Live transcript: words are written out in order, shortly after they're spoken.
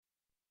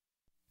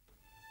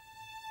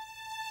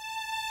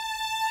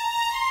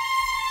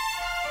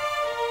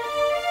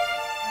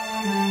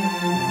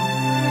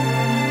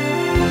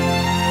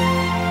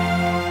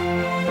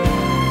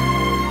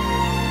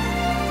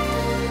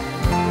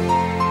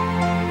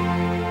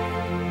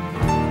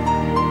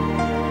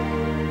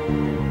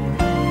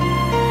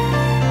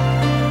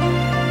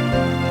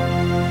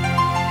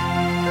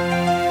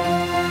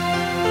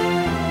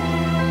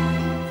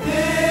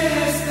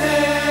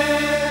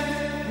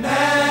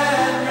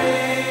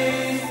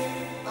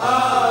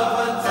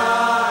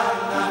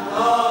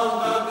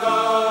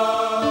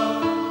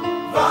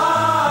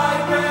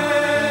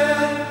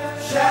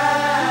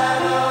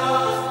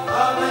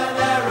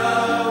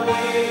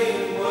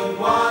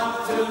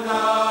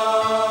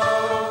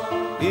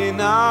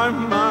our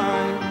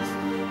minds,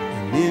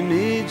 an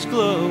image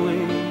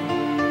glowing,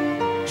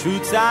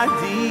 truths I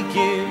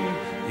deacon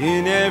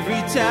in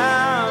every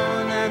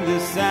town, and the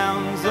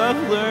sounds of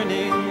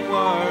learning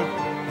are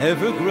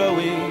ever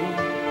growing.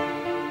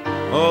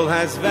 All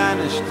has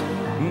vanished,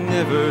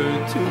 never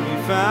to be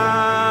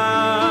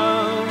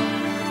found.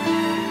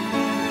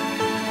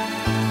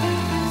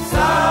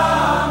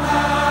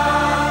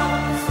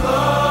 Somehow,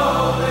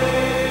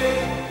 slowly,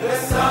 the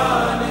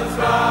sun is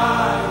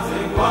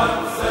rising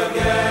once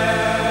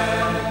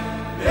again.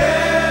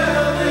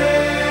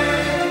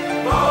 Building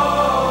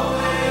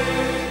boldly,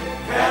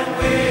 can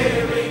we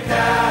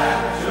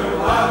recapture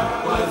what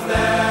was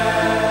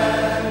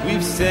then?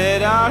 We've set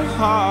our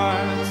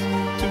hearts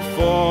to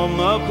form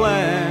a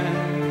plan,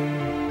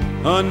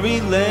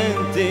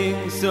 unrelenting,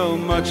 so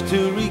much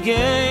to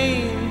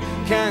regain.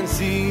 Can't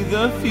see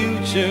the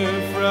future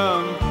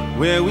from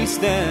where we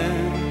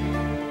stand.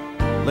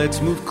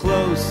 Let's move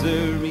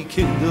closer,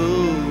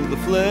 rekindle the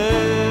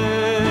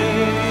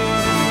flame.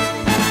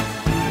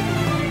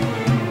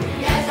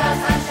 Yes,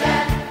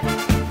 Hashem,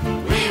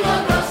 we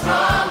will grow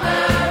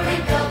stronger,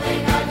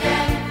 rebuilding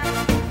again.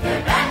 Your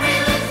memory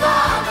lives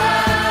longer,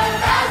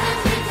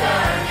 thousands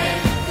returning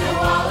to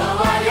all who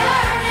are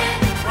yearning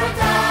for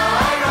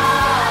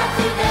Torah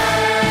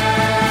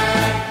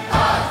today.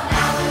 'Cause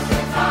now is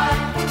the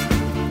time,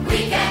 we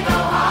can go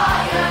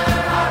higher,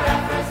 our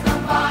efforts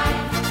combined.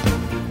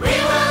 We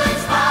will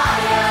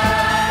inspire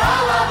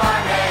all of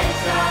our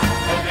nation,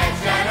 the next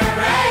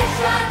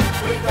generation,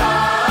 with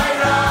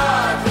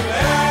Torah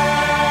today.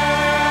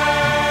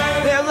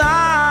 Their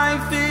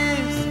life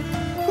is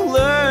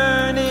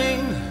learning.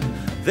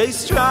 They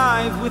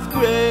strive with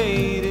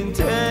great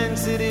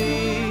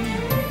intensity.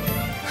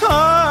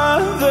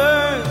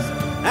 Others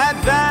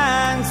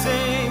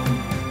advancing,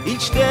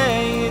 each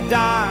day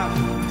adopt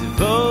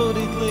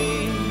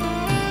devotedly.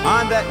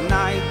 On that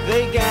night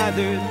they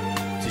gathered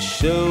to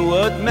show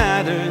what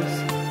matters.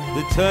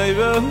 The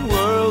Torah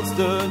world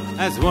stood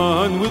as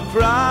one with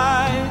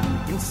pride,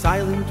 in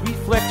silent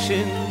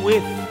reflection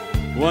with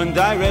one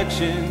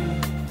direction.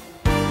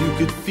 You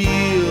could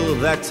feel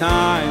that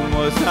time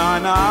was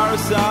on our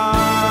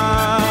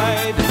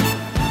side.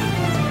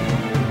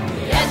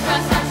 Yes,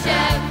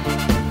 Hashem,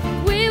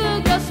 we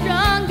will grow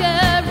stronger,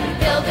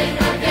 rebuilding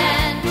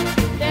again.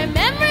 Their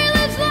memory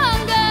lives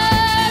longer,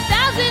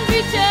 thousands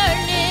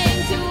returning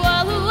to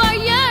all who are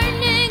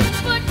yearning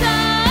for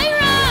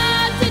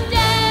Torah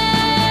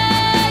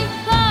today.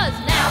 'Cause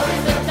now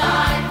is the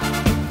time,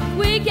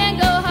 we can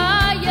go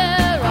higher,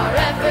 our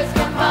efforts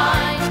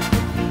combined.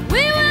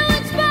 We will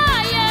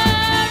inspire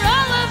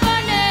all of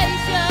our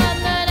nation,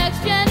 the next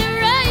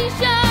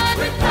generation,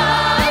 with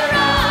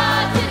Torah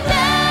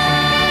today.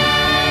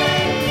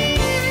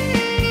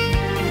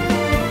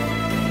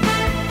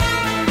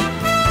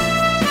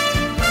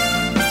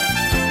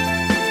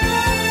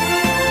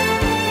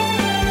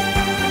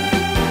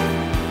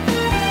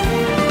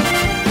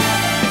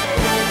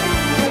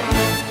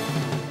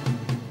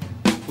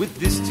 With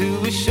this to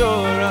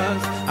assure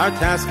us, our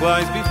task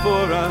lies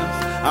before us,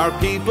 our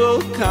people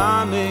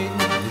coming,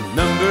 in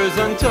numbers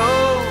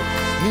untold.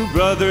 New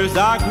brothers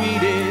are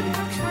greeted,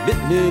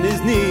 commitment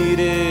is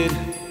needed.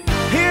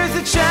 Here's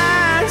a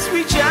chance,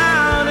 reach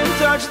out and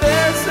touch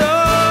their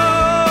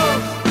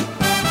souls.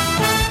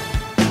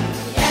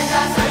 Yes,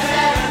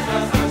 Hashem,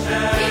 we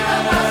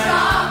will grow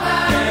stronger,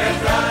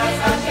 rebuilding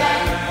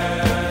again.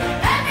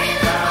 Memory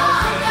lives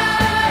longer,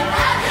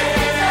 thousands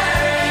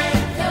returning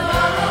to all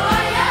who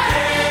are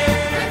yearning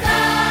for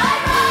Torah today.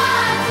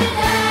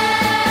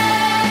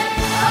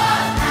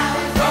 'Cause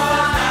now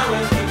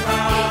is the time,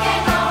 we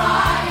can go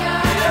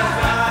higher,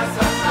 our efforts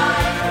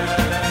combined.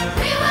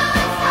 We will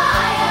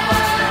inspire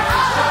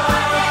all of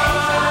our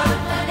nation,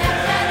 the next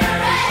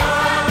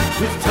generation.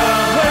 With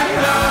Torah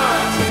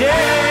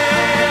today,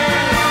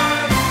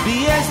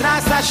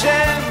 B'ezras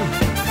Hashem,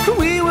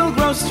 we will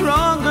grow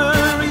stronger,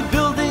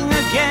 rebuilding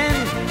again.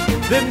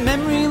 The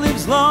memory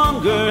lives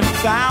longer,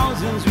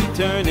 thousands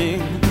returning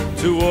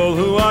to all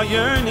who are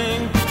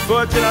yearning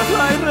for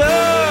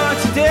Torah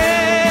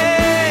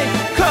today.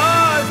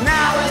 'Cause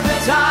now is the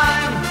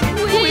time,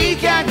 we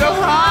can go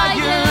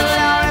higher,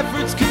 our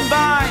efforts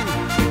combined.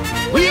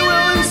 We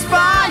will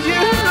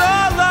inspire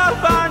all of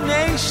our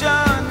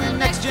nation, the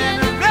next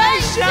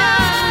generation,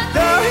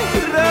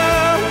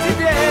 Torah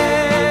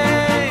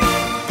today.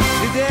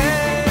 Today.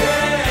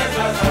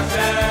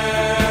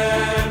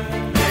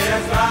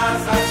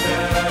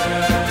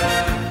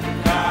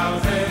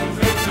 Thousands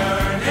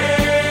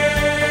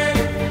returning,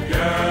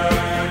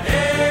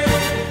 yearning.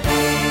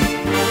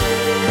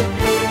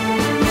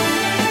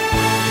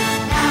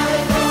 Now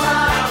is the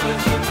time,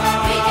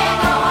 we can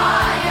go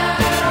higher.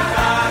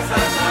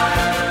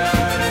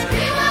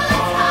 We will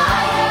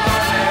inspire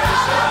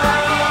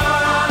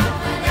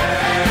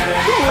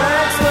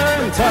Let's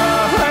learn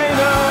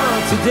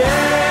Torah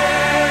today.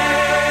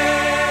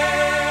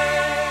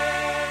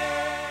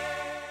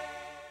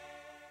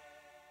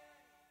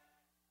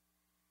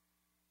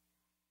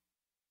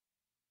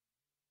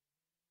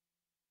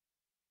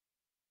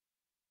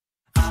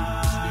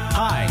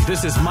 Hi,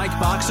 This is Mike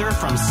Boxer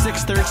from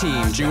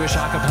 613 Jewish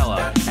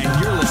Acapella,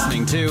 and you're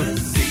listening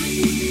to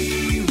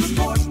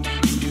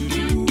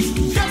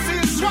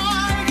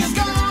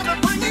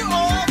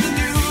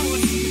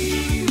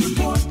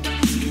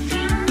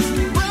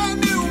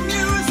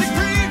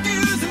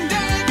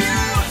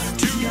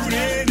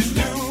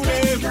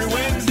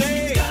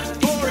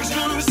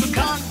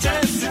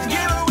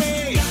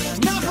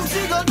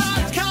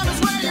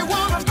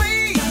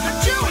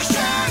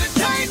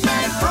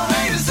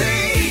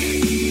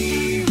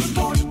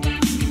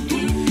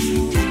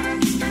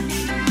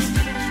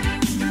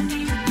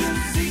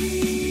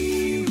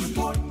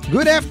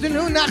Good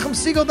afternoon,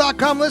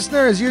 NachumSegal.com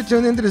listeners. You're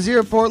tuned into the Z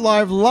Report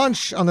Live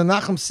Lunch on the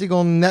Nachum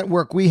Segal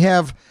Network. We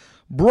have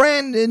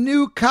brand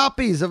new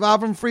copies of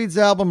Avram Fried's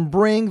album,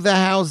 Bring the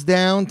House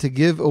Down, to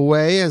give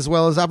away, as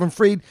well as Avram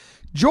Fried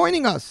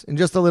joining us in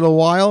just a little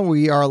while.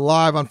 We are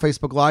live on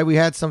Facebook Live. We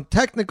had some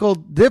technical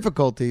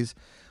difficulties,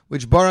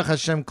 which Baruch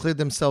Hashem cleared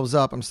themselves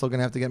up. I'm still going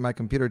to have to get my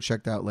computer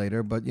checked out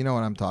later, but you know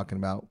what I'm talking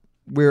about.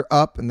 We're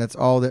up, and that's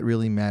all that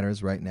really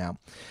matters right now.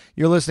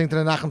 You're listening to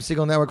the Nachum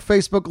Segal Network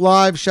Facebook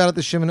Live. Shout out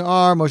to Shimon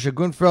R., Moshe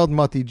Gunfeld,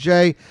 Mati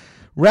J.,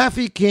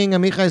 Rafi King,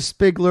 Amichai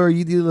Spigler,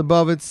 Yidi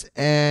Lebovitz,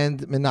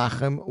 and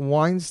Menachem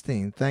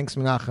Weinstein. Thanks,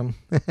 Menachem.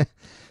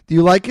 Do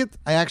you like it?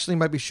 I actually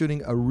might be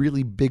shooting a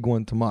really big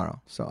one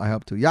tomorrow, so I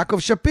hope to.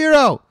 Yaakov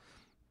Shapiro,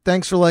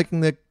 thanks for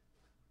liking the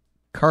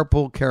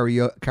carpool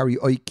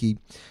karaoke.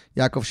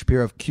 Yaakov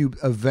Shapiro of Cube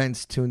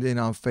Events tuned in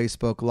on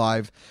Facebook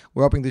Live.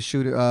 We're hoping to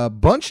shoot a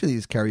bunch of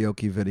these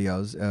karaoke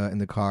videos in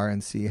the car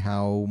and see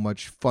how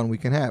much fun we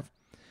can have.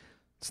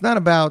 It's not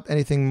about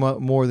anything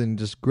more than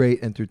just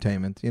great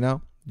entertainment, you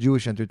know?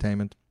 Jewish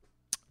entertainment,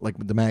 like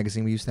the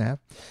magazine we used to have.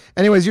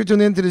 Anyways, you're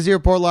tuned in to the Z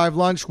Report Live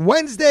Lunch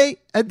Wednesday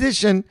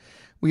edition.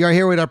 We are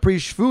here with our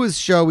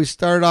pre-Shavuos show. We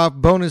started off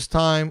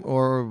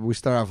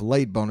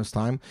late bonus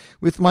time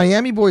with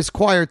Miami Boys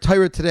Choir,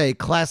 Torah Today,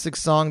 classic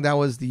song. That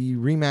was the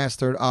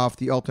remastered off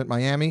the Ultimate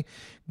Miami.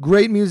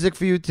 Great music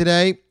for you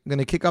today. I'm going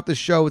to kick off the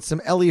show with some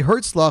Eli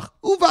Herzlach,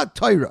 Uvat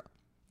Torah.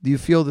 Do you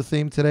feel the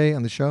theme today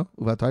on the show,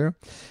 Uvat Torah?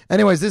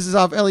 Anyways, this is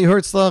off Eli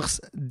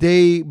Herzlach's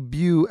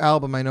debut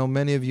album. I know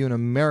many of you in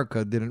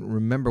America didn't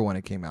remember when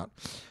it came out,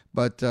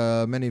 but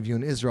many of you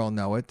in Israel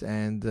know it.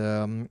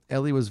 And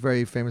Eli was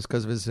very famous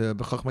because of his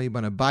B'chachma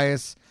Yiban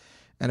Abayis,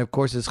 and of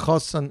course his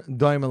Chosan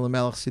Doim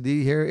L'Melech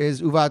CD. Here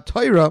is Uvat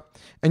Torah,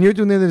 and you're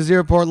tuned in to the Z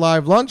Report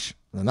Live Lunch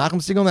on the Nachum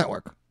Segal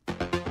Network.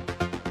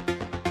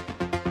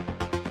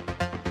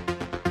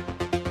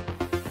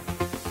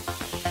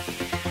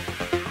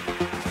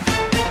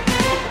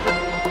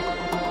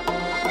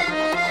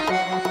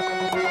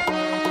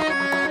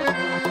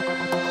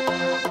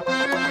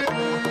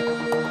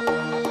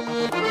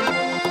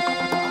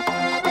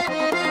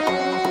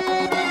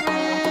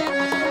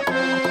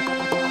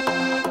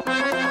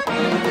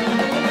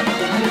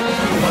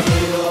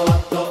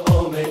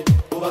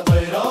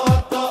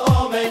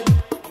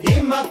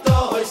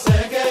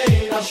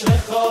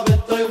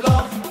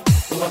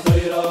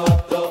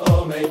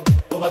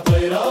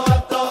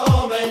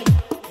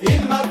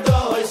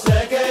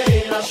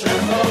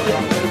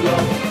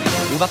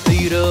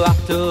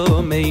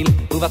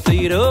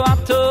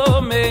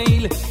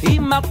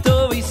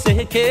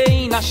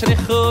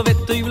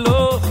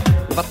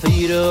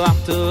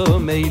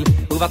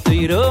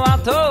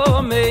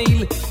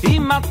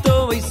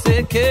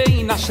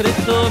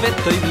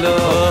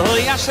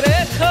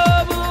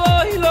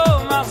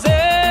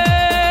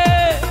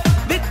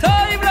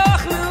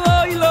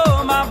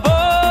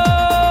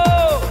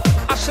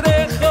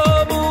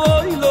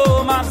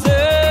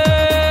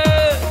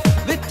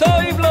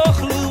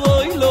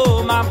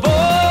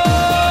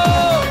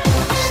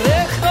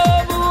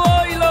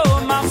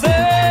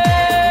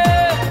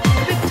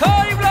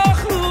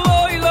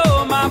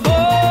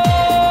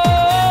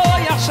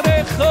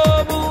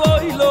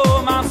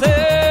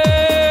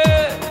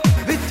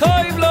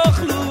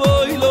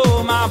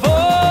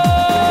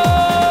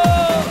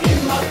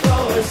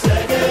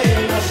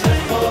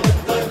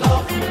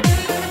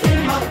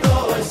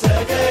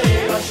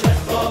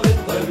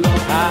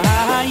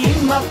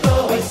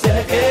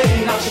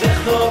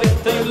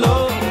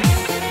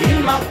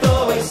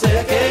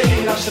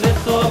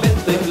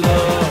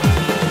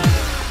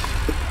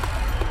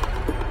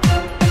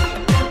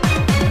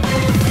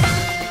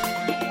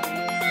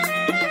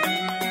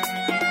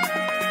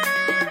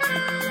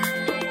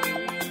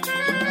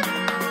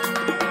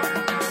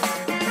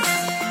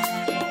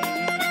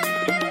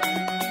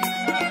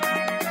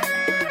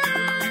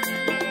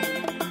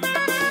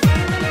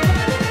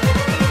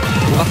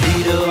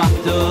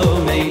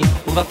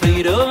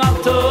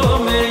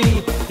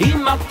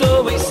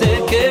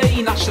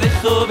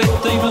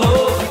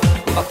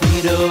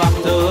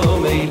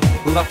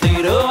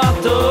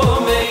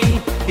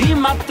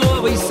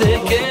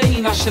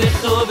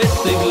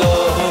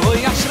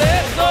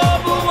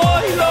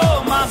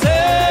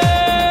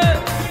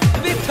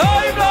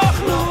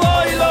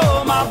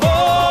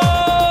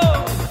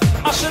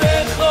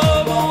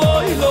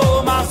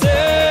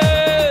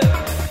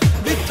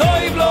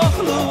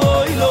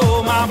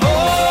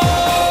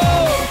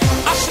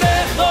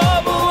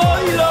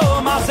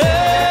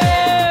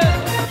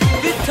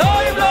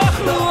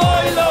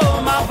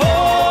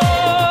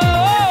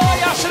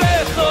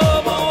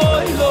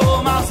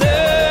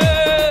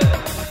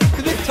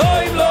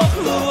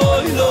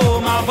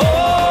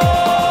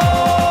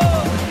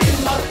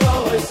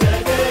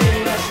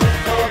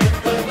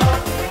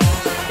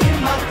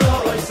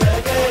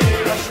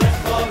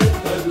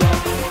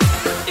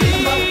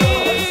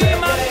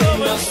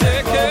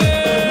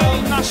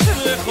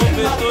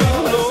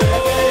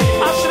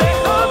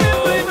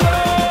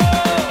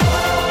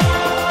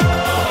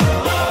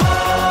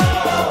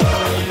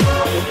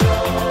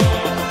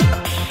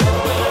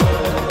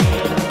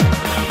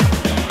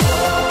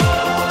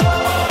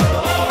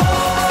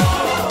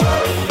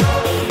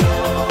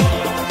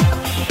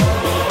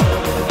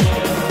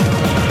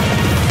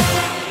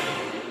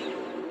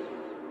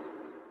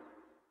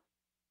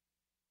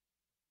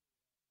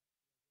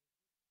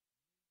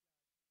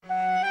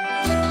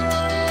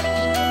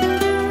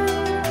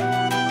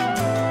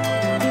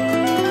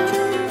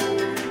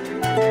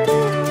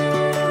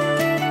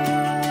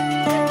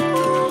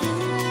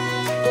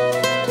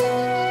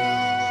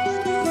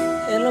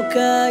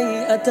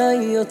 אתה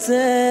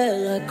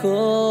יוצר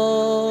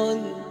הכל,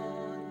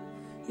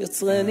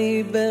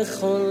 יוצרני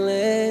בכל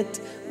עת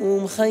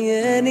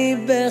ומחייני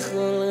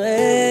בכל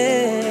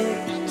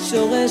עת,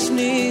 שורש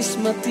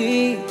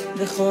נשמתי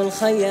בכל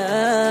חיי,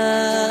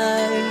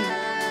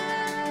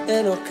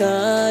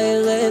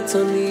 אלוקיי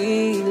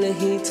רצוני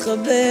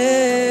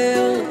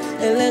להתחבר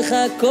אליך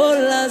כל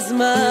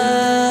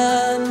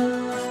הזמן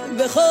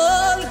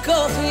בכל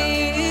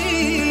כוחי.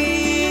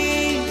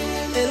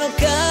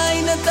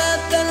 אלוקיי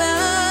נתת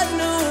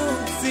לנו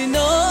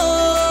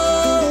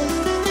צינור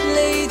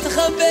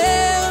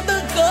להתחבר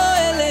דרכו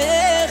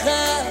אליך,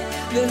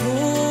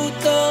 והוא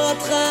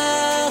תורתך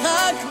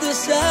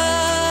הקדושה.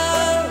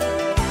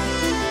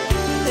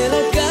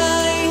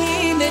 אלוקיי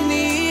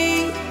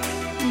הנני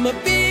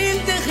מפיל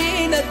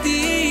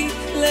תחינתי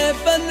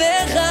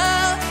לפניך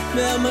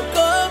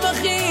מהמקום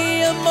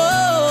הכי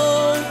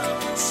עמוק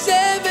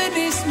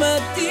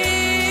שבנשמתי.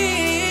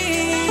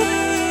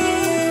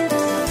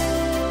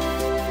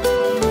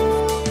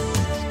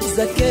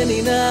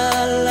 זכני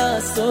נא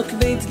לעסוק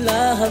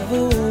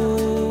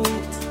בהתלהבות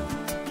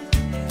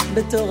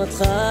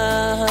בתורתך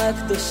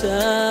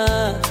הקדושה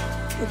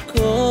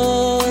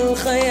כל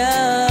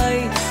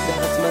חיי,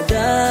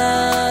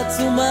 בהתמדה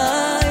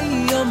עצומה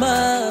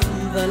יומם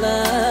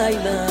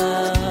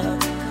ולילה.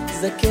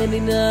 זכני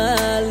נא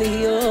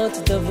להיות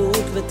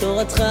דבוק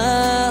בתורתך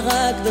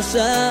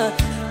הקדושה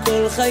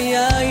כל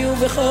חיי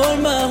ובכל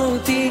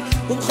מהותי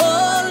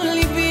ובכל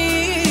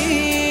ליבי.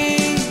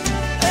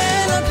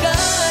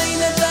 אלוקיי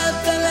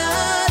נתת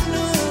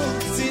לנו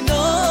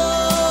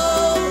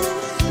צינור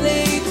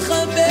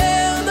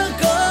להתחבר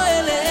דרכו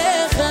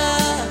אליך,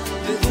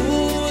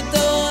 והוא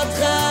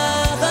תורתך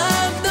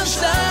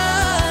הקדושה.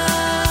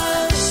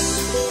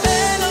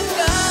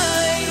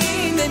 אלוקיי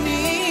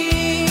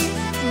הנני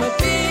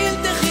מפיל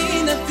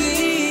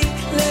תחינתי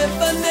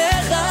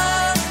לפניך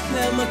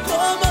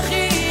מהמקום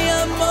הכי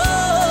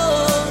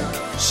עמוק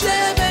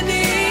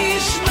שבנשמתי.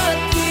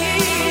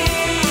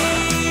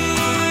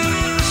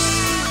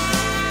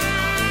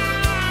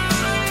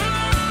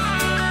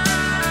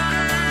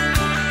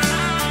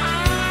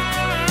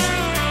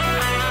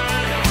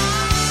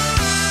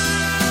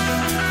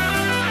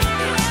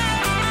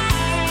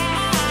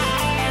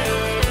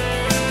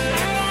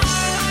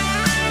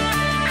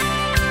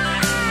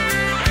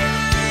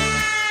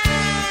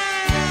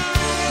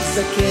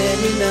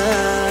 זכני נא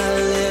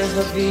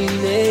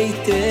להבין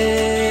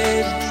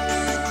היטב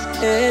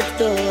את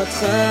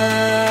תורתך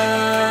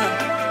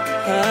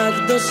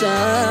הקדושה.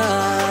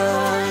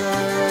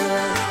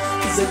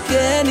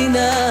 זכני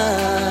נא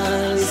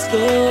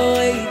לזכור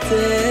היטב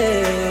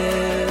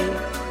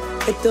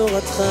את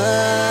תורתך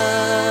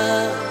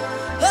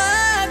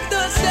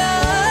הקדושה.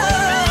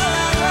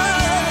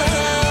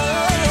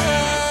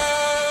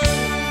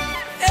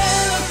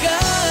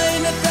 אלוקיי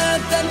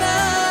נתת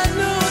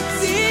לנו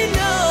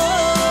צינור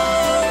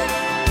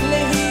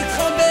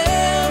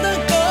להתחבר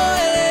דרכו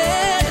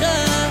אליך,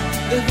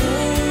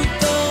 והוא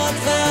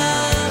תורתך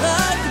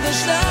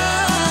הקדושה.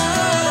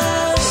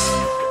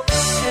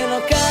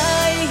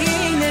 אלוקיי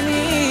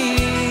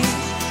הנני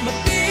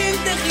מפיל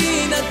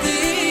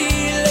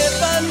תחינתי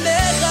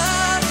לפניך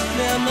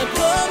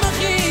מהמקום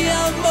הכי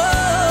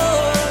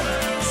עמוק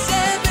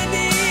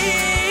שבנשמתי.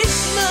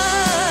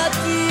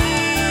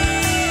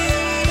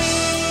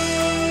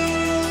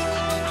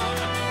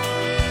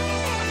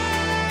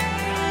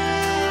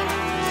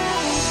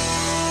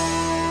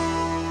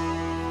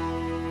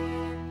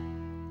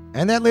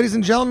 And that, ladies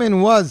and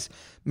gentlemen, was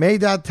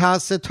Meidat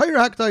Tase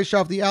Torah Hakdash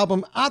off the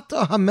album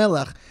Ata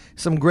HaMelech.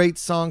 Some great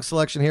song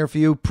selection here for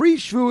you.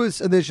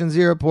 Pre-Shavuos edition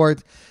Z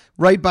Report,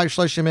 right by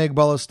Shloshim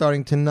Egbalo,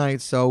 starting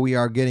tonight. So we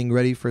are getting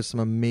ready for some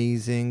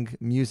amazing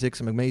music,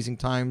 some amazing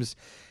times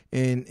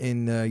in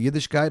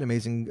Yiddishkeit,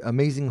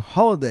 amazing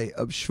holiday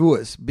of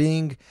Shavuos,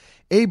 being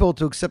able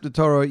to accept the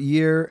Torah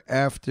year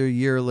after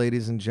year,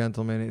 ladies and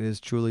gentlemen. It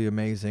is truly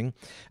amazing.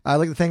 I'd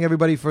like to thank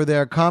everybody for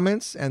their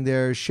comments and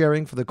their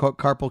sharing for the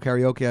carpool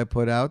karaoke I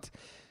put out.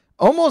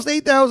 Almost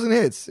 8,000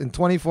 hits in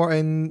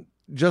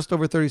just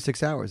over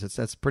 36 hours.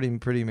 That's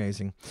pretty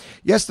amazing.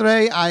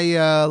 Yesterday,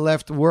 I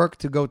left work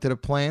to go to the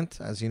plant.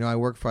 As you know, I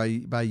work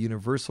by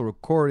Universal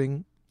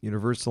Recording,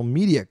 Universal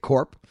Media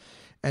Corp,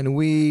 and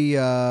we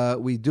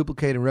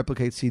duplicate and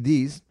replicate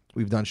CDs.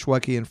 We've done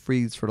Shweki and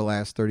Freeds for the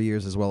last 30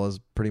 years, as well as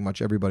pretty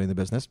much everybody in the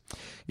business.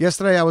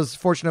 Yesterday, I was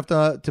fortunate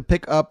enough to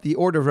pick up the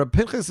order of Reb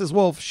Pinchas'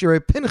 Wolf, Shirei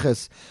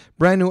Pinchas,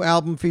 brand new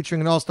album featuring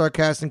an all-star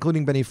cast,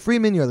 including Benny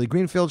Freeman, Yoeli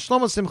Greenfield,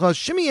 Shlomo Simcha,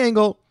 Shimi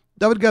Engel,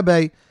 David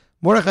Gabay,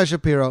 Mordechai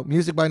Shapiro,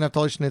 music by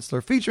Naftali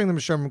Schnitzler, featuring the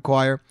Meshurim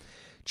Choir,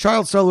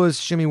 child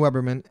soloist Shimi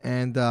Weberman,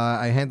 and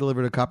I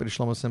hand-delivered a copy to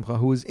Shlomo Simcha,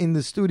 who is in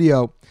the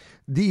studio,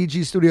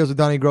 DEG Studios with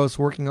Donnie Gross,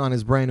 working on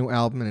his brand new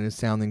album, and it is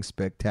sounding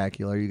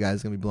spectacular. You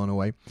guys are going to be blown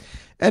away.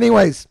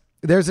 Anyways,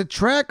 there's a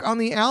track on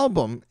the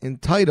album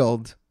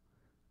entitled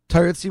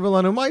Torah Tziva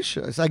Lanu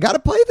Maisha. So I got to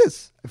play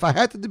this. If I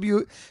had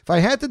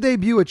to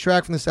debut a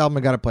track from this album,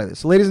 I got to play this.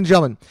 So ladies and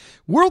gentlemen,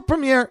 world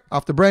premiere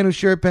off the brand new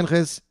Shirei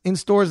Pinchas, in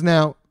stores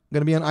now.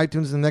 Going to be on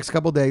iTunes in the next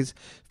couple days.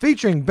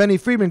 Featuring Benny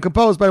Friedman,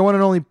 composed by one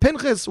and only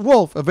Pinchas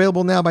Wolf.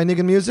 Available now by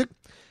Nigun Music.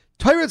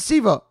 Torah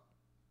Tziva.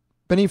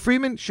 Benny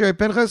Friedman, Sherry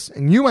Pinchas,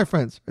 and you, my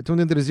friends, are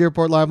tuned into the Z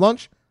Report Live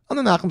Lunch on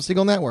the Nachum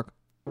Segal Network.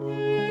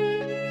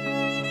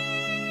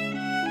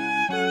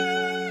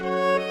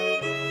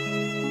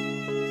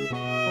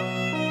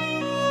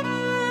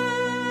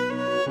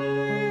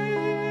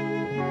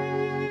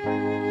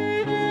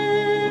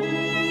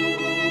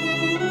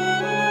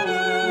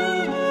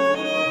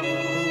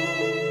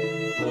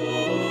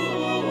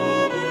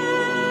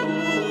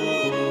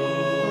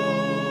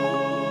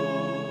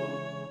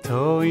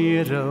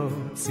 Toiro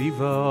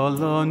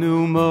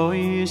Zivolonu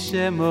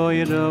Moishe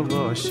Moira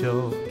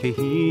Vosho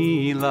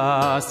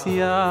Kehilas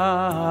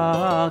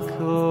Yaakov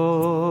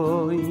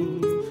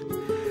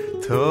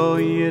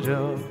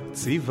Toiro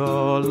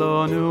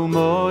Zivolonu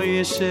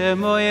Moishe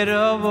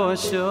Moira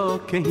Vosho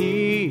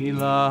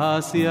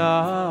Kehilas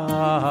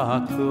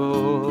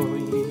Yaakov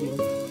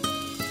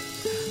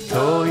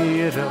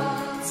Toiro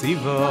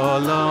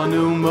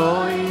Zivolonu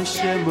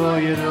Moishe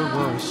Moira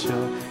Vosho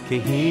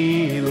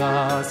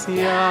Kehilas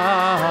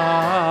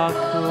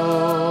Yaakov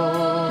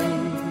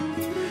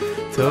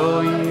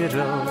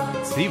Toiro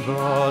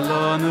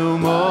Zivolonu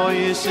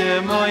Moishe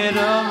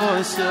Moira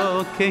Vosho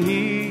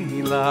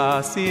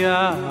Kehilas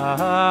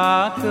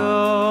Yaakov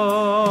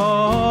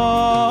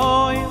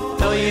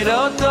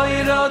Toiro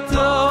Toiro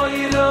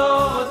Toiro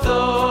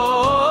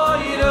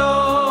Toiro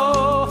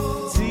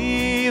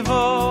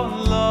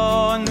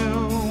Zivolonu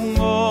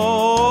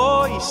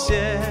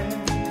Moishe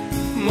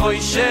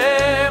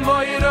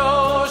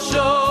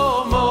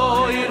Moishe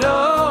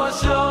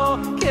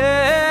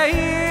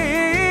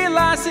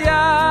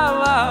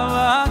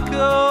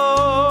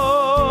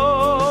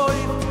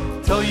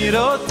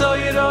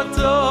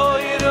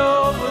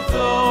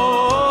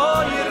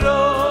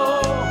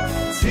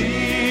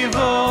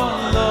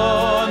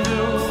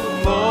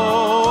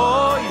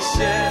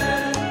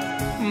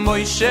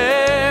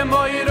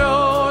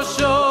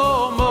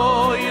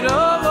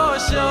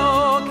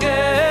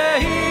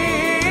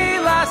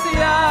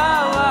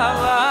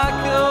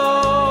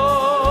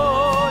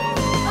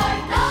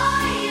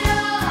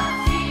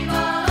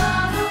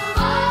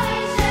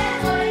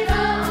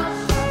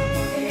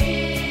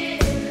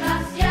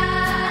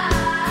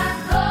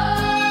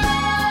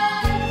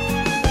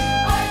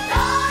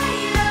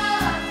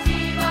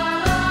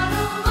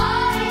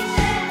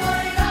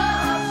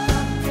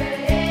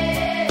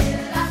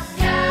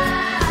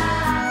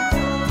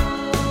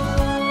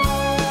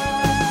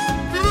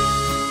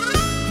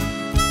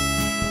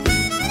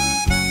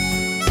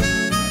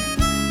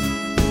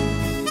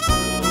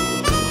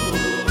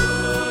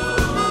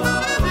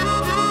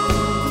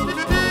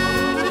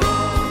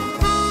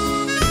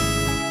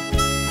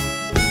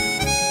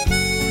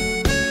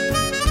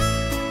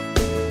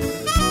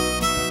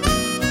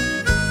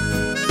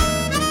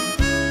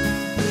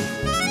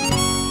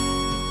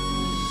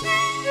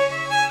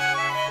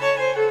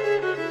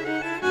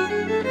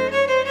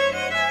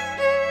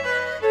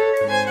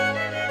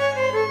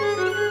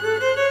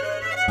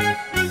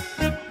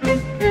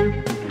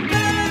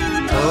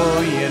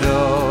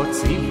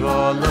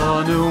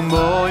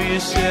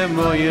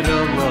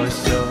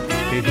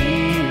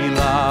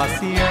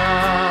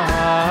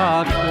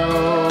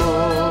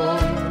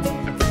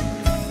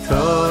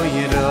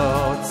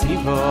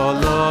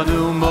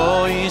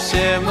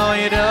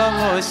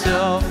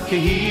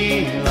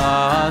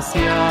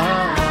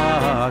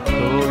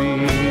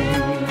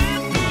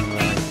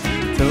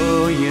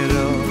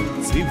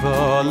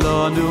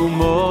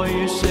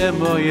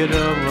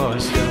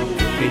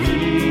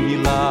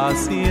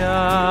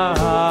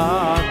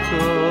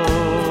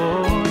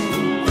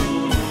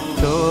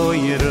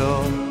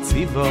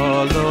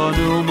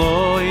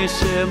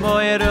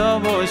Moira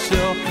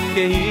Vosho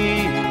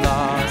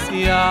Kehilas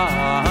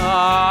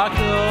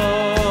Yaakov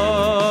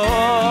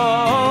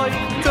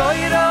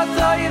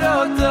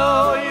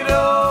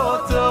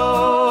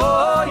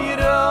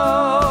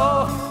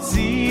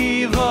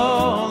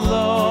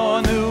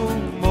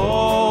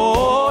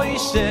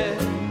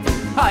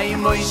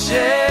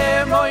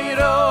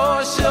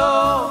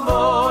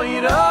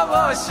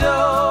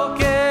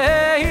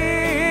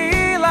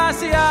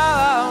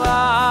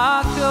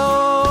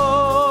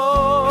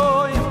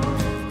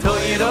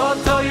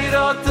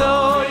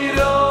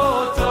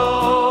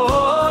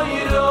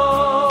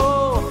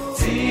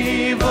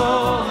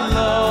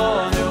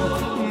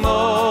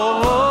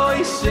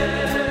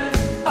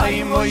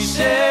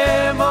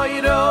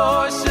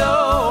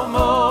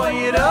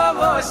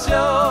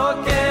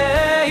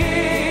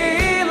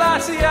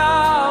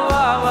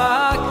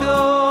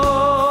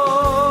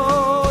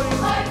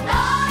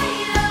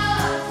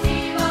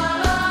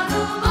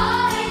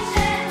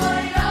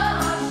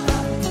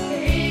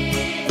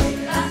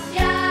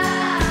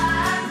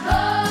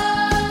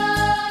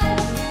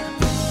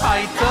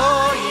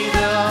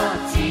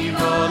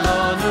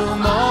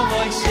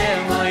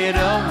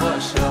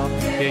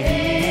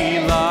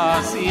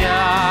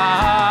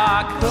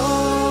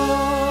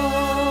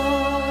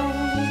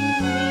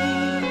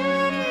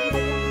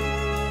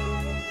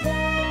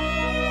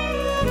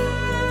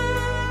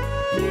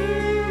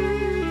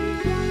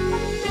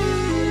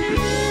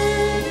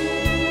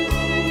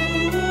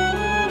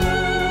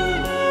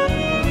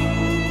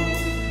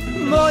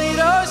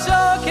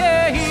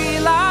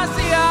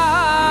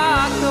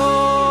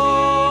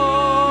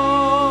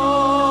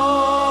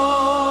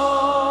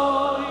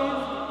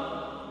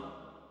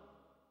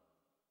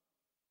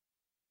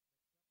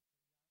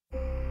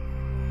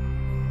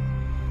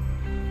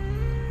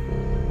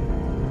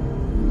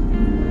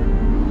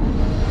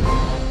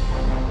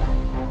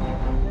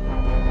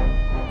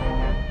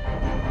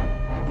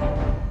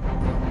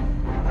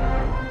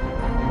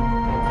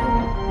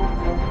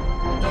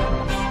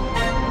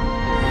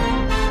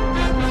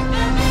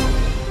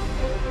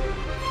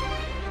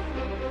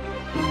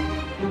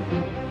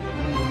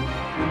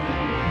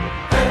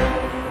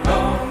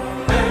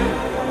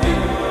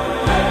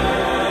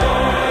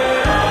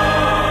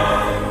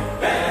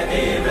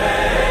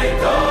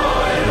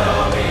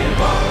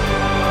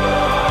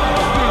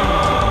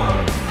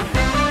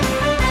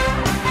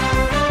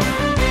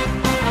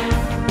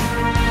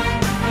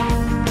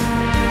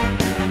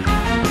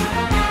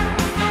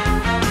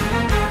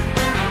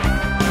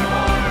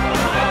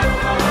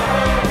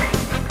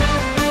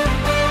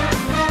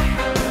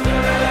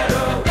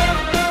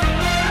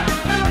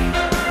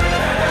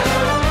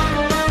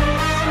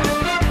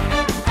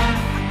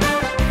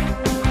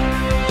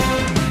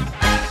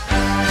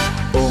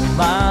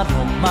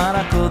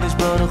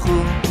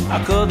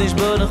הקודש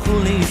ברוך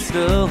הוא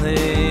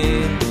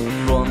לישראל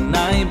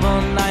בונאי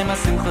מה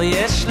שמחה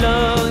יש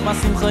לו מה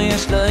שמחה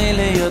יש לו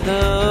לידו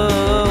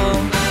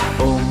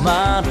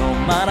אומר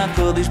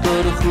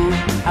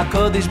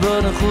הקודש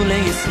ברוך הוא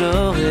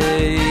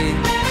לישראל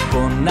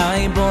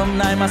בונאי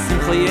מה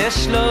שמחה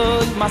יש לו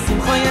מה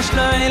שמחה יש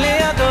לו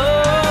לידו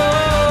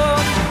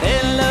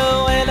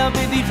אלו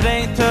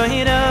בדברי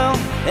תורה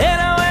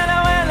אלו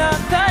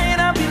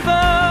תורה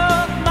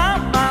בלבד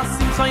מה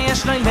שמחה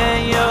יש לו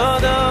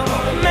לידו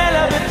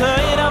אלו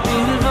בתורה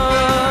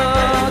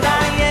בלבד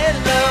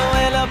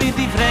אלו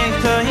בדברי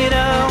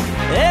תורה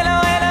אלו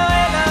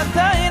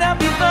תורה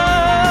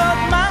בלבד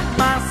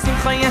מה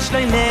שמחה יש לו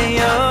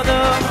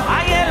לידו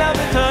אלו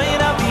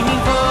בתורה בלבד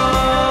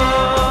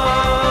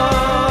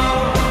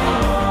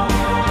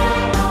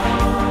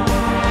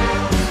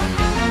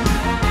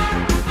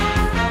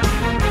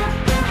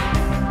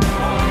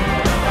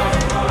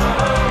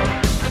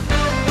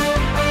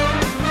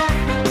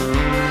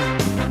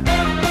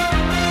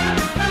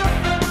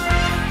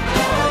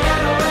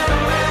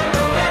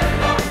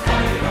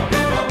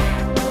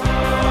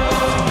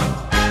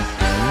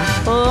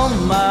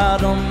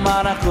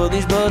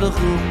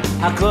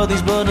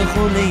הקודש ברוך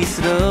הוא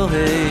לישראל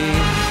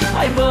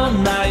היי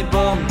בונאי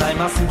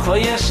מה שמחה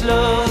יש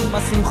לו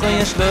מה שמחה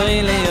יש לו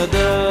לידו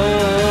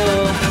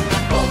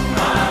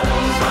אומר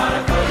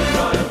הקודש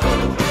ברוך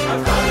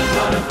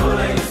הוא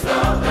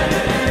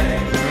לישראל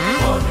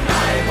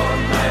בונאי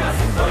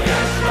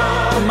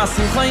מה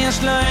שמחה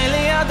יש לו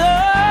לידו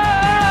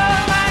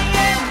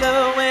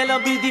אלו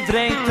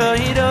בדברי תורה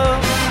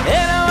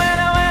אלו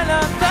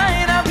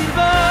תורה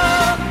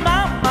בלבד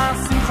מה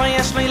שמחה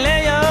יש לו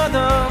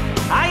לידו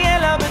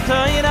ayela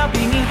betoira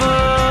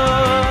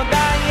bingvod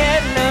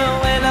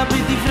ayela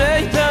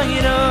bidifrei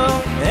toiro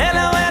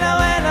ela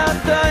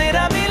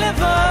toira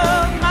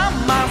bilevod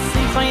mama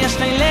simcha yesh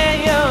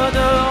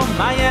leyodo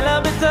ayela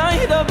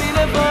betoira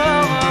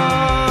bilevod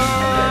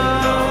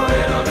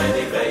ela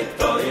bidifrei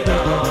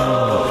toiro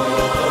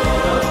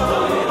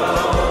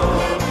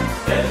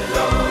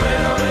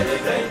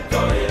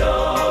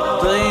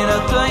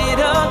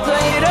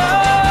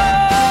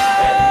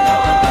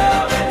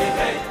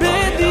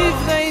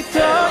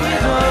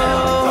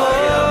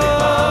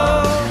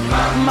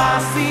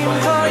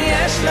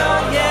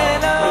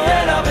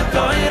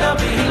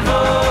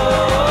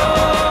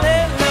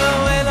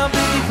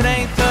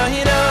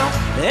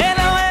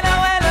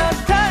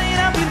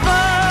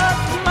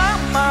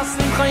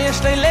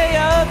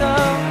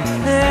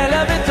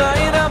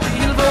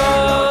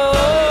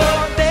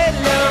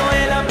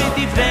ela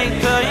bidifrei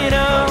toiro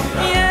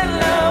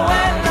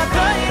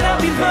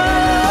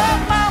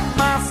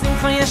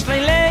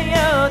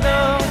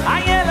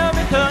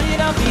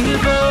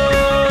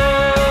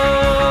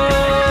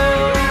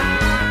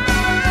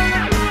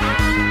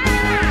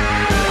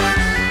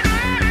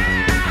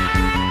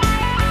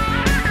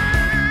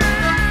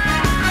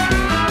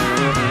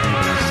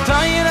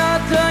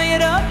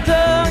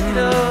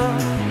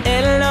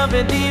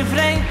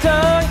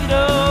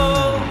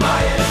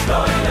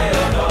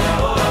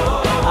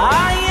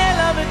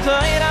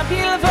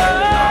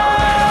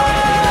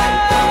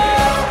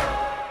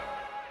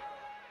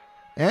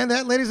And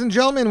that, ladies and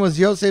gentlemen, was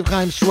Yosef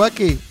Chaim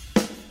Shweki.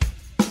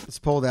 Let's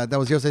pull that. That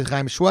was Yosef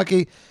Chaim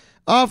Shweki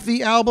off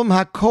the album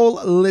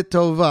Hakol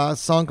Litova, a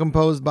song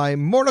composed by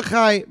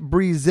Mordechai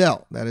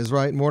Brizel. That is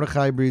right,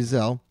 Mordechai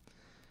Brizel.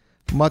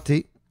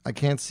 Mati, I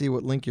can't see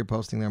what link you're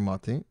posting there,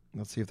 Mati.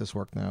 Let's see if this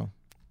worked now.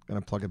 I'm going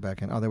to plug it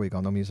back in. Oh, there we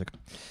go. No music.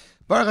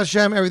 Baruch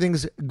Hashem,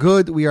 everything's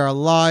good. We are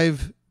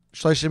live.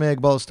 Shloshim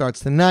Egbal starts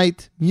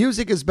tonight.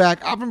 Music is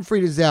back. Avram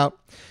Fried is out.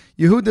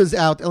 Yehuda's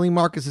out. Eli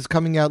Marcus is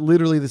coming out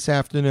literally this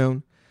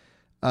afternoon.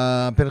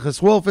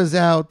 Pinchas Wolf is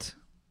out.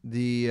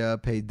 The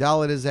Pei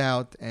Dalet is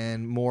out,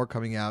 and more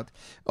coming out.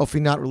 Ofi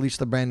Not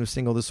released a brand new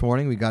single this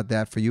morning. We got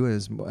that for you,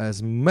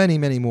 as many,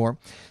 many more.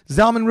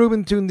 Zalman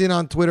Rubin tuned in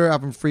on Twitter.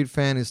 Avram Fried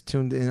fan is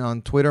tuned in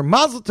on Twitter.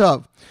 Mazel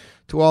Tov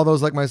to all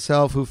those like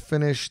myself who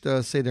finished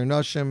Seder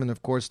Noshim and,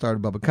 of course,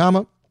 started Baba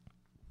Kama.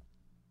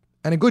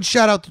 And a good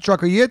shout-out to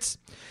Trucker Yitz,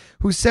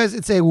 who says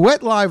it's a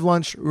wet live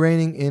lunch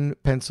raining in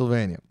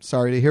Pennsylvania.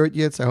 Sorry to hear it,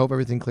 Yitz. I hope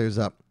everything clears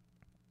up.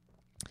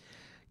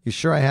 You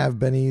sure I have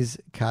Benny's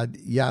Kad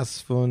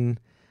Yasfun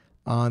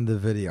on the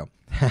video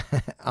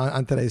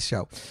on today's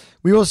show?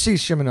 We will see,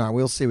 Shiminar.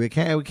 We'll see. We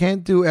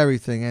can't do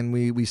everything, and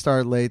we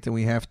started late, and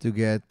we have to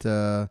get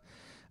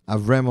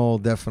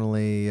Avremel.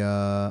 Definitely,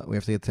 we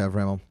have to get to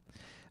Avremel.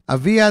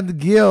 Aviad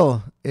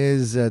Gil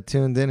is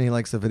tuned in. He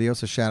likes the video,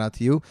 so shout out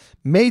to you.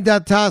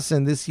 Meidat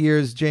Tassen, this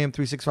year's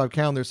JM365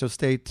 calendar, so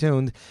stay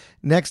tuned.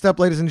 Next up,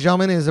 ladies and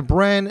gentlemen, is a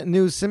brand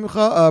new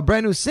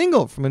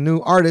single from a new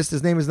artist.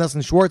 His name is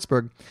Nelson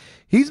Schwartzberg.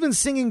 He's been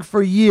singing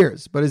for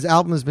years, but his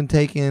album has been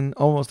taking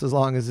almost as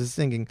long as his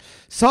singing.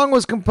 Song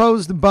was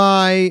composed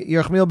by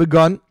Yerchmiel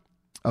Begun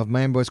of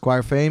Miami Boys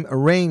Choir fame,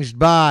 arranged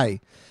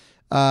by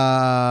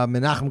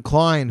Menachem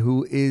Klein,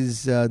 who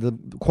is the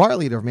choir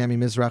leader of Miami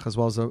Mizrach, as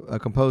well as a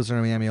composer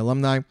and a Miami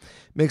alumni.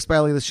 Mixed by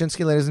Ali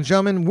Lashinsky, ladies and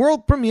gentlemen.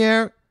 World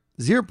premiere,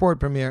 Zierport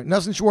premiere.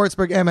 Nelson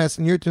Schwartzberg, MS,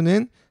 and you're tuned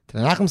in to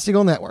the Nachum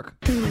Segal Network.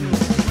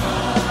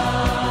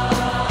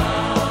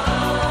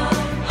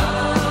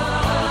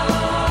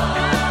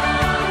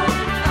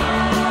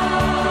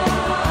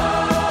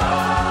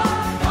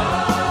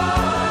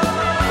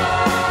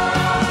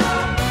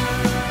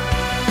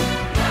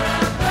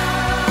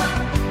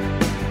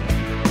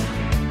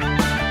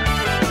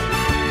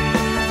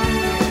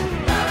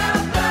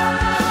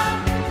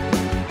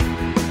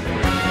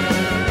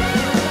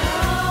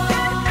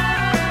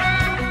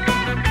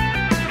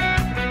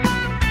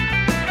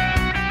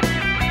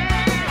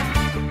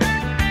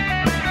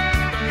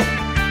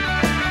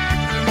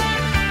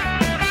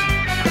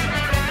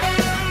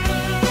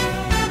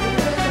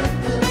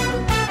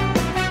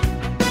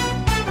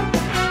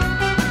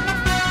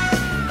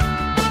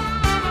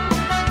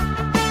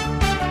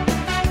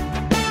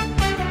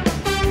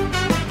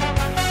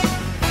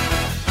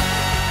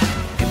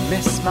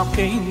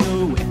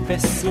 Malkeinu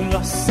efesu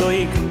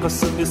losoi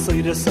kankosu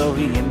besoida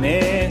soi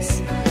emes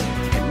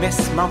emes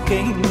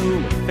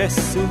malkeinu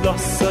efesu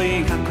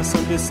losoi kankosu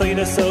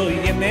besoida soi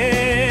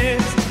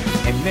emes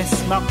emes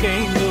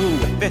malkeinu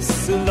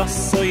efesu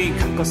losoi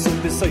kankosu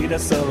besoida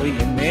soi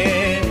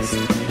emes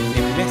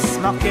emes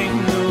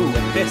malkeinu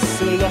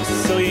efesu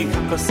losoi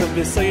kankosu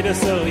besoida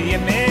soi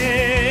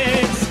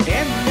emes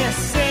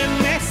emes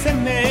emes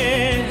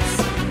emes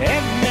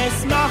emes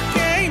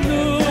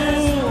malkeinu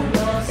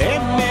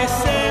emes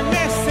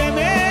emes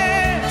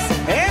emes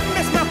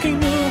emes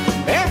malkeinu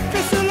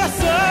efesu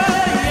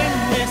losoi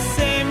emes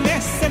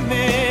emes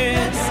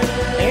emes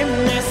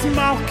emes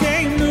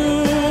malkeinu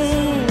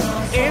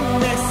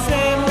emes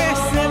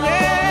emes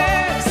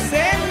emes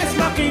emes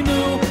malkeinu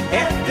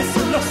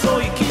efesu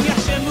losoi ki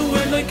Hashemu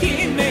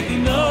Elokim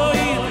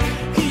einoi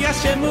ki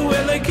Hashemu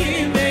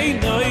Elokim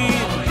einoi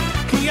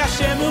ki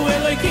Hashemu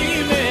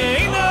Elokim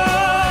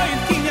einoi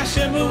ki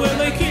Hashemu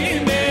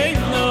Elokim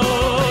einoi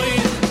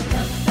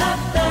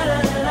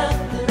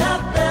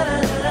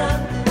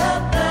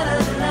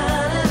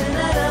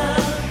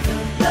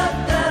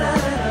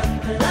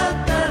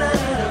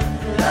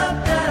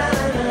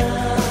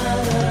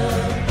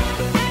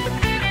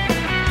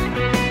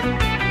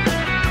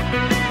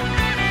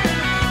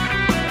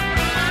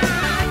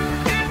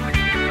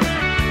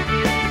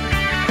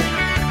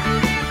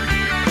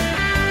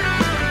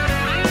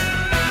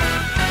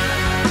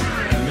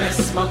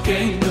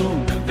Malkeinu,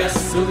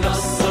 efesu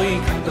losoi,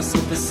 kankosu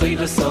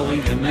besoida soi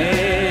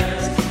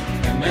emes.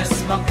 Emes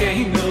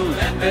malkeinu,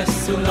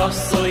 efesu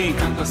losoi,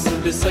 kankosu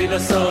besoida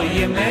soi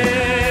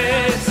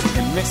emes.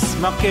 Emes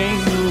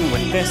malkeinu,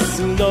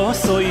 efesu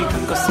losoi,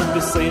 kankosu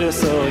besoida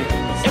soi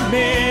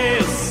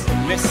emes.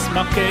 Emes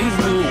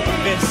malkeinu,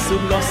 efesu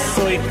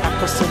losoi,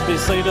 kankosu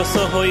besoida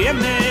soi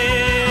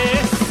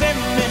emes.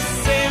 Emes,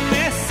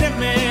 emes,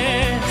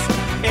 emes,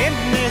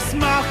 emes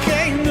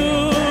malkeinu.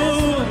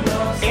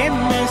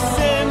 Emes,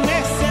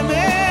 emes,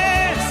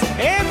 emes,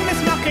 emes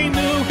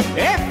malkeinu,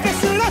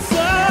 efesu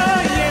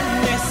losoi,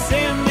 emes,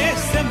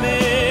 emes,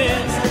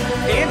 emes,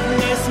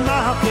 emes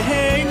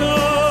malkeinu,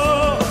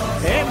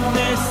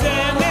 emes,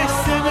 emes,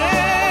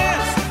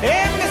 emes,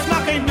 emes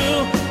malkeinu,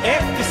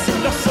 efesu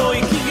losoi,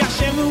 ki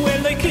Hashemu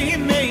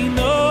Elokim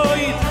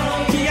einoi,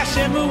 ki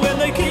Hashemu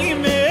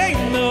Elokim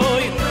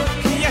einoi,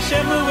 ki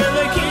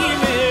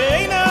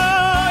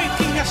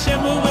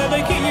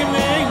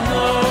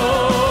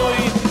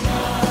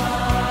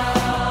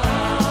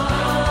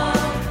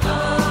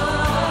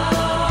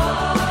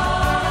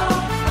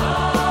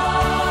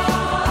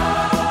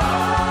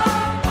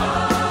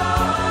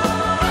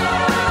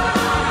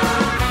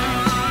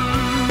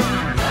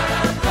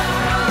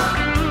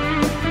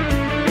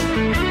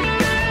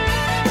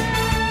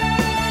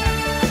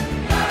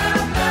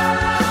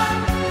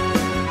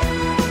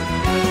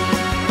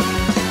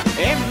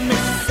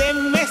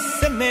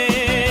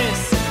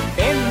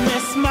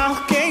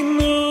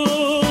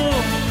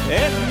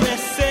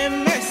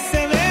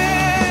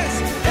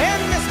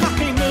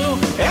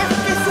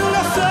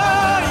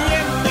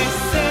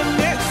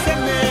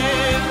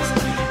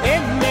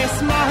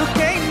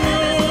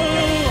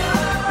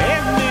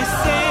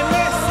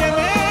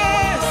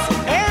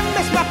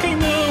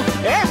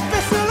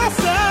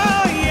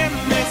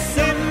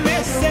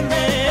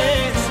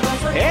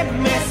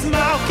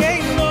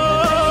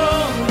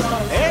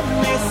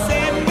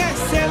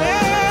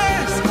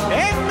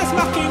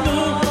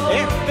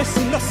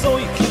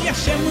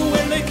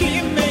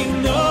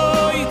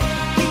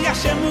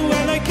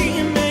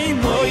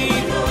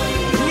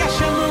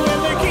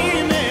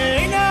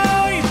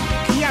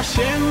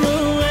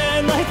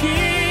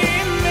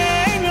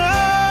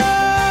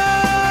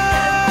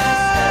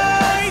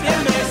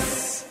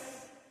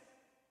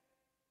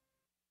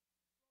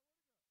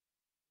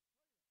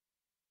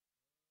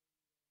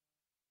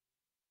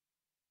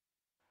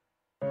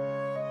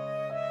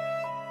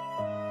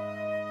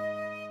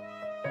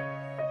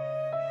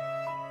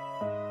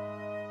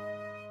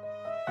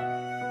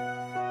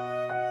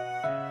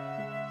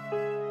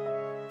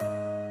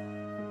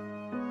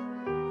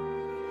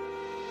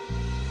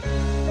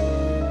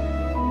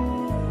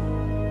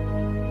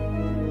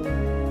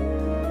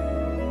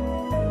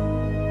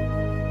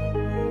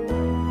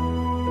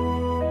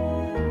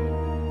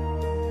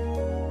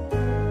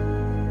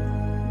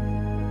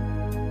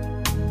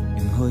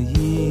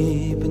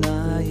Hoyi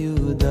b'nai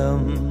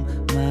Yudam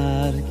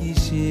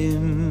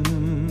margishim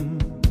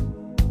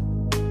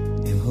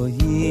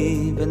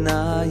Hoyi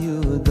b'nai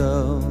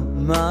Yudam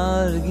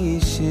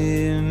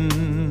margishim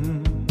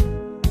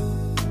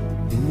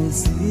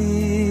B'mesikis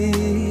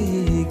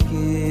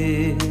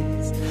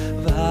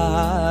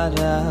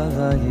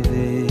v'arayves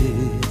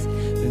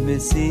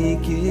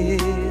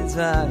B'mesikis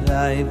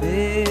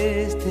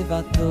v'arayves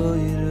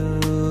tevatoyru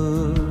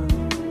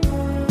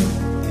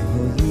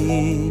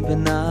Hoyi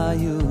b'nai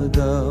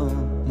Yudam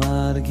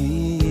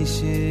margishim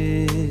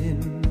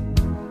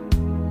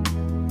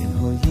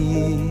Hoyi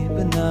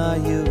b'nai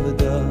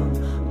Yudam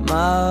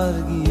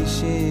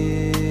margishim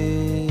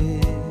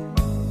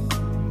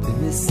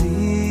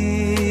B'mesikis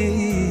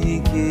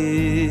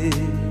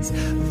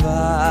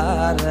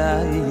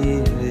v'arayves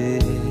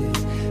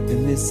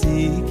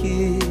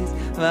B'mesikis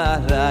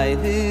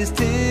v'arayves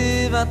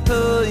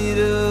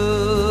tevatoyru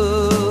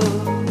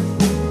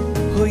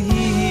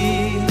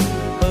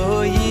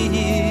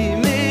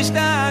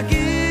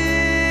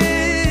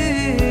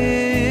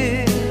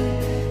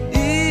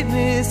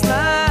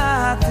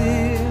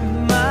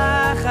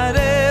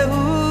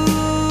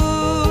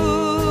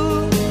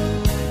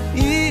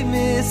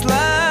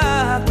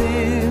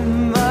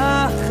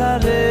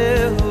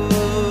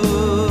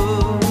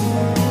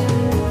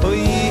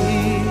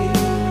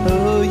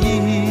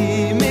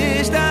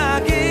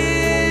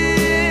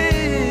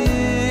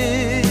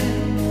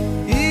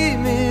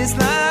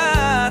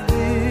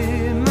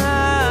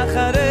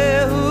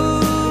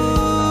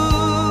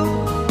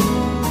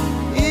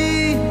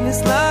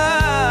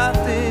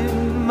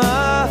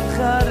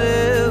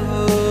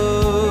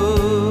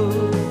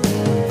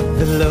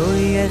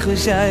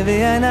Shai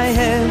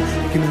v'yanayhem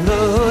kim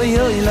lo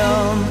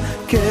yolam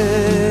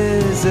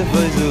kezef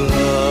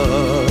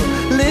v'zuhar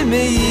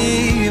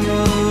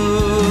lemeyimu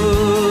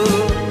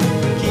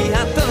ki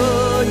hato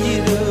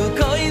yiru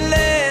koi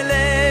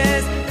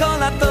leles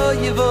kol hato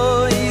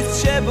yivois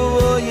shebu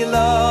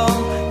yolam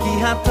ki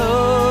hato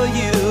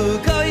yiru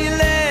koi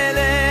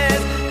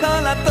leles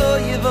kol hato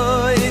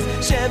yivois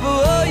shebu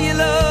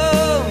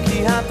yolam ki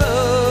hato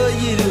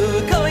yiru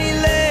koi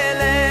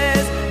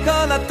leles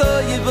kol hato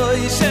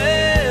yivois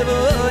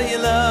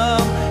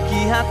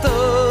Hato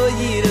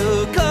yiru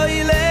koi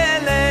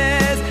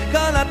leles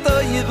kol hato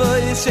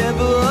yivoy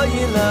shebu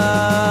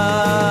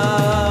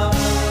yilam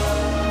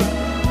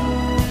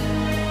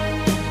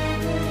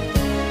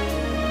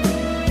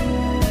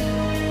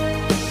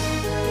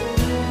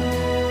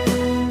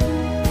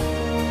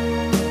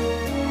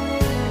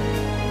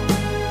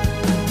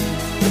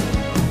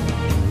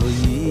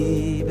Hoyi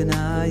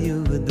b'nai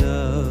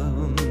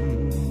Yudam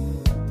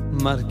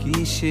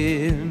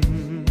margishim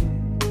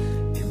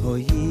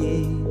Hoyi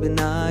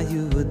b'nai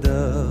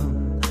Yudam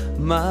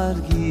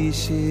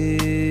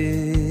margishim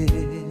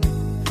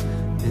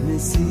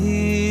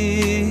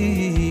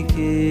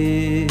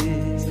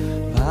B'mesikis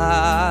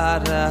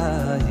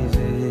v'arayves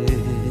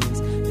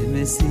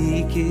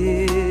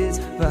B'mesikis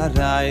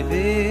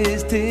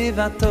v'arayves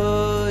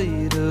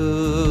tevatoyru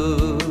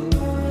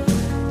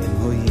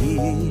Hoyi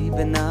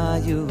b'nai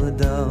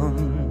Yudam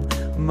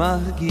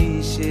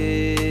margishim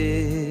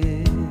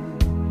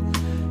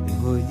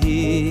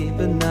Hoyi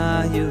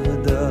b'nai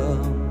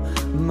Yudam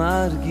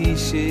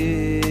margishim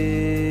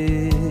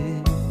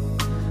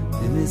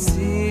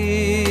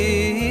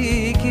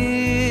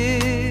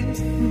B'mesikis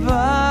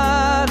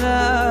v'arayves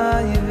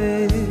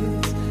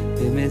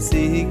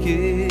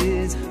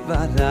B'mesikis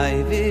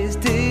v'arayves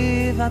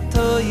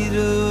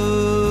tevatoyru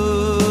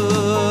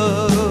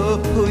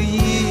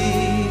Hoyi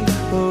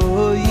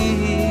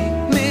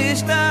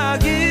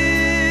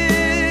mishtagim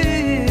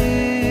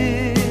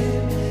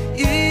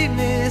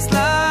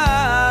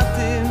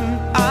Imislatim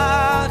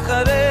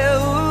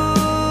achareu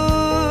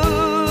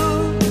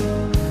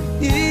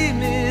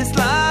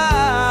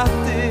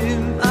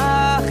Imislatim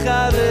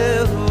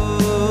achareu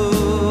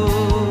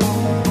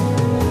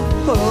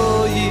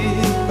Hoyi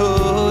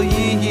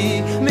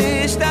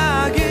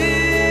mishtagim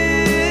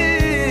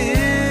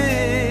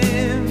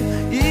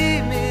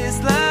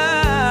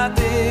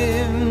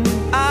Imislatim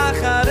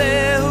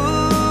achareu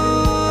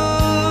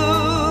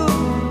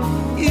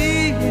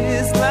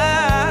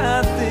Imislatim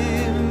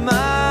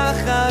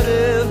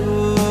achareu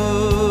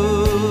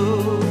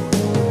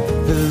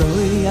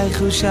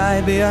Shai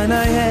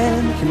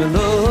b'yanayhem kim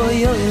lo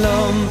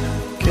yolam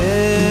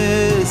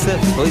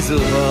kesef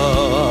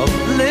v'zuhar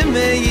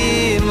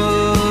lemeyimu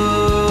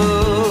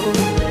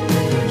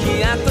ki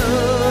hato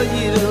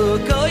yiru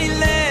koi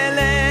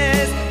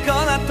leles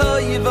kol hato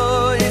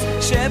yivois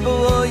shebu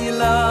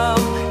yolam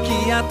ki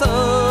hato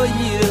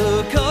yiru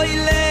koi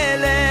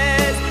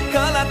leles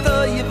kol hato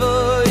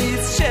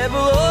yivois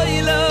shebu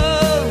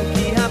yolam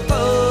ki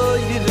hato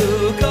yiru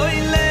koi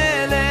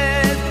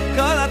leles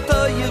kol hato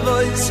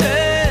yivois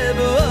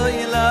shebu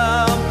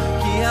yolam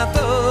ki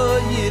hato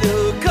yiru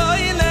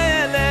koi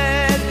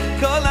leles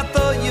kol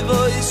hato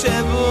yivois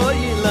shebu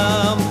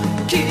yolam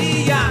ki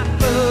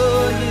hato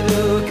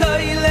yiru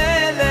koi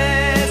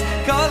leles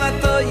kol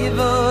hato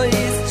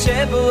yivois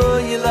shebu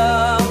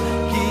yolam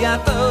ki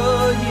hato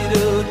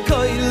yiru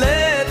koi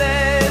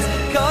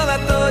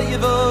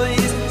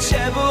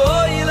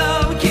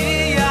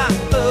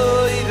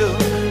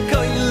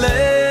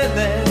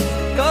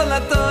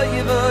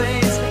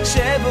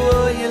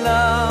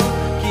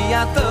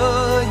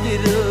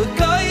atoyru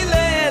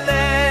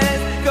koilele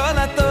kol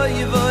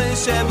atoyvoy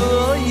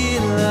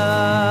sheboyla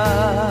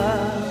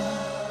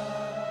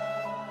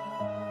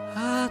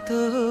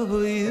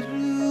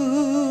atoyru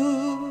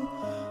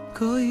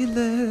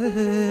koileles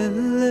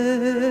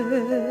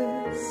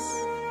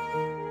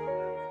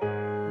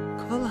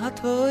kol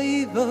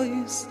atoyvoy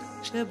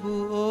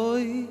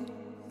sheboyla.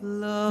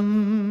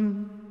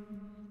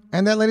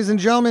 And that, ladies and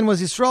gentlemen,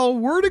 was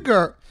Yisrael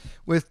Werdiger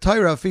with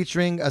Torah,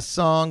 featuring a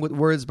song with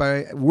words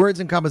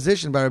and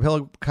composition by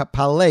Rabbi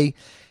Palei.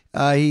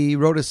 He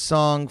wrote a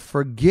song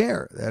for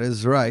Ger. That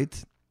is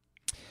right.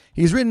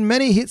 He's written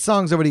many hit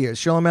songs over the years: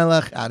 Shalom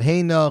Melech,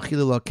 Adheino,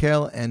 Chilul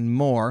Hakel, and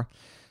more.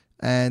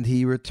 And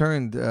he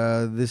returned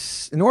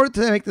this in order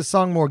to make the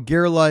song more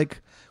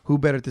Ger-like. Who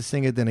better to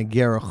sing it than a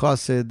Ger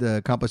Chassid,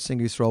 accomplished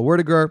singer Yisrael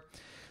Werdiger?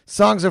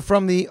 Songs are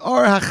from the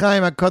Or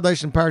HaChaim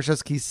HaKadosh and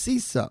Parashas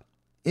Kisisa.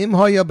 Im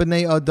hoya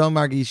b'nei Adam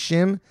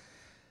margishim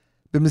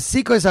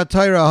b'mesikos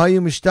haTorah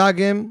hayu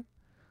mishtagim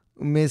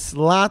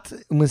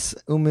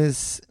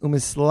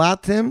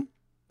umislatim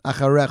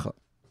acharecha.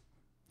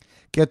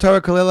 Ki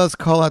haTorah kolelas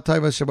kol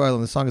haTorah shabaylam.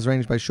 The song is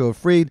arranged by Shua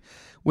Fried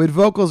with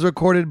vocals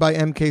recorded by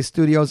MK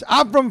Studios.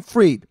 Avram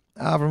Fried.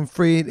 Avram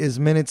Fried is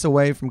minutes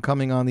away from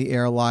coming on the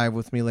air live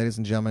with me, ladies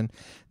and gentlemen.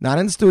 Not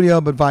in studio,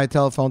 but via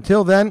telephone.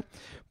 Till then,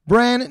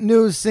 brand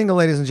new single,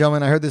 ladies and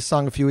gentlemen. I heard this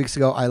song a few weeks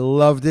ago. I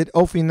loved it.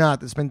 Ofi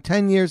Nat. It's been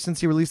 10 years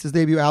since he released his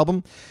debut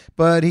album,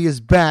 but he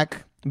is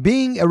back.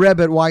 Being a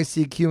Rebbe at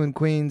YCQ in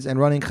Queens and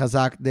running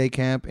Chazak Day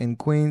Camp in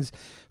Queens,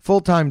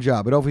 full-time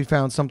job. But Ofi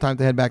found some time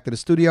to head back to the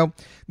studio.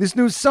 This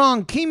new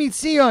song, Kimi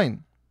Tzion,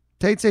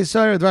 Teitzei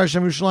Soyer Dvar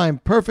Shem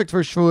Yerushalayim, perfect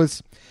for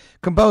Shavuos,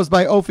 composed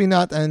by Ofi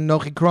Nat and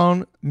Nochi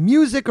Kron.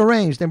 Music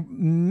arranged and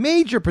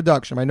major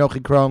production by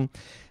Nochi Kron.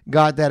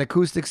 Got that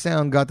acoustic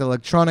sound, got the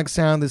electronic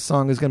sound. This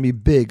song is going to be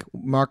big.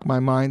 Mark my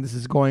mind. This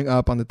is going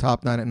up on the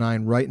top 9 at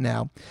 9 right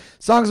now.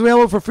 Songs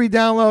available for free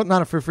download.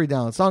 Not for free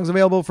download. Songs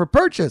available for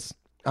purchase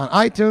on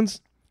iTunes.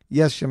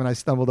 Yes, Shimon, I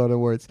stumbled over the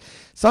words.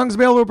 Songs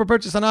available for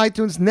purchase on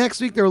iTunes. Next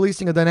week, they're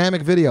releasing a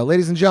dynamic video.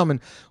 Ladies and gentlemen,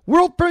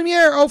 world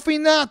premiere, Ofi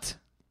Nat.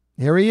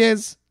 Here he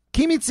is.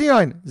 Kimi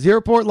Tzion,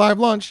 Zeroport Live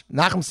Lunch,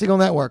 Nachum Segal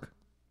Network.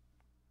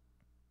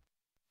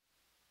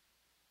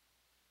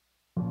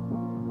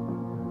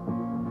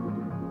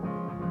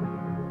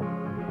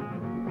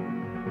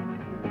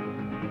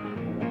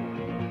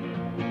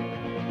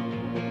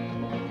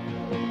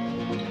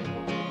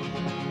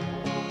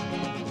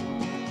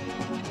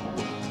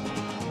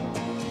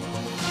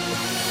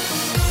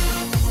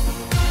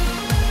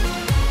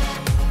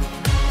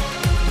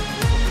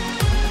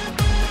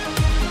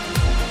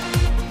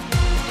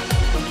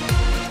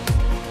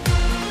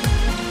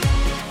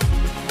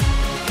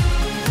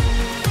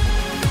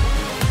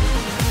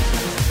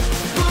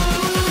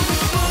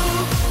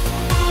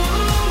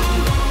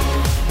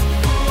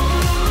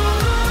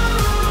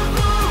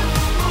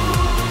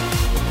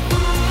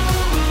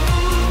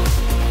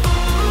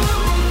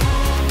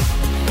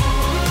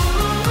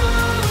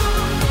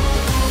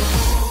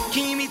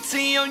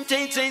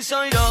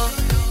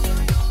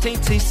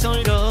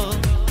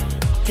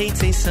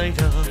 Teitzei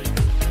Soiro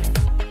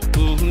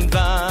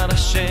Udvar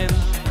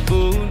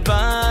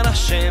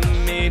Hashem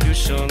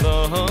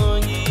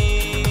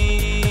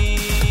Yerushalayim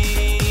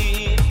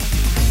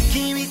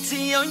Kimi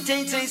Tzion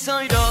Teitzei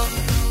Soiro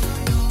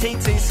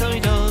Teitzei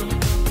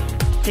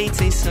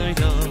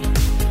Soiro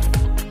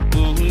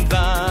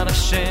Udvar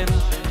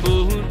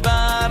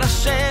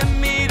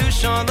Hashem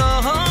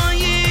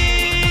Yerushalayim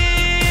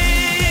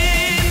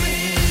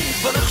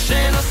Baruch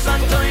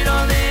Shenosan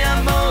Torah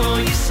le'amo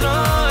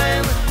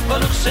Yisrael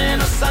Baruch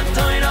Shenosan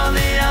Torah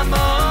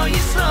le'amo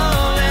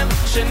Yisrael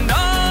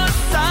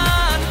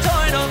Shenosan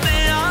Torah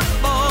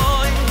le'amo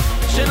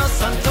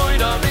Shenosan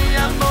Torah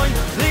le'amo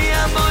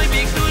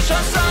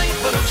B'Kedushasai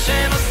Baruch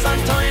Shenosan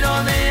Torah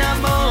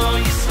le'amo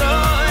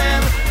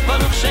Yisrael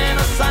Baruch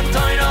Shenosan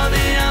Torah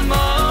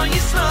le'amo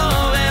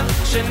Yisrael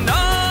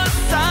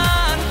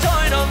Shenosan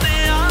Torah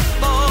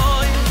le'amo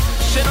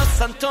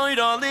Shenosan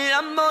Torah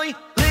le'amo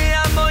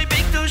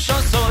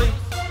B'Kedushasai.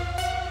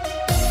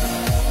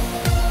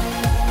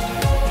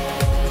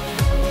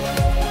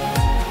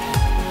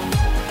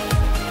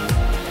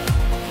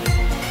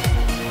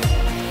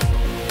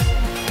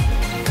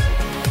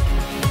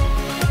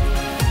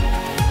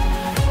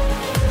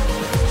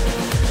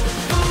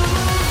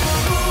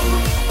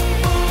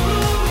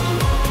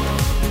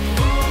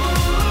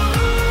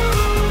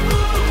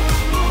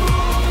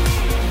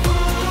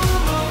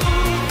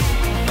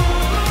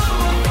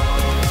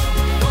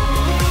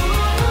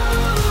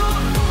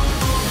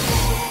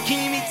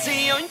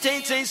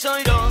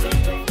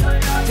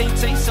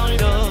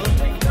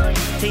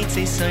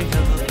 Teitzei Soiro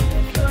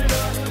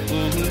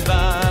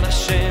Udvar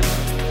Hashem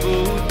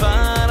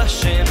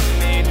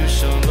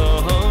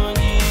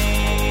Yerushalayim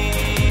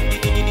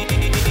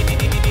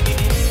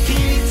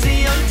Kimi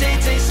Tzion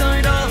Teitzei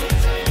Soiro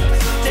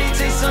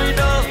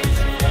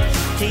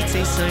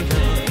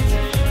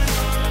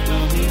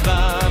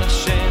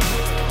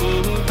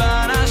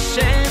Udvar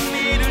Hashem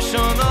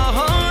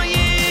Yerushalayim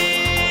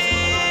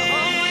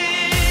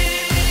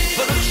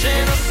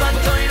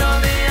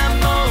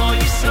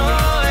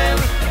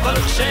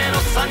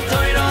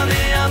Santoiro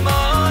de Amo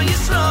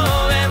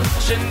Yisroel,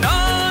 Sheno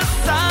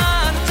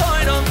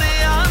Santoiro de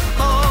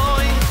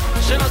Amoy,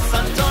 Sheno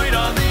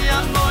Santoiro de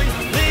Amoy,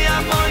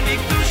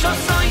 Mikdusha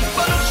Soy,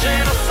 Baruch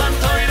Sheno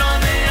Santoiro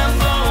de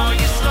Amo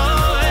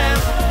Yisroel,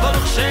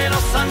 Baruch Sheno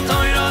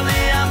Santoiro de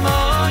Amo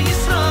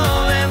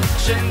Yisroel,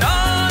 Sheno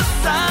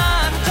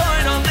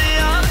Santoiro de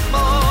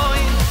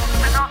Amoy,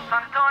 Sheno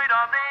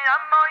Santoiro de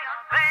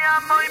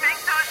Amoy,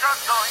 Mikdusha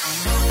Soy.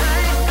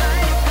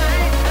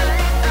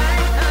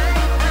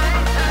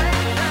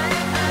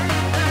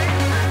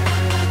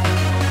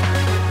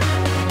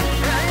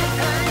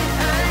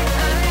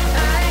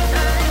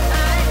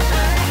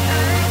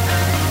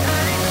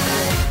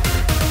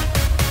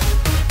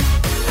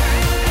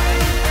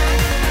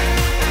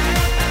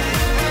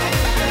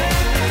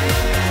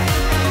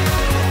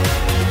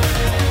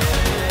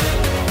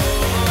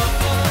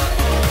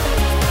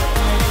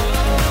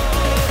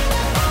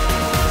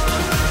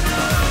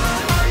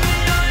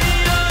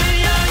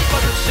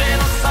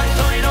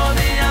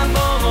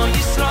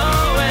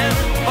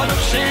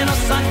 Sheno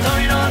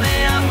Santoiro de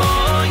Amo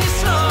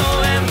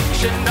Yisroel,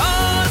 Sheno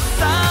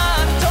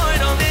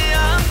Santoiro de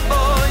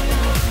Amoy,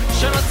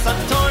 Sheno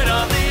Santoiro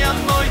de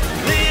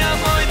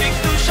Amoy,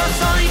 Mikdusha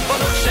Soy,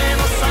 Baruch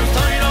Sheno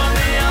Santoiro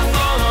de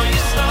Amo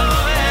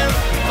Yisroel,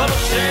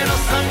 Baruch Sheno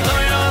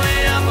Santoiro de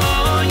Amo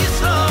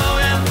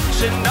Yisroel,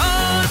 Sheno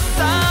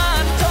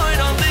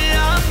Santoiro de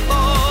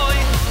Amoy,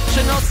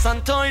 Sheno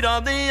Santoiro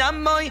de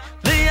Amoy,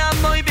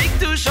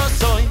 Mikdusha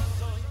Soy.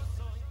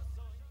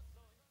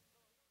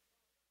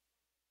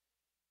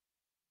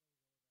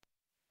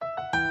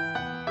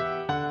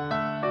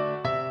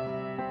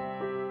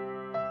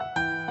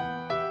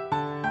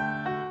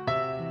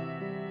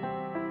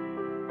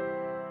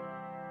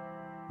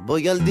 בוא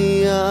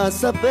ילדי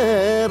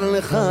אספר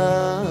לך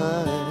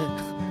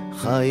איך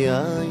חיי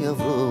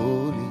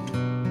עברו לי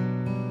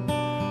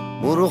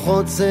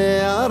מרוחות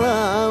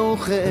שערה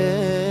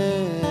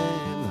וכאב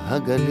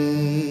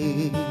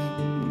הגלים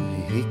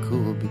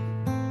היכו בי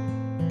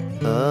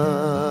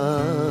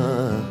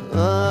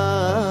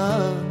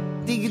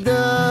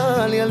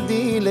תגדל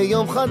ילדי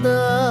ליום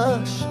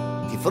חדש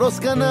תפרוס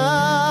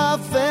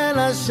כנף אל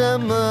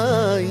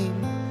השמיים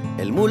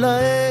אל מול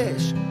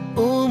האש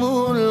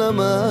ומול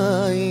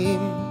המים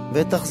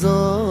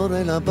ותחזור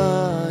אל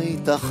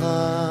הבית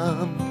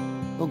החם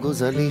או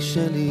גוזלי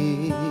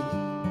שלי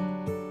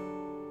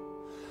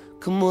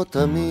כמו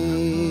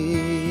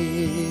תמיד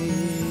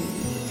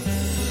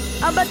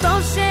אבא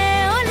טוב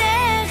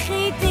שהולך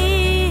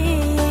איתי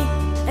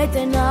את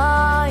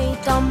עיניי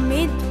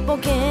תמיד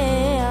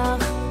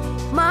פוקח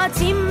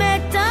מעצים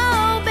את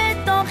האור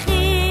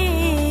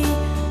בתוכי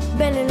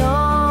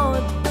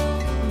בלילות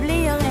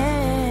בלי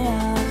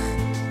ירח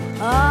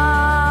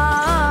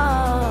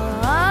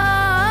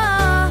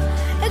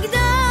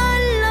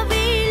אגדל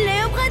להביא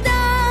ליום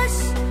חדש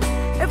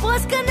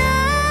אפרוס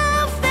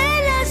כנף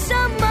אל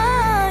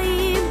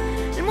השמיים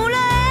אל מול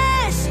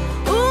האש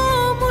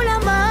ומול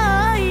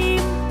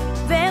המים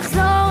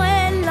ואחזור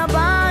אל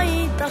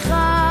הבית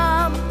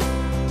החם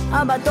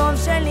אבא טוב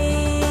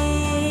שלי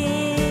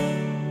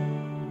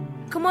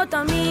כמו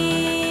תמיד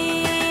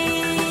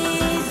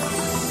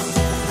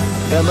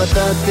גם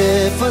אתה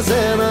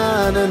תפזר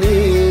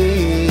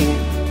עננים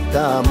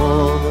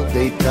תעמוד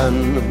איתן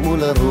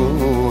מול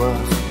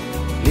הרוח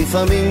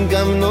לפעמים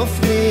גם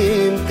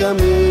נופלים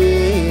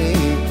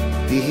קמים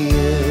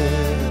תהיה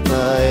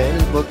באל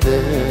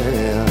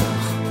בוטח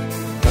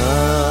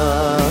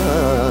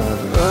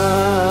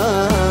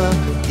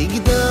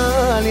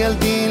תגדל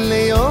ילדי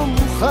ליום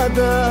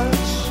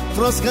חדש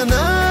פרוס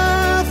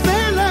כנף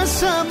אל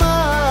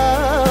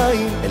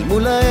השמיים אל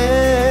מול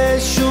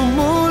האש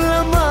ומול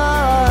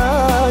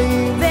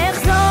המים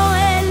ואחזור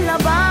אל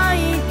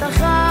הבית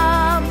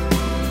החם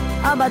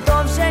אבא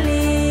טוב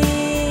שלי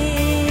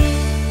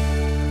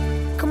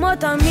כמו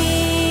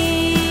תמיד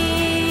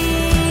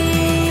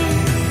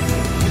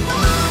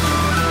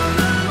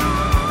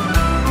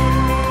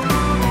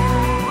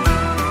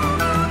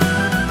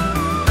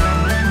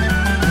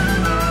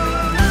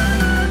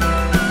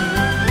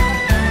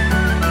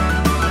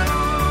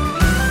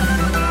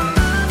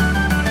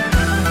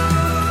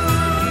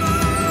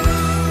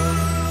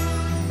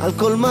על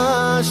כל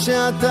מה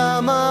שאתה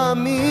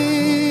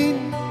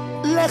מאמין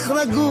לך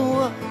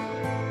רגוע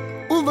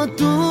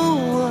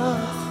ובטוח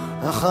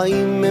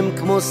החיים הם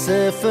כמו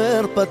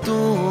ספר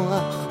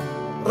פתוח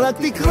רק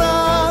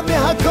תקרא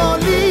והכל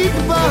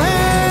יתבהר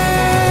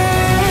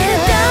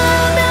ידע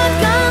בעוד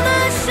כמה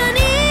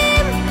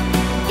שנים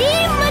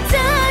אם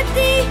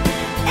מצאתי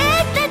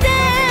את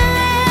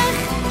הדרך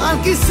על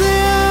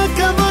כיסא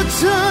הכבוד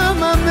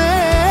שם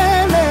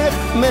המלך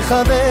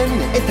מכוון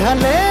את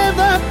הלב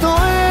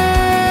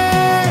הטועה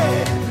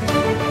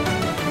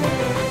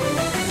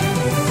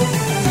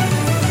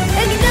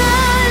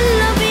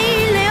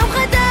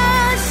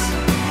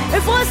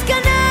אפרוס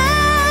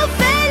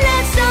כנף אל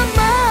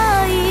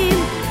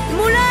השמיים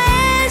מול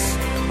האש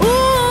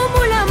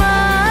ומול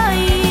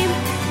המים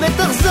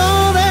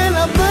ותחזור אל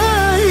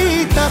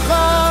הבית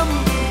החם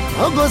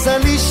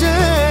הגוזלי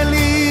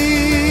שלי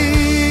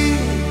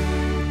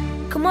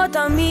כמו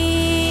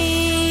תמיד.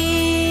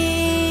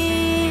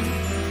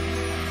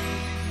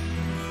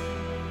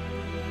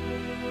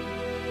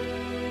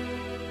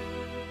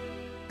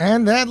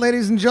 And that,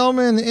 ladies and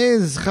gentlemen,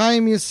 is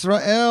Chaim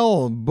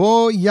Yisrael,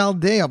 Bo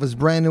Yaldei, of his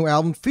brand new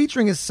album,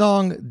 featuring his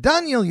song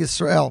Daniel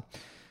Yisrael.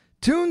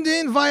 Tuned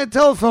in via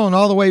telephone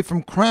all the way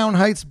from Crown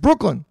Heights,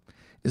 Brooklyn,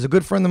 is a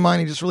good friend of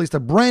mine. He just released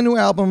a brand new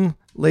album.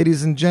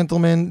 Ladies and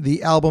gentlemen,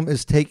 the album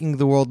is taking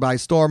the world by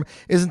storm.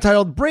 It's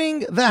entitled Bring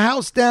the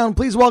House Down.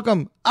 Please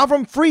welcome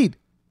Avram Fried.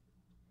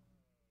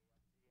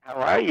 How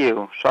are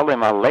you?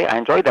 Shalom Aleichem. I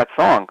enjoyed that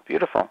song.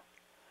 Beautiful.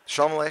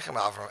 Shalom Aleichem,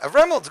 Avram.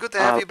 Avram, it's good to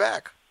have you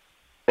back.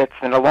 It's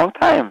been a long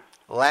time.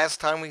 Last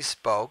time we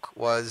spoke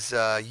was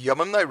Yom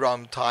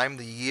Nairam time,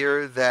 the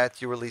year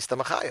that you released the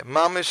Machaya.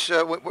 Mamish,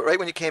 right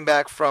when you came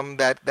back from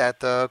that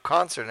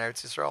concert in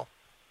Eretz Yisrael.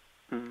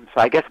 So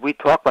I guess we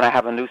talk when I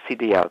have a new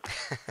CD out.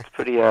 It's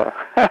pretty, that's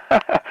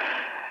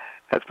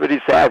pretty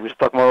sad. We should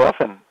talk more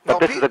often. But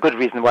this is a good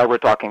reason why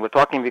we're talking. We're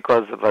talking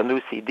because of a new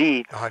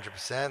CD.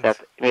 100%. That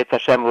Mitzvah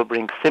Hashem will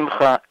bring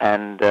simcha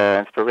and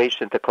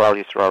inspiration to Klal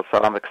Yisrael. So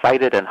I'm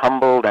excited and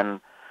humbled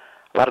and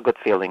a lot of good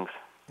feelings.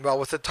 Well,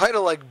 with a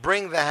title like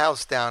 "Bring the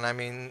House Down," I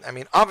mean,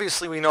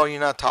 obviously we know you're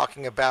not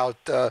talking about,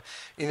 the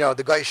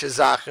Geisha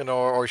Zachen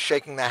or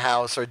shaking the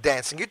house or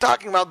dancing. You're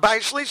talking about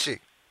Bayis Shlishi.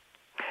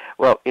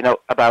 Well,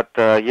 about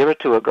a year or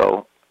two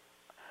ago,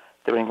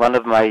 during one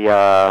of my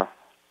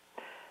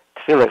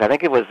tefillah, I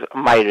think it was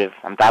Ma'ariv.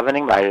 I'm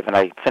davening Ma'ariv, and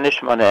I finish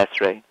Shemona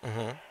Esrei,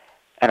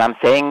 and I'm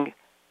saying,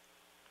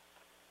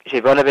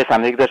 and all of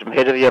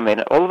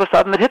a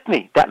sudden it hit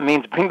me. That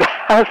means bring the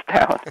house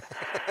down.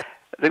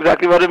 That's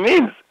exactly what it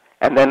means.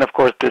 And then, of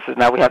course,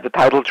 now we have the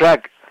title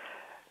track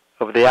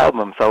of the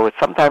album. So it's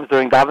sometimes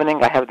during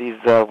davening I have these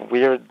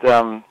weird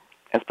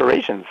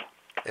inspirations.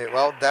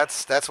 Well,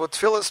 that's what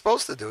tefillah is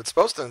supposed to do. It's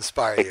supposed to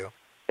inspire you.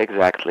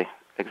 Exactly.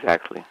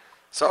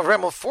 So,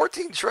 Avram,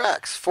 14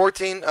 tracks,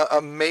 14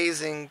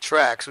 amazing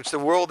tracks, which the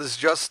world is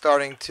just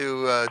starting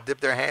to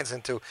dip their hands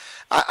into.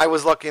 I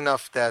was lucky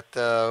enough that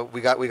we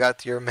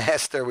got your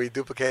master. We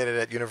duplicated it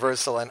at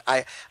Universal, and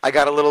I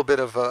got a little bit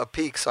of a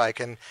peek, so I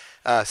can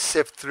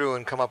sift through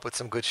and come up with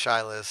some good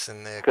shilas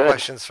and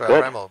questions for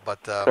Avram.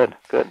 But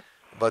good.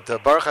 But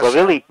Baruch Hashem.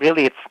 Well,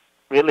 really,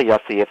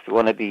 Yossi, if you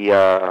want to be,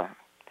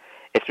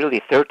 it's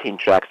really 13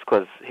 tracks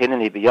because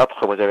Hineni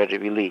B'Yotcha was already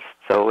released,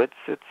 so it's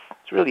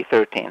really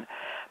 13.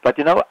 But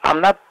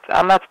I'm not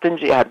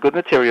stingy. I had good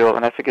material,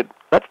 and I figured,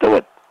 let's do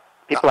it.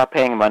 People are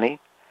paying money.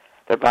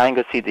 They're buying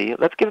a CD.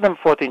 Let's give them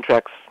 14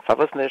 tracks.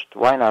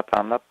 Why not?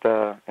 I'm not,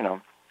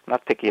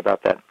 not picky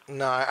about that.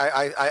 No,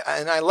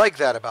 I like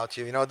that about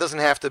you. It doesn't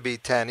have to be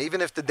 10.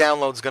 Even if the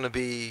download's going to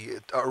be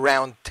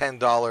around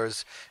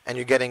 $10 and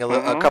you're getting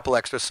a couple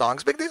extra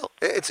songs, big deal.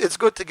 It's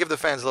good to give the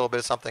fans a little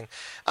bit of something.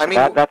 I mean,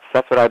 that's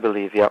what I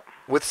believe. Yep.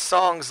 With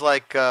songs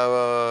like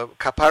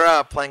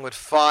Kapara, Playing with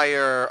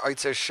Fire,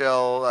 Oitzer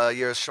Shel,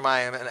 Yiras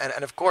Shamayim,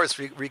 and of course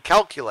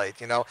Recalculate.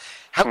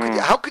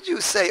 How could you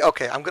say,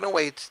 okay, I'm going to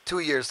wait 2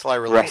 years till I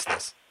release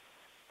this?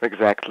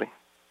 Exactly.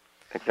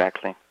 What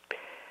can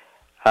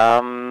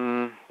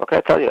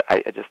I tell you?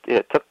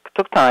 It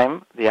took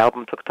time. The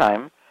album took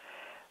time,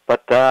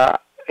 but I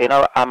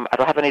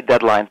don't have any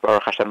deadlines.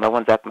 Baruch Hashem, no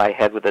one's at my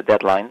head with a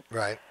deadline.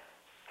 Right.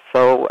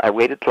 So I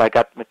waited till I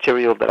got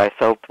material that I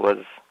felt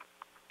was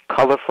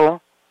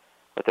colorful,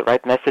 with the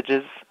right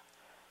messages,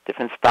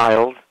 different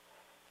styles,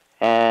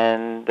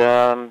 and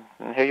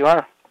here you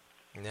are.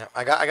 Yeah,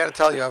 I got to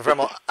tell you,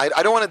 Avram,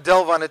 I don't want to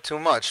delve on it too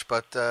much,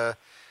 but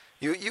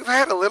you've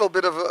had a little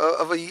bit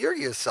of a year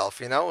yourself,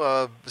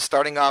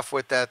 starting off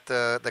with that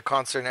the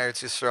concert in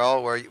Eretz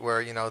Yisrael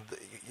where you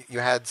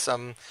had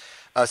some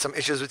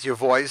issues with your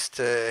voice,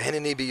 to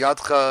Hineni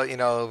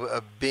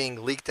B'Yadcha,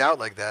 being leaked out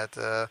like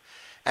that.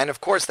 And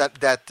of course,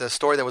 that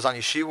story that was on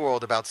Yeshiva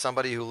World about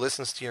somebody who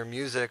listens to your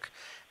music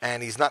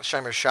and he's not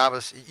Shomer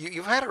Shabbos.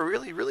 You've had a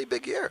really, really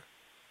big year.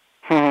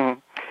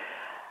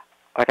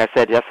 Like I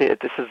said, Yossi,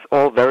 this is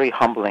all very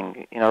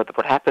humbling.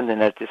 What happened in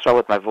Eretz Yisrael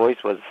with my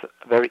voice was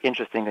a very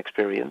interesting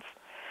experience.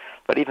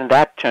 But even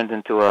that turned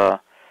into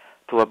a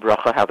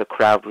bracha, how the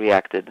crowd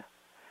reacted.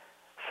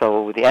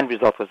 So the end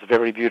result was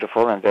very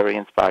beautiful and very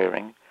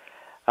inspiring.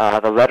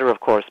 The letter, of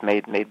course,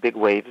 made big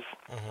waves.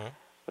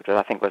 Which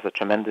I think was a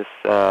tremendous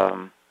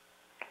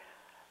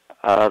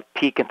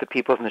peek into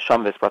people's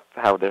neshamas,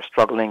 how they're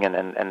struggling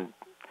and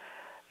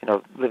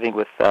living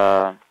with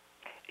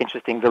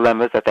interesting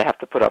dilemmas that they have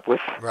to put up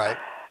with. Right.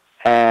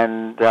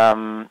 And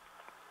Hineni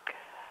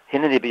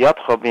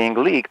B'Yadcha being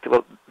leaked.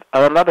 Well,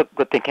 another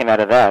good thing came out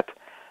of that,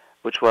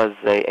 which was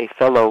a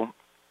fellow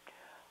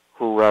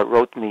who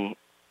wrote me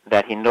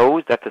that he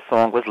knows that the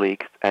song was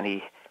leaked and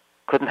he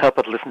couldn't help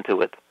but listen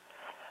to it,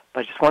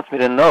 but he just wants me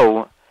to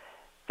know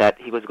that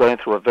he was going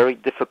through a very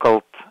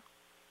difficult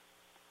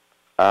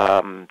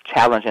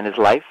challenge in his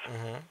life,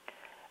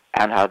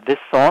 and how this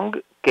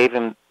song gave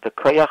him the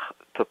koyach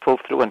to pull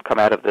through and come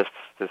out of this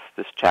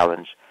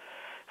challenge.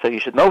 So you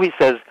should know, he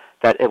says,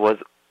 that it was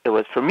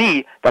for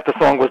me that the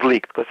song was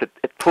leaked, because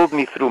it pulled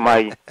me through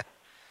my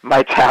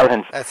my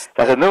challenge.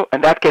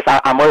 In that case,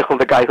 I'm Michael,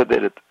 the guy who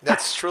did it.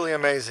 That's truly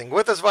amazing.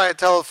 With us via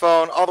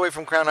telephone, all the way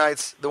from Crown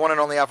Heights, the one and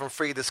only Avram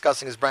Fried,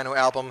 discussing his brand new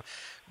album,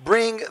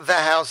 Bring the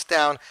House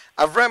Down.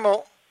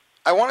 Avremo,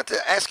 I wanted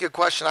to ask you a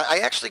question. I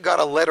actually got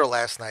a letter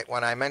last night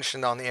when I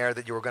mentioned on the air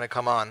that you were going to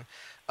come on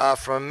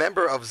from a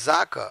member of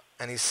Zaka,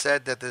 and he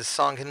said that this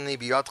song Hineni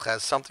Biyotcha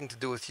has something to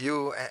do with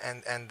you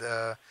and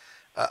a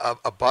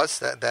bus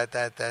that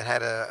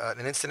had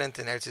an incident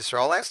in Eretz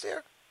Yisrael last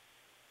year.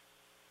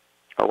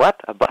 A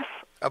what? A bus?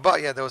 A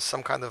bus, yeah. There was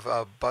some kind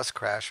of bus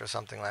crash or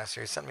something last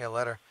year. He sent me a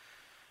letter.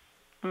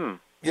 You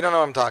don't know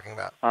what I'm talking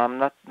about? I'm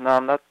not.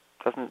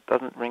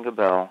 Doesn't ring a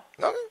bell.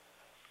 Okay.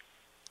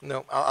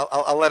 No,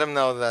 I'll let him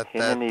know that.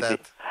 Yes.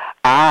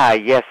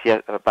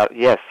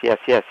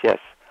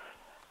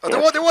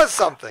 Oh, there was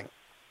something.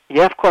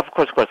 Yeah, of course.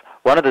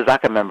 One of the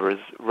Zaka members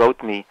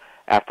wrote me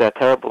after a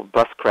terrible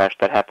bus crash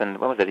that happened.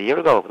 When was it? A year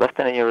ago? Less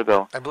than a year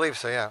ago. I believe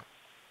so. Yeah.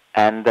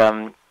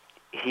 And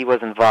he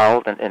was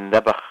involved in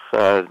Nebuch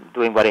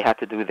doing what he had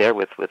to do there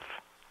with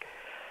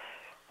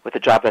the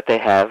job that they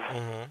have,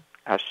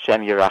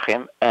 Hashem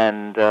Yerachim,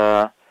 and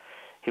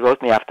he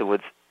wrote me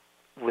afterwards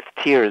with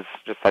tears,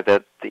 just like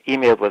that. The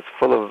email was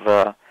full of,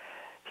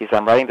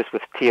 I'm writing this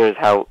with tears,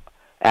 how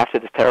after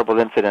this terrible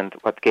incident,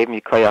 what gave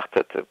me koyach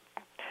to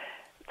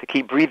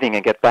keep breathing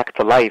and get back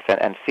to life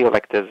and feel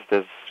like there's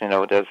the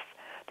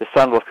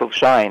sun will still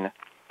shine,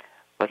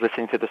 was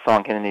listening to the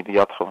song Hineni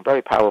Biyotcha.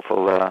 Very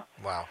powerful.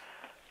 Wow.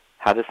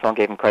 How this song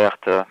gave him koyach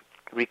to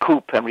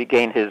recoup and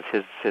regain his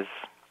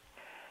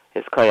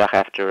koyach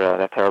after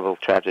that terrible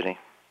tragedy.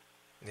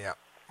 Yeah,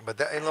 but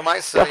in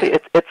Lamaisa,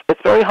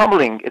 it's very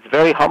humbling. It's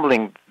very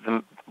humbling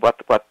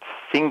what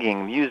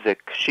singing,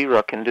 music,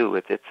 shira can do.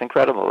 It's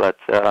incredible.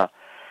 That's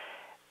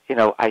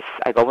I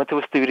go into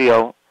a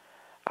studio,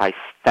 I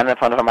stand in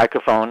front of a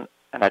microphone,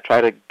 and I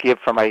try to give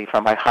from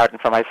my heart and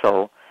from my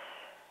soul,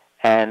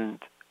 and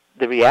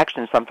the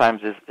reaction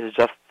sometimes is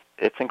just,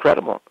 it's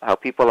incredible how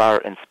people are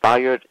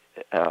inspired,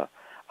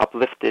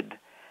 uplifted.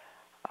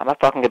 I'm not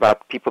talking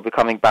about people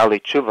becoming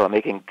Baalei Tshuva,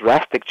 making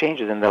drastic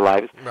changes in their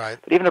lives. Right.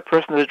 But even a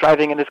person who's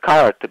driving in his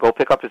car to go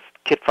pick up his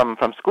kid from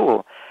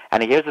school,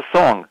 and he hears a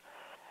song,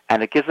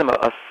 and it gives him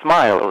a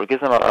smile, or it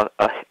gives him a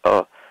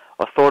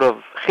thought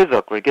of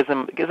chizuk, or it gives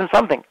him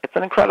something. It's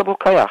an incredible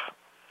koyach.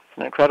 It's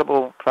an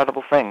incredible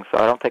thing. So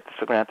I don't take this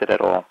for granted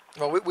at all.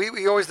 Well,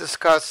 we always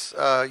discuss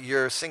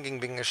your singing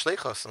being a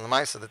shlichus and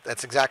l'maisa.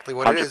 That's exactly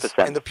what 100%. It is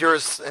in the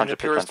purest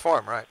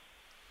form, right?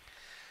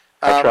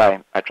 I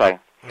try.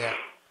 Yeah.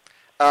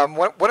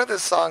 One of the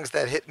songs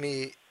that hit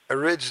me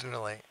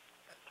originally,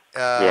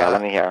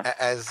 let me hear,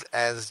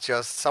 as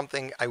just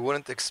something I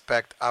wouldn't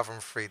expect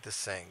Avram Fried to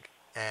sing,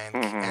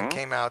 and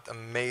came out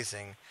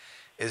amazing,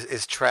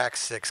 is track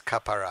 6,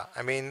 Kapara.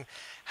 I mean,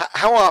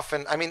 how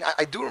often? I mean,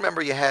 I do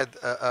remember you had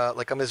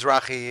like a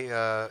Mizrahi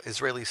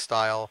Israeli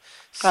style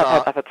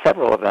song. I've had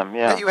several of them.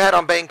 Yeah. That you had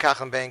on Bein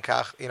Kach and Bein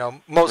Kach.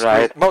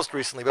 Most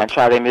recently. But and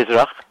Shari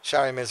Mizrach.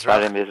 Shari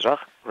Mizrach.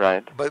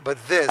 Right. But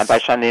this. And by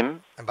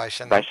Shanim.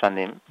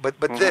 But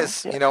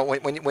this,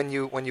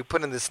 when you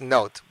put in this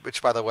note,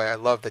 which by the way I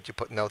love that you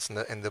put notes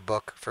in the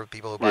book for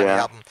people who buy the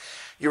album.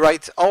 You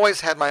write,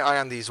 always had my eye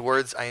on these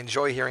words. I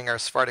enjoy hearing our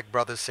Sephardic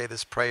brothers say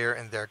this prayer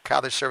in their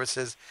Kaddish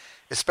services,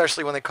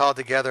 especially when they call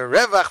together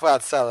Revach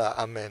v'Atzala,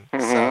 Amen.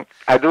 So,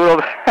 I do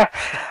it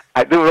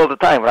all the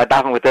time. When I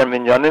daven with their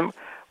minyanim,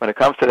 when it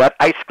comes to that,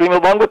 I scream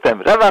along with them.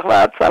 Revach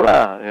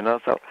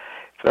v'Atzala, so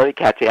it's very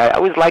catchy. I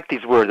always like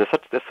these words.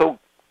 They're so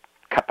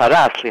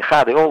kapara,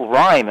 slicha, they all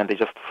rhyme and they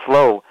just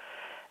flow.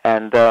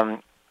 And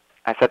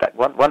I said that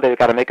one day we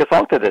got to make a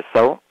song to this.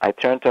 So I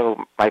turned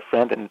to my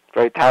friend and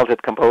very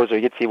talented composer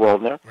Yitzi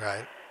Waldner,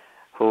 right,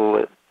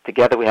 who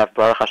together we have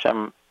Baruch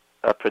Hashem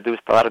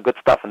produced a lot of good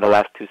stuff in the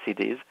last 2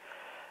 CDs.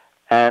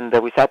 And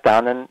we sat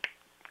down and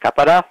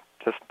kapara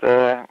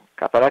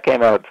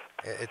came out.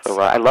 So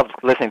I loved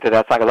listening to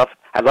that song.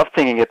 I love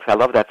singing it. I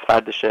love that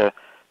Sephardic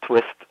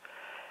twist.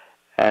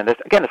 And it's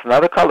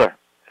another color.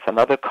 It's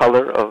another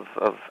color of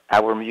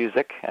our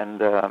music,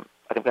 and I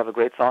think we have a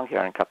great song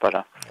here in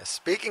Kapara. Yeah,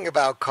 speaking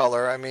about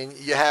color, I mean,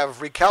 you have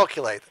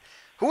Recalculate.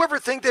 Whoever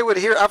think they would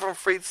hear Avram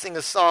Fried sing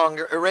a song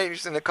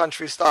arranged in a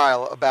country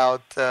style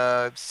about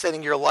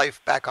setting your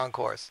life back on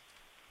course?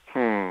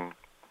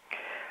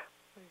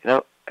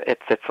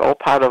 It's all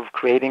part of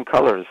creating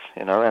colors,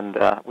 and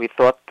we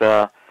thought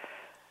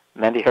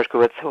Mandy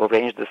Hershkowitz, who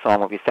arranged the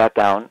song, when we sat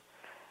down,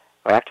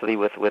 or actually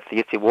with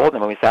Yitzi Waldner,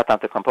 when we sat down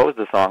to compose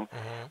the song,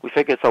 we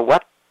figured, so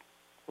what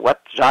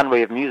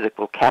genre of music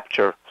will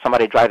capture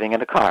somebody driving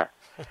in a car?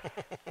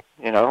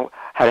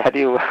 How do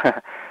you...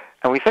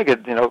 And we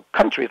figured,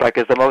 country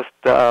is the most,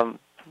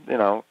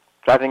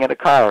 driving in a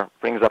car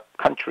brings up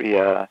country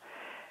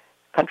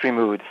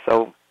mood.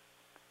 So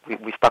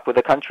we stuck with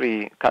the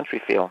country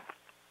feel.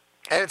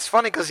 And it's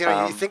funny because,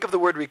 you think of the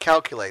word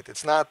recalculate.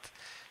 It's not...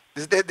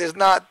 There's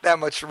not that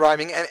much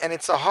rhyming, and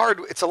it's a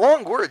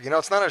long word.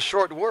 It's not a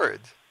short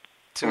word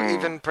to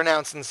even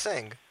pronounce and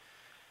sing.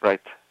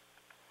 Right.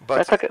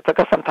 But it took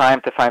us some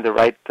time to find the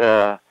right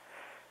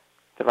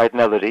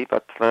melody,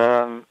 but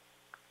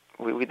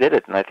we did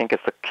it, and I think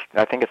it's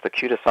the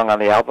cutest song on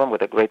the album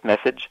with a great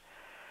message.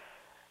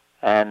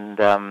 And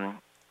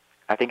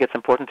I think it's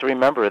important to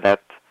remember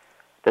that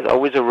there's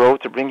always a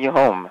road to bring you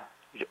home.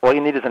 All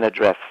you need is an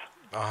address.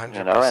 100%.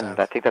 You know, and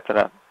I think that's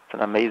an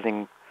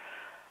amazing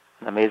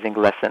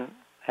lesson,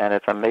 and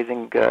it's an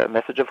amazing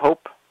message of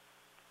hope.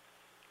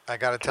 I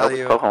got to tell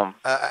you, go home.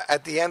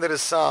 At the end of the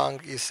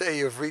song, you say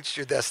you've reached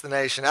your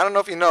destination. I don't know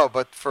if you know,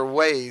 but for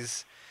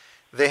Waze,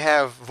 they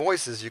have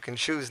voices you can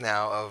choose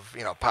now of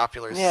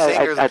popular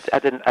singers. I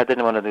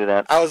didn't want to do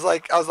that. I was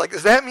like,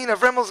 does that mean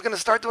Avremel's going to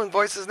start doing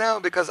voices now?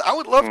 Because I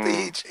would love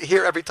to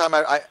hear every time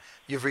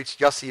you've reached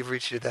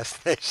your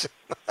destination.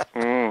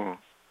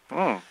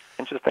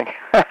 Interesting.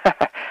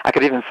 I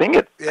could even sing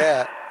it.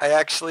 Yeah, I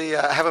actually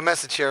have a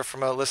message here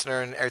from a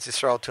listener in Eretz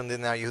Yisrael tuned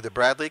in now, Yehuda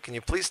Bradley. Can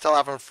you please tell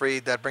Avram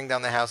Fried that Bring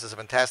Down the House is a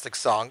fantastic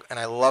song, and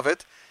I love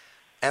it.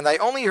 And I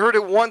only heard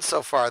it once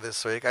so far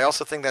this week. I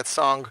also think that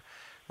song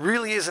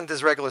really isn't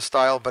his regular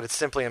style, but it's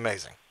simply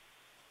amazing.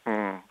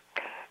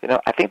 You know,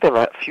 I think there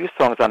are a few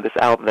songs on this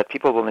album that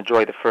people will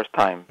enjoy the first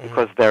time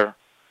because they're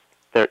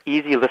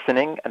easy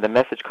listening and the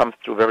message comes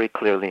through very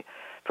clearly.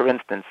 For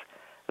instance,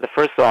 the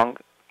first song,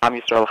 Am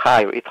Yisrael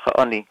Chai or Itcha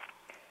Oni,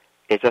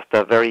 is just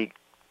a very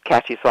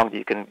catchy song that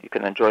you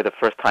can enjoy the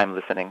first time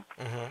listening.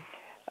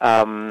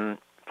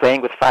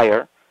 Playing with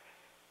Fire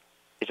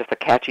is just a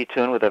catchy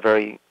tune with a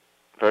very,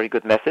 very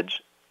good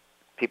message.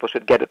 People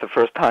should get it the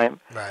first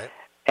time. Right.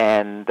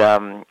 And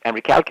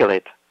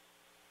Recalculate,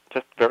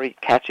 just very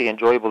catchy,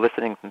 enjoyable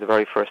listening from the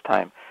very first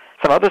time.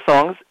 Some other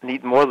songs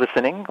need more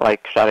listening,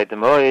 like Shari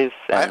Demois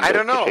and I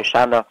don't know.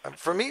 Shana.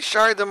 For me,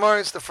 Shari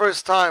Demois, the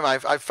first time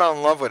I fell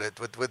in love with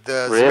it, with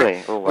the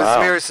really? Oh, wow. with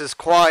Smiris'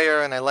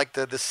 choir, and I like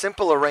the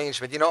simple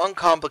arrangement,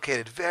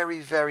 uncomplicated, very,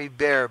 very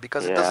bare,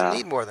 because it doesn't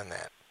need more than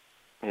that.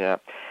 Yeah.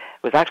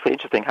 It was actually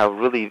interesting how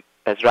really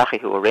Ezrahi,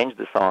 who arranged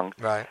the song,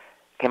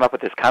 came up with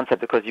this concept,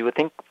 because you would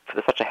think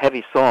for such a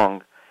heavy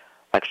song,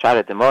 like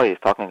Shari Demois,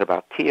 talking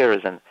about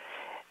tears and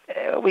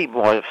we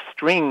more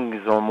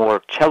strings or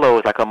more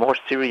cellos, like a more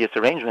serious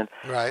arrangement.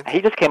 Right. He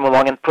just came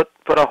along and put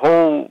a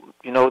whole,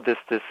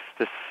 this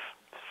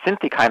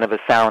synthy kind of a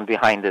sound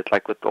behind it,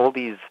 like with all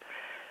these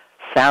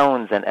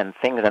sounds and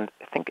things. And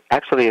I think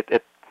actually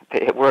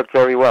it worked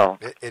very well.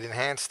 It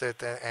enhanced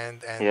it,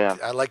 and yeah.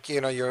 I like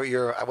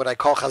your what I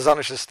call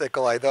chazonish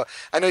stickle. I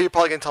know you're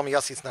probably going to tell me,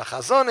 yes, it's not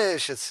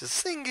chazonish, it's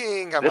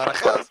singing. Of course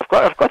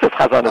it's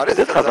chazonish. It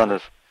is chazonish.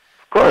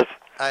 Of course.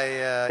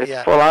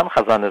 It's full on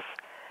chazonish.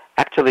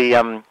 Actually,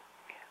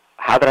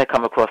 how did I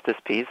come across this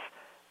piece?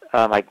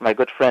 My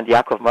good friend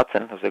Yaakov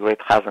Motzen, who's a great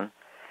chazan,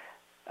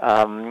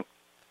 I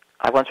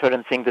once heard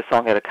him sing this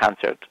song at a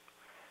concert.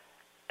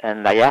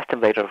 And I asked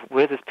him later,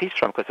 where's this piece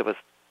from? Because it's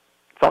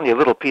only a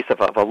little piece of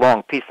a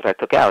long piece that I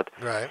took out.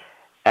 Right.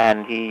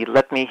 And he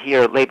let me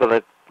hear Label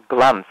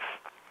Glantz,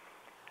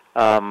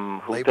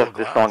 who Label does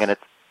this song, and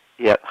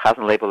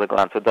chazan Label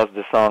Glantz, who does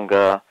this song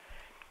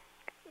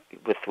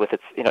with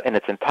its, in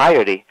its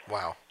entirety.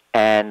 Wow.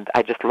 And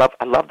I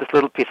love this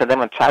little piece. And then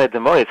when Shari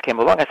Demois came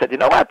along, I said, you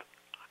know what?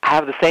 I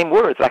have the same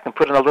words. I can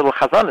put in a little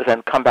chazanas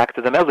and come back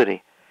to the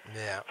melody.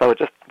 Yeah. So it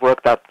just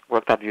worked out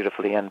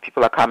beautifully, and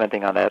people are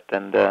commenting on it.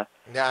 And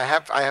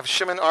yeah, I have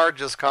Shimon R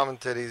just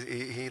commented.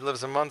 He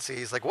lives in Muncie.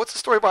 He's like, what's the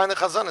story behind the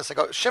chazanas? I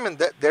go, Shimon,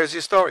 there's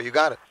your story. You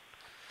got it.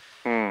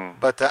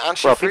 But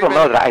Anshe people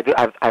know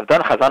that I've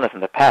done chazanas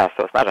in the past,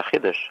 so it's not a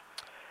chiddush.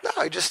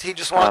 No, he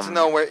just wanted to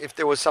know if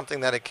there was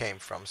something that it came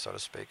from, so to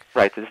speak.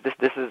 Right.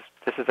 This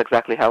is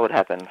exactly how it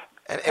happened.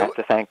 And I have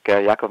to thank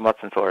Yaakov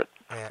Motzen for it.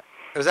 Yeah.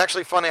 It was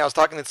actually funny. I was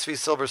talking to Tzvi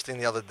Silberstein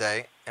the other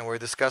day, and we were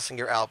discussing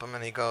your album,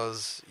 and he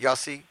goes,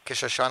 Yossi,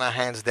 Kishashana,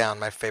 hands down,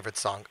 my favorite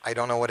song. I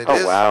don't know what it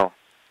is. Oh, wow.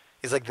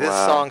 He's like, this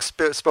song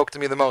spoke to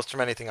me the most from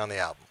anything on the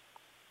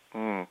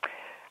album.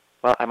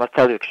 Well, I must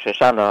tell you,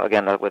 Kishashana,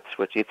 again, which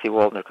Yitzi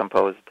Waldner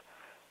composed,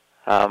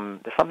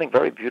 there's something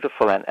very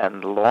beautiful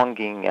and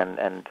longing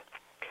and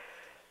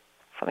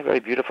something very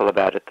beautiful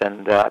about it.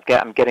 And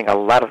I'm getting a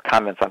lot of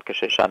comments on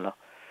Kishashana.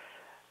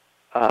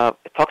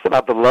 It talks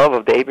about the love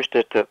of the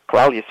Eibishter to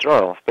Klal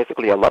Yisrael. It's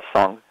basically a love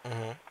song.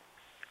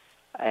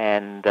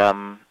 And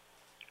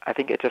I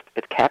think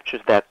it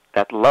captures that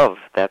love,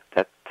 that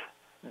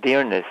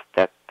dearness,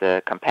 that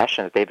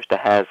compassion that the Eibishter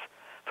has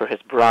for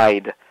his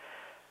bride,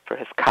 for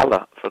his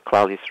kala, for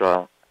Klal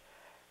Yisrael.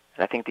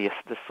 And I think the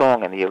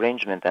song and the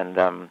arrangement and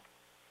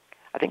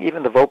I think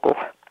even the vocal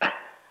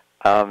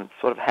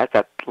sort of has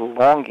that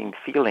longing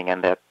feeling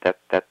and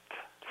that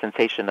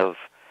sensation of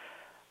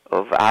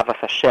Avas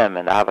Hashem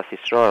and Avas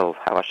Yisrael,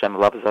 how Hashem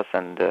loves us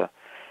and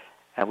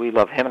we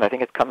love Him, and I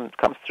think it comes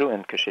through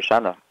in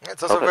Kishashana.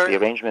 It's also the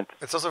arrangement.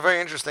 It's also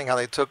very interesting how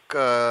they took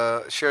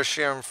Shir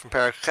Shirim from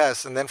Perek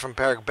Ches and then from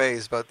Perek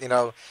Beis, but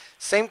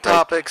same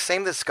topic,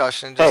 same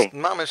discussion, just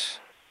mamish.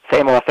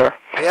 Same author.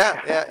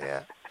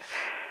 Yeah.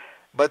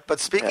 But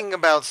speaking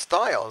about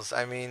styles,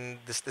 I mean,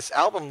 this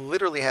album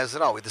literally has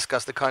it all. We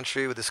discussed the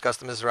country, we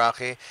discussed the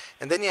Mizrahi,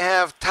 and then you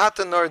have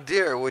Tata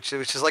Nordir, which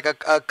is like a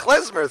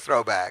klezmer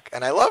throwback,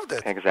 and I loved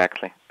it.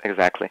 Exactly.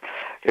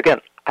 Again,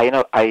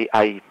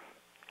 I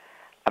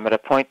I'm at a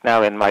point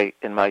now in my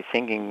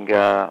singing.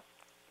 I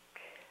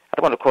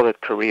don't want to call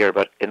it career,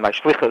 but in my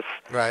shlichus,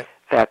 Right.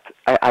 that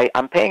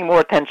I'm paying more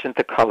attention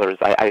to colors.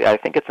 I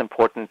think it's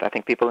important. I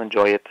think people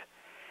enjoy it,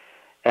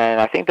 and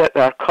I think that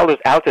there are colors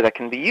out there that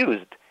can be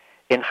used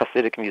in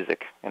Hasidic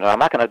music. I'm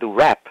not going to do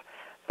rap,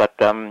 but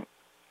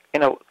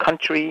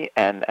country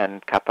and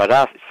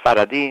kapara,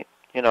 Sfaradi,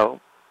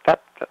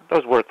 that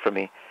those work for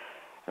me.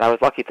 And I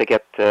was lucky to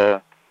get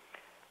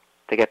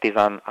these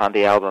on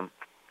the album.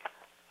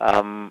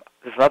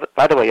 There's another,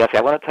 by the way, Yossi,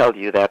 I want to tell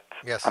you that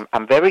Yes.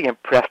 I'm very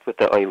impressed with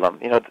the Olam.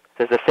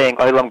 There's a saying,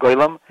 Olam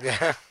Goylam.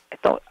 Yeah.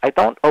 I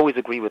don't always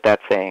agree with that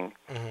saying,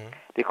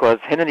 because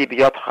Hineni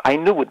B'Yotcha I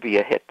knew would be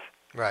a hit,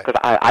 Right. because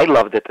I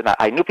loved it, and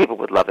I knew people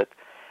would love it.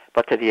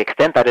 But to the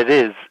extent that it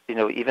is,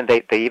 even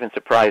they even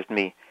surprised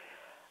me,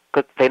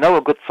 because they know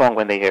a good song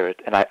when they hear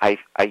it. And I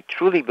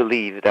truly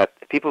believe that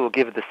people will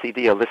give the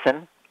CD a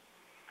listen,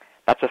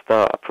 not just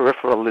a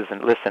peripheral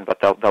listen, but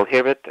they'll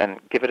hear it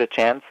and give it a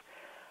chance.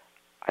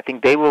 I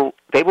think they will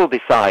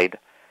decide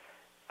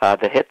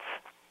the hits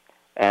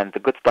and the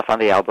good stuff on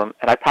the album,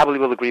 and I probably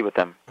will agree with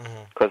them,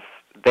 because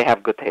they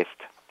have good taste.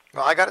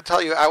 Well, I got to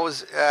tell you, I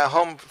was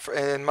home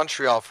in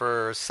Montreal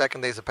for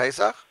second days of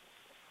Pesach,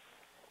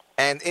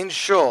 and in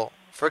Shul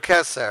for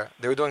Keser,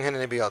 they were doing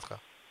Hineni B'Yotcha.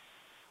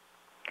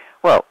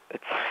 Well,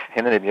 it's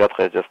Hineni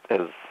B'Yotcha just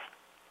is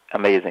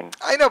amazing.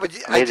 I know, but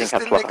Amazing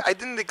I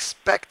didn't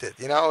expect it.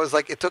 It was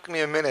like it took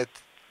me a minute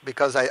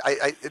because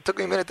it took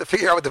me a minute to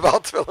figure out what the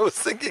Baltfeld was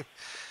singing.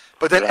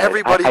 But then Right.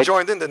 everybody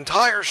joined in. The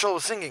entire show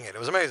was singing it. It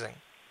was amazing.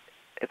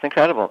 It's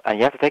incredible, and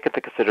you have to take into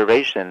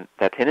consideration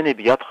that Hineni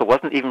B'Yotcha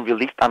wasn't even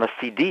released on a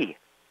CD.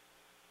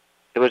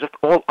 It was just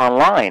all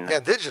online. Yeah,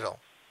 digital.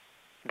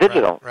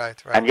 Digital.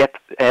 Right. And yet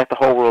the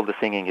whole world is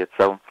singing it.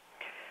 So,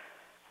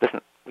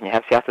 listen, when you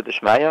have Siyata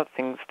D'Shmaya,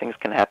 things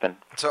can happen.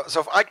 So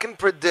if I can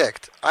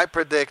predict,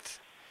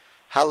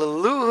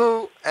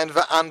 Hallelujah and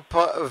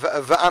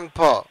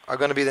Va'anpo are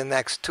going to be the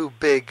next two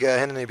big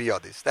Hineni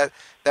B'Yodis.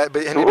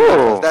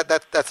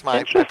 That's my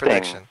Interesting.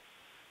 prediction.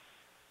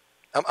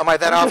 Am I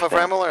that off of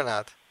Remmel or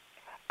not?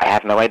 I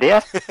have no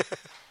idea.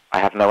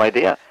 I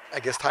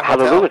guess time will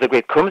Hallelujah tell. is a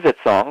great Kumzit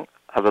song.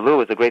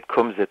 Hallelujah is a great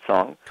Kumzit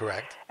song.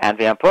 Correct. And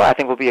V'Ampo, I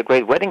think, will be a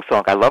great wedding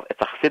song. It's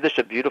a Chassidish,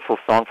 a beautiful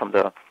song from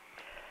the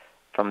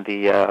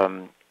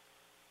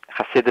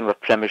Chassidim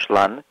of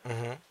Premishlan.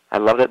 Mm-hmm. I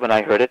loved it when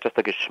I heard it, just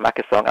a geschmack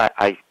song.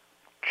 I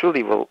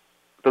truly will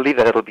believe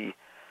that it'll be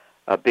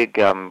a big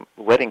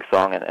wedding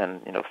song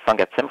and sung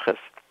at Simchas.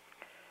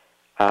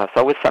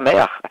 So with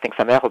Sameach, I think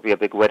Sameach will be a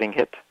big wedding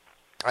hit.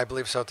 I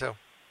believe so too.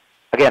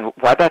 Again,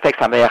 why did I take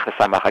Sameach to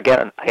Samach?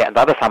 Again,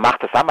 another Samach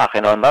to Samach,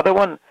 another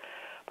one.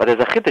 But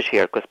there's a chiddush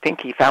here, because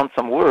Pinky found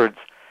some words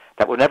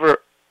that would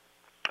never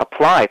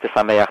apply to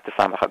Sameach to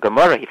Samach. A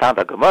Gemara, he found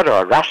a Gemara,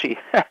 or Rashi,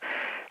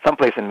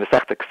 someplace in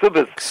Masechta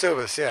Ksubas.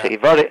 Ksubas, yeah.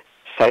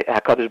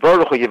 HaKadosh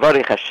Baruch Hu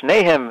yivarich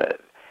hashnehem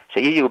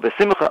sheyiyu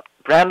b'simcha.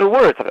 Brand new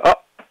words.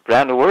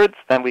 Brand new words.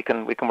 Then we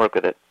can work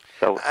with it.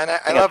 So And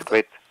I love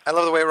great. I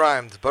love the way it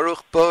rhymed.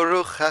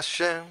 Baruch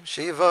Hashem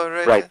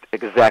Shivarech. Right,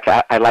 exactly.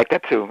 I like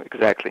that too.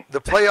 Exactly. The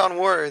play on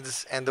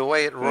words and the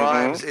way it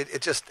rhymes,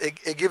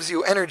 it gives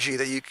you energy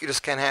that you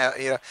just can't have.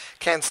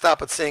 Can't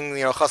stop at singing.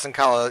 Chassan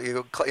Kala.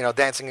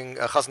 Dancing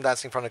Chassan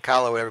dancing in front of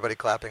Kala with everybody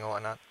clapping and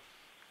whatnot.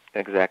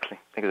 Exactly.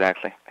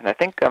 And I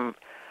think of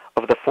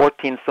the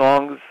 14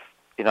 songs,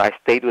 I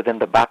stayed within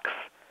the box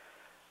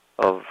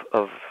of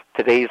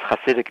today's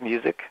Hasidic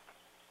music.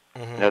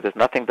 Mm-hmm. There's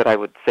nothing that I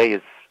would say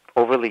is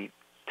overly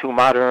too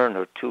modern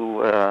or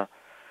too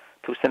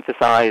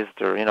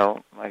synthesized, or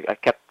I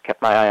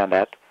kept my eye on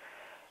that,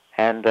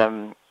 and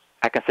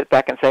I can sit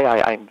back and say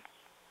I'm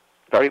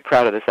very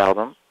proud of this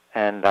album,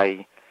 and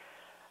I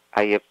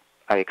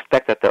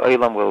expect that the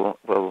Olam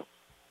will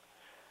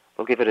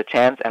give it a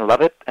chance and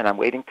love it, and I'm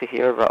waiting to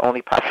hear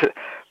only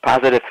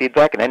positive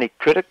feedback, and any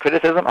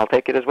criticism I'll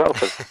take it as well,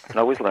 because I can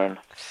always learn.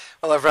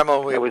 Well,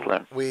 Avremo, we always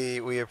learn.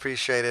 We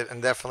appreciate it,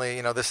 and definitely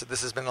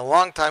this has been a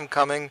long time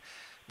coming.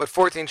 But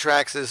 14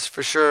 tracks is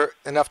for sure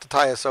enough to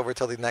tie us over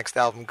till the next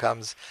album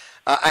comes.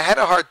 I had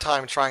a hard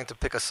time trying to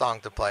pick a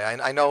song to play.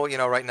 I know,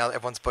 right now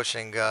everyone's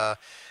pushing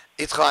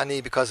Itzcha Ani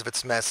because of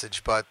its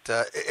message, but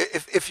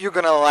if you're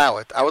going to allow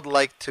it, I would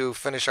like to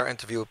finish our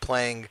interview with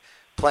playing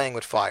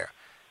with Fire.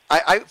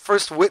 I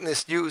first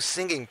witnessed you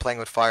singing Playing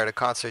with Fire at a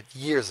concert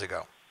years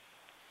ago.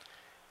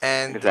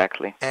 And,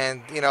 exactly.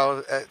 And,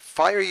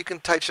 fire, you can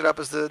touch it up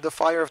as the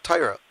fire of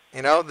Torah.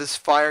 This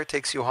fire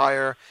takes you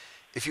higher.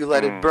 If you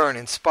let it burn,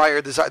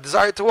 inspire,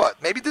 desire to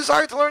what? Maybe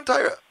desire to learn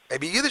Torah.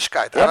 Maybe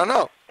Yiddishkeit. I don't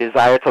know.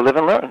 Desire to live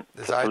and learn.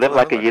 Desire to live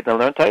like a Yid and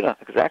learn Torah.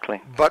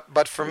 Exactly.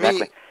 But for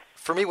me,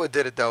 what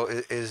did it though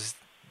is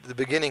the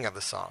beginning of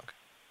the song.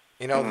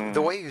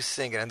 The way you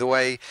sing it and the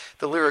way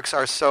the lyrics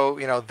are so.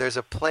 There's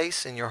a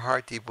place in your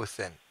heart deep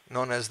within,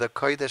 known as the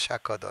Kodesh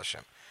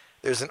HaKadoshim.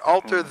 There's an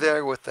altar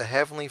there with the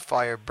heavenly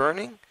fire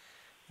burning.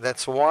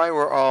 That's why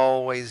we're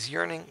always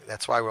yearning.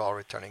 That's why we're all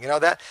returning. You know,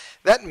 that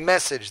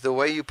message, the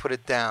way you put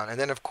it down, and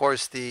then of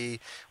course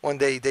when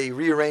they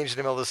rearrange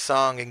the middle of the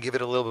song and give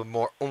it a little bit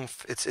more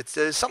oomph.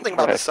 There's something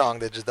about the song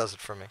that just does it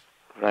for me.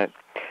 Right.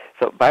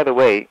 So, by the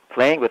way,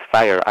 Playing with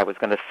Fire, I was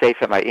going to save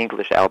for my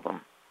English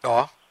album.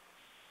 Oh.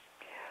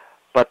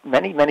 But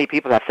many, many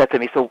people have said to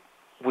me, so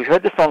we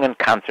heard the song in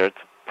concert,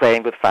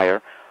 Playing with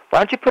Fire. Why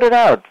don't you put it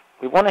out?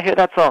 We want to hear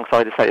that song. So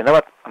I decided, you know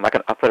what?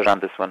 I'll put it on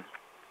this one.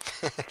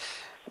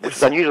 Which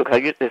is unusual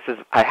because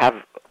I have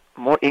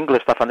more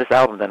English stuff on this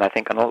album than I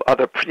think on all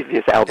other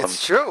previous albums.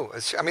 It's true.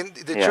 I mean,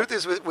 the truth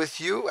is with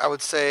you, I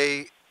would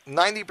say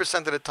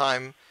 90% of the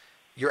time,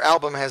 your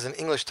album has an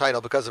English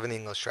title because of an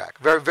English track.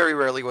 Very, very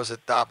rarely was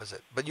it the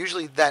opposite. But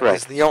usually that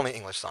is the only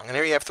English song. And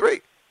here you have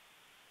 3.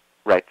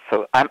 Right.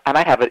 So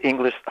I have a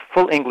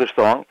full English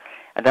song,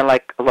 and then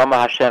like Lama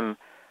Hashem,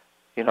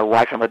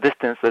 Why From a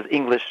Distance was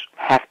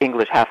half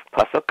English, half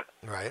pasuk.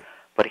 Right.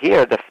 But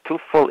here, the 2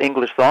 full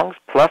English songs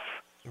plus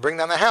Bring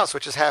Down the House,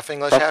 which is half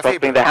English, half Hebrew.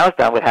 Bring the House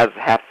Down, which has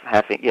half.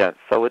 Yeah.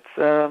 So it's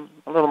a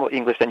little more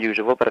English than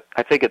usual. But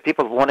I figured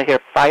people want to hear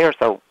fire,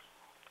 so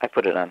I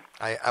put it on.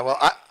 I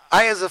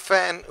as a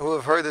fan who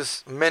have heard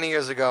this many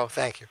years ago,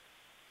 thank you.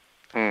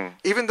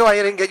 Even though I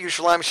didn't get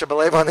Yerushalayim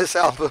Shebelev on this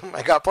album,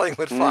 I got Playing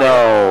with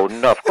Fire.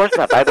 No, of course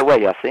not. By the way,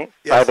 Yossi.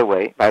 Yes.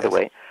 By the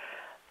way,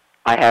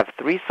 I have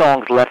 3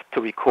 songs left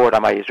to record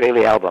on my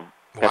Israeli album.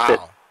 That's it.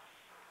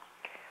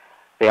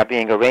 They are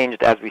being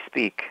arranged as we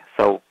speak.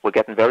 So we're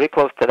getting very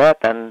close to that,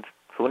 and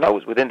who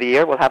knows? Within the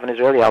year, we'll have an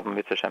Israeli album,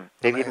 Mitzvah Shem.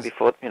 Maybe even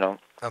before,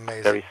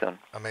 Amazing. Very soon.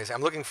 Amazing.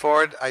 I'm looking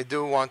forward. I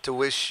do want to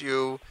wish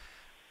you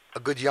a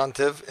good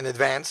Yontiv in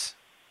advance.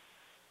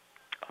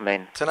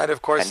 Amen. Tonight,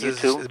 of course,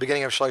 is the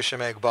beginning of Shloshei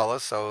Yemei Hagbala,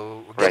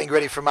 so we're getting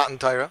ready for Matan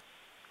Torah.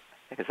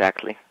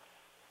 Exactly.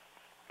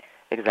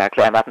 And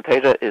Matan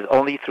Torah is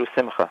only through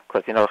Simcha,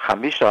 because,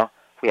 Chamisha,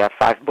 we have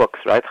 5 books,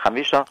 right?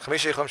 Chamisha.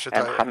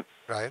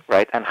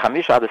 Right, and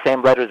Chamisha are the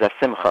same letters as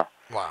Simcha.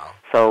 Wow.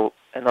 So,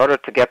 in order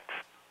to get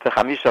to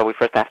Chamisha, we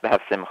first have to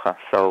have Simcha.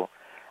 So,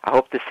 I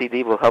hope this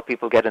CD will help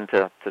people get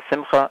into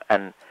Simcha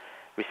and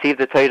receive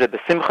the Torah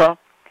b'Simcha,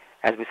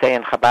 as we say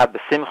in Chabad,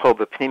 b'Simcha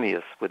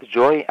b'Pnimius, with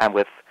joy and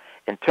with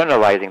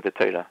internalizing the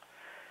Torah. It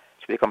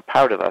should become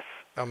part of us.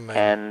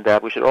 Amen.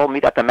 And we should all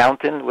meet at the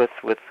mountain with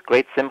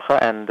great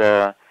Simcha and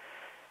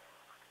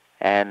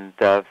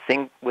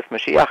sing with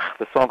Mashiach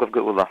the song of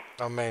Geula.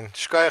 Amen.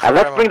 Let's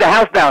bring the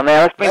house down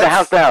there. Let's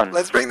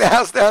bring the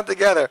house down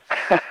together.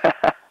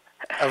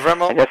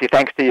 Avremel. And Yossi,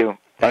 thanks to you.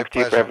 Thanks to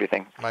you for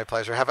everything. My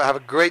pleasure. Have a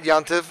great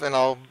Yontiv, and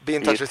I'll be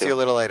in touch with you a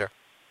little later.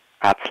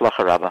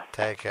 Atzlacha Rabba.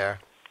 Take care.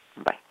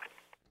 Bye.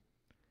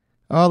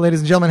 Oh, ladies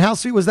and gentlemen, how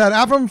sweet was that?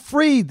 Avram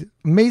Fried,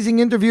 amazing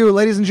interview,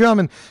 ladies and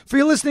gentlemen. For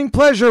your listening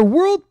pleasure,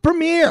 world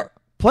premiere,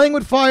 Playing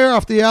with Fire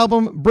off the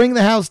album Bring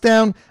the House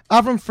Down,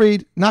 Avram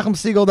Fried,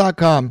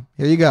 NachumSiegel.com.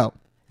 Here you go.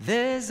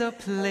 There's a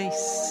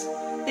place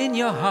in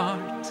your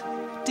heart,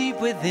 deep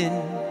within,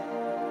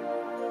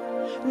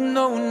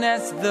 known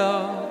as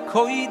the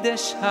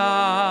Kodesh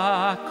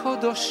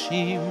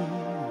HaKodoshim.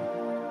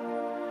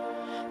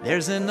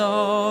 There's an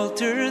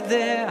altar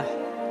there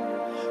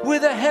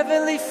with a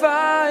heavenly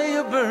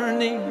fire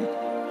burning.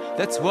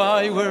 That's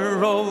why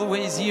we're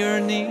always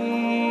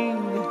yearning.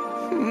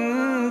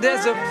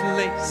 There's a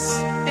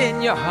place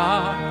in your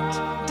heart,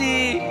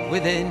 deep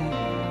within,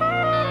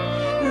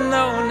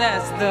 known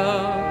as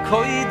the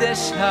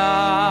Kodesh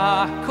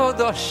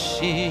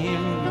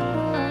HaKodoshim.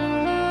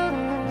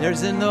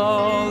 There's an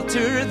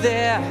altar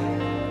there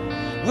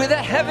with a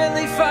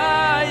heavenly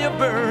fire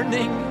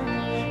burning.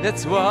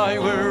 That's why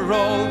we're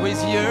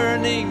always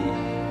yearning.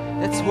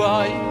 That's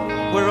why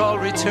we're all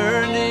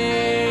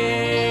returning.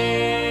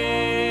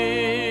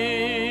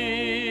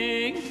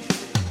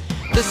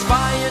 This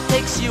fire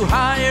takes you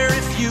higher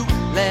if you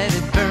let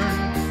it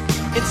burn.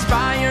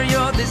 Inspire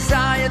your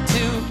desire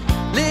to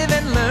live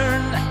and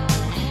learn.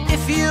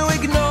 If you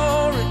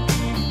ignore it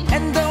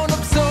and don't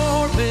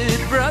absorb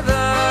it,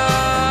 brother,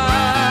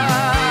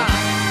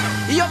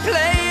 you're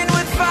playing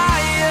with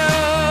fire,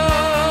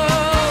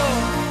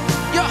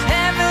 your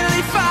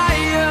heavenly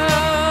fire.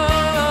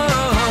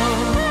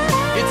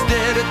 It's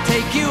there to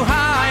take you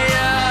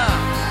higher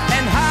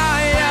and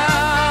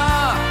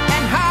higher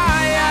and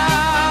higher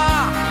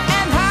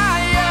and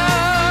higher.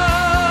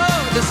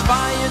 This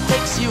fire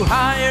takes you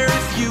higher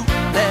if you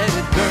let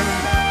it burn.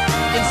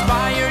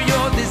 Inspire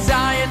your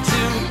desire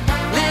to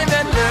live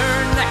and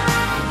learn.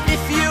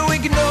 If you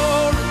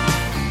ignore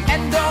it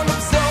and don't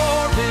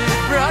absorb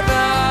it,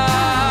 brother,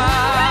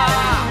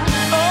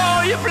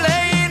 oh, you're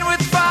playing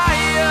with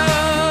fire,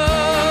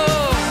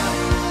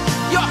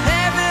 your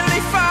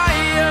heavenly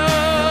fire.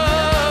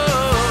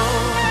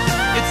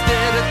 It's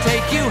there to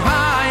take you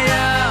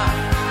higher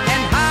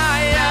and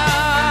higher.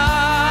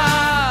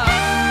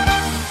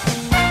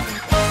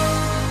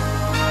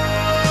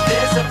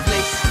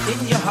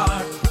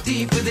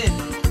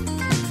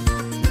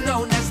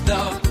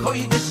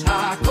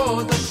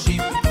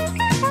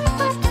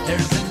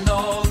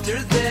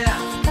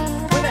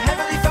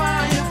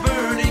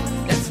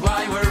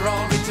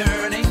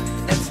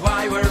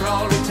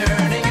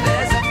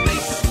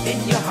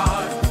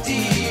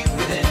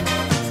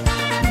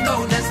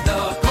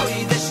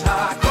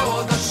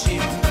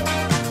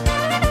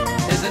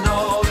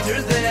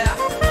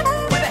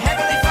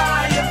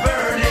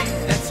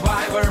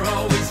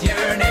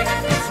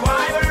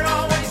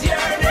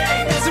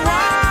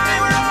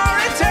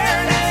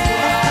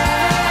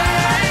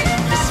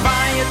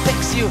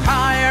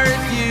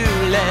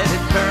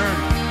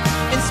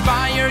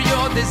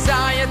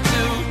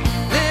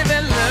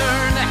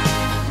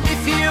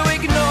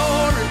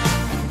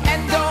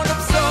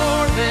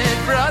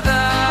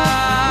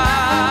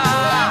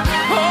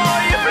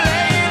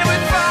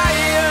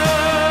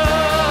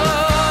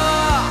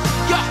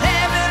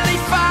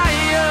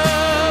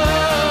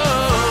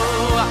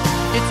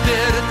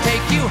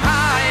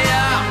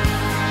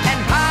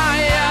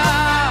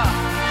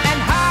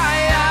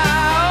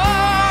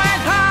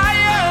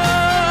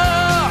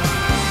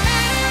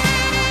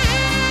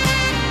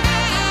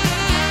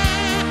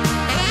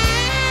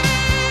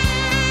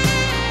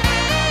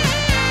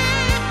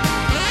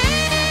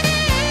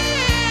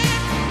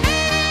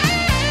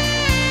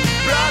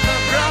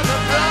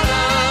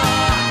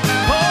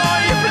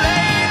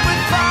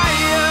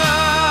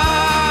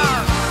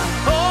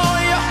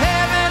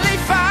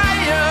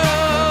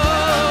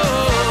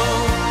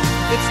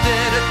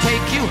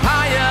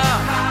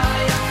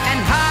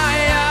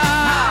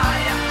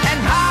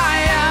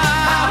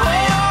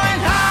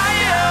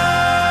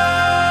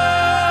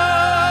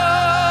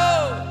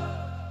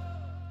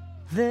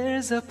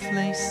 There's a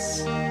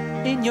place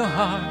in your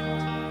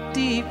heart,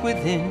 deep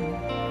within,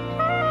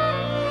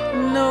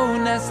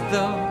 known as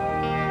the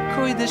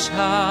Kodesh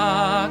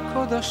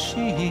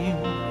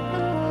HaKodashim.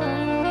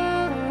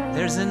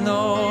 There's an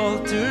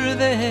altar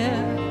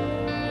there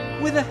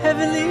with a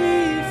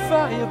heavenly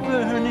fire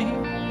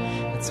burning.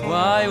 That's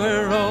why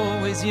we're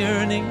always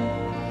yearning.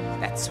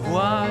 That's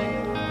why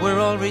we're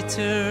all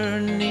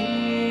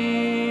returning.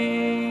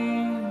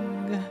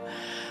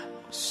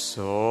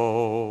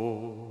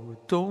 So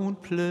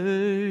don't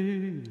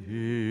play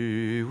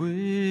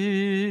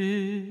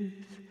with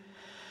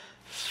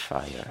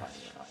fire.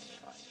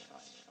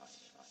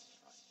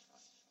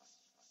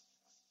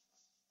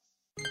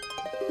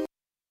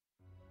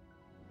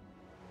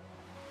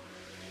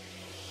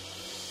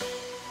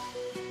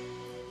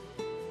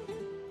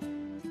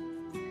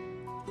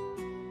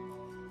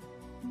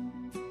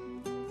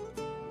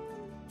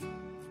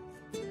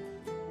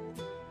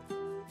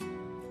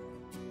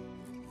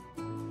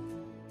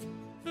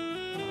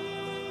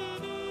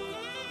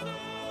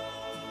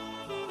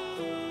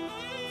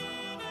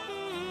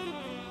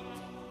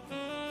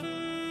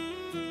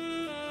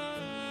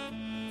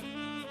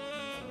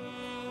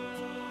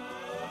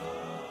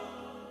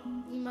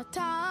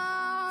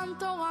 מתן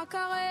תורה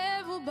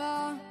קרב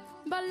ובא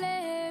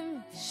בלב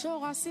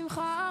שור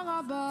השמחה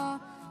רבה,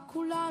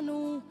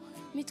 כולנו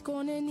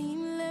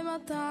מתכוננים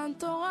למתן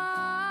תורה,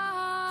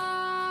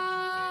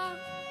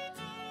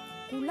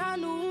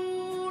 כולנו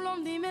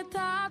לומדים את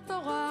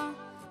התורה,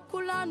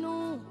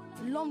 כולנו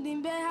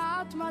לומדים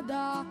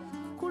בהתמדה,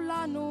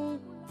 כולנו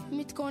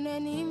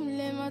מתכוננים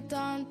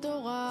למתן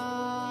תורה.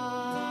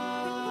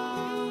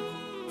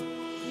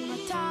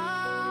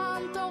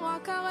 מתן תורה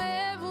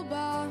קרב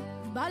ובא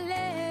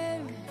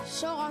בלב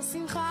שור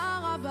השמחה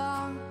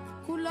רבה,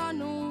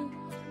 כולנו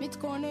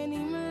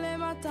מתכוננים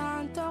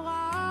למתן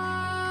תורה,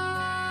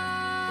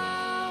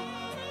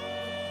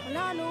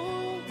 כולנו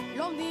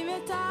לומדים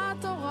את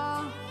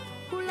התורה,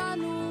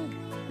 כולנו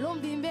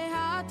לומדים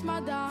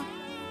בהתמדה,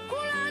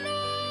 כולנו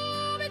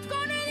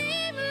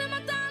מתכוננים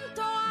למתן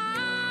תורה,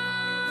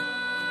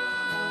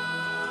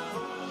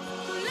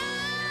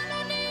 כולנו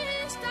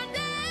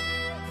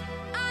נסתדר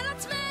על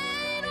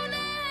עצמנו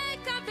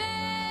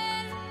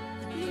נקבל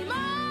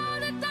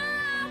ללמוד את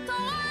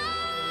התורה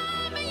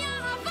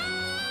באהבה,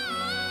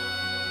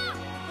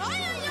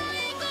 אוי אוי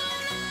אוי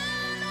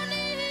כולנו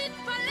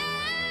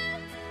נתפלל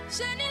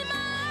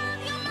שנלמד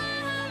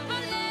יומם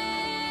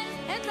וליל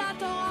את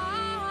התורה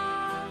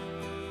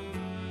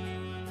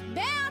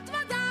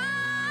בהתמדה.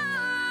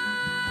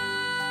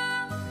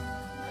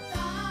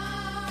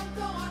 מתן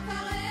תורה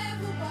קרב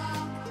ובא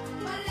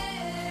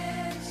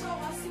בלב שור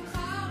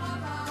השמחה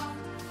רבה,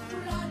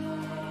 כולנו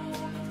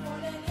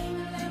מתכוננים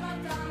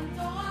למתן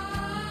תורה,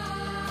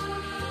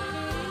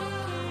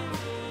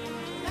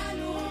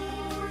 כולנו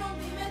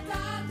לומדים את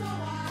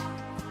התורה,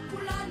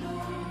 כולנו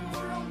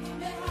לומדים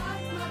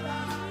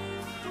בהתמדה,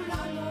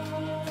 כולנו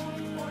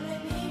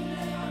מתכוננים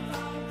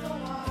למתן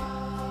תורה.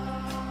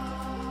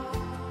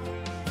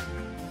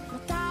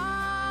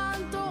 מתן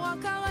תורה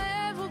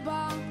קרב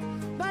ובא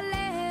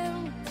בלב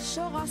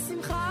שור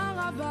השמחה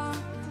רבה,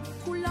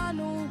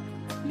 כולנו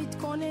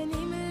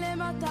מתכוננים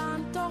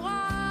למתן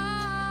תורה,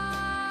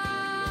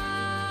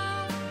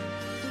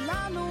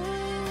 כולנו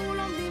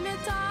לומדים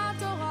את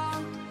התורה,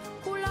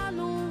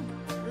 כולנו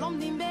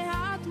לומדים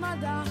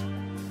בהתמדה,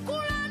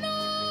 כולנו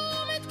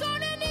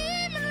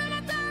מתכוננים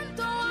למתן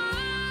תורה,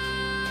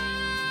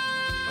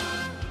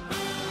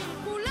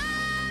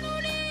 כולנו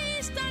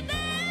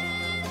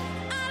נסתדר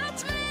על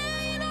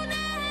עצמנו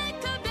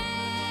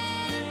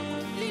נקבל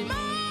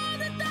ללמוד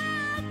את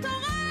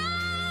התורה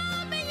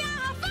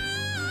באהבה,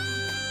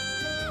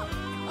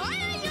 אוי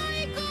אוי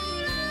אוי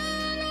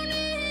כולנו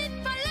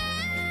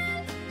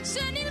נתפלל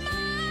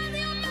שנלמד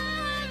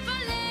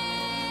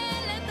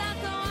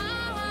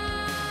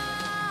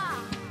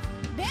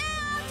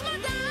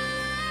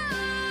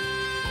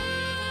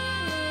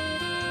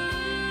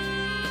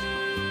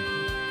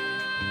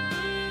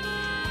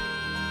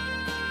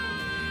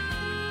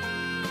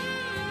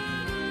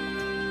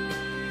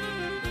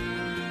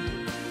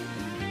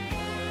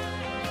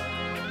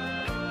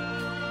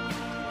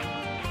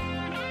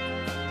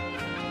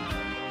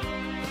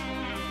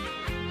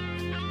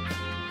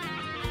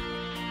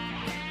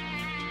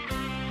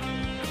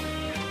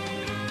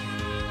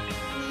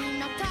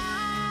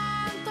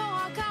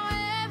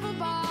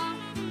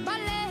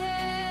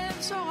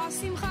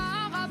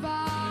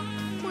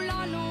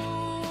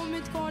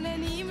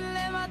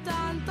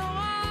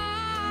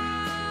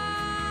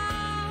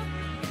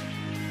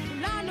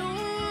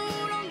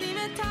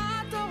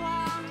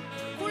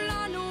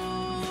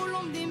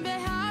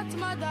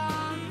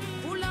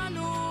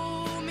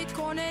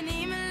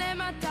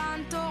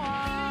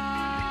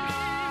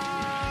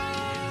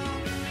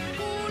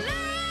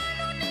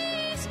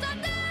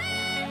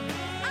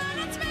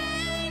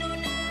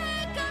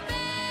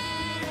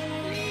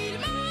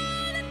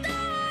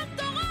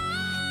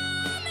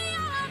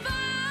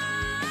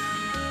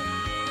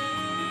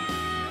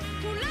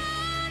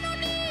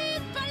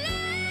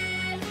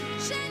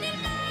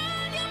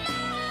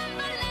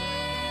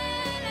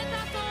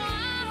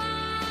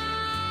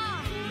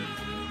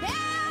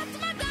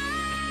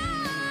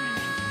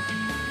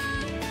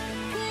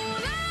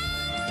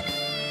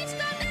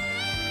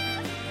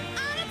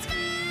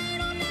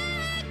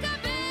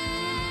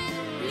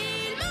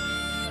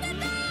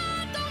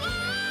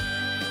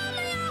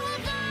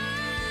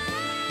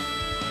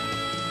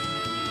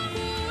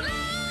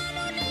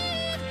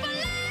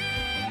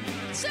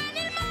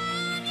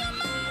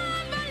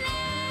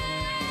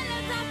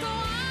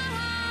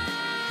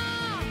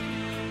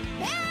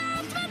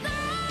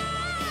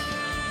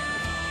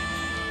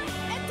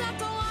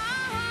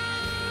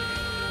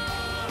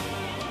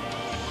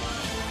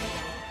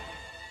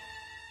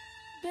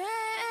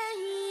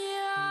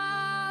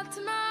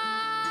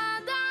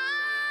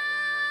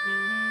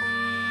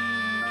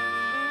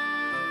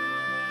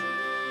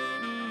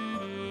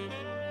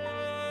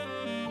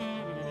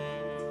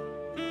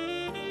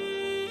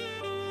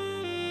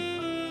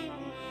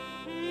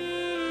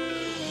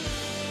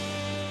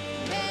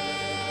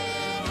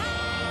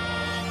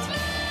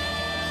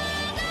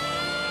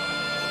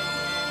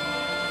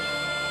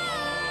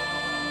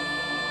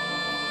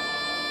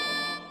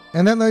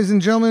And that, ladies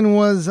and gentlemen,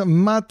 was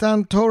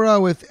Matan Torah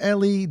with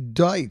Eli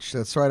Deutsch.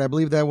 That's right. I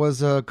believe that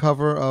was a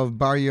cover of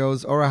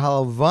Barrio's Ora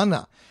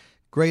Halavana.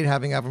 Great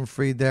having Avram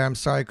Fried there. I'm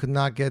sorry I could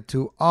not get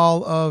to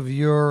all of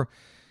your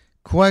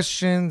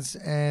questions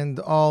and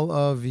all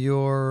of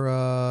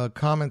your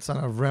comments on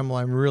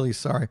Avremel. I'm really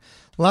sorry.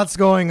 Lots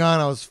going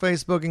on. I was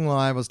Facebooking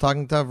Live. I was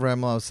talking to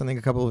Avremel. I was sending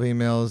a couple of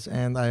emails,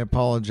 and I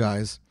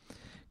apologize.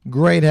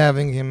 Great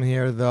having him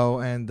here, though,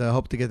 and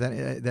hope to get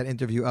that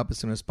interview up as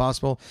soon as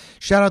possible.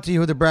 Shout out to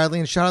Yehuda Bradley,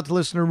 and shout out to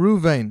listener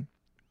Ruvain.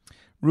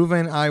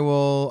 Ruvain, I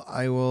will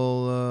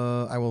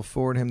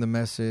forward him the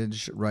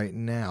message right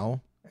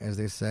now, as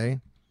they say.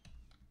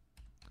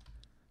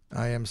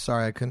 I am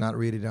sorry I could not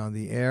read it on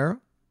the air,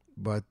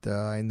 but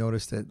I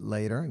noticed it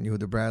later. And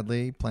Yehuda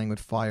Bradley, Playing with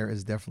Fire,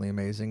 is definitely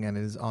amazing, and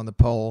it is on the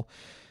poll.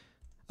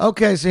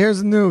 Okay, so here's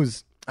the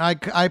news. I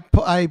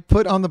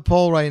put on the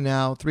poll right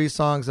now 3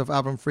 songs of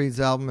Avram Fried's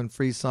album and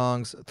 3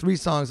 songs of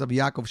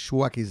Yaakov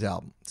Shwekey's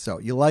album. So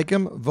you like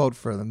them, vote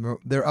for them.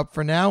 They're up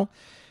for now,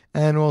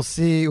 and we'll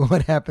see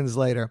what happens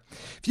later.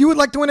 If you would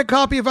like to win a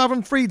copy of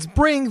Avram Fried's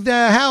Bring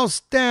the House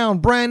Down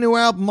brand new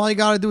album, all you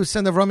got to do is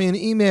send Avrami an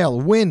email.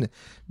 Win,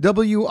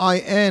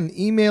 W-I-N.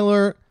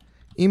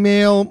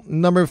 Email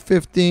number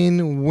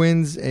 15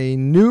 wins a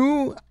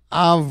new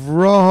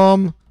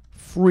Avraham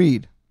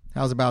Fried.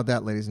 How's about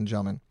that, ladies and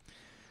gentlemen?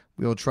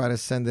 We will try to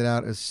send it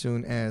out as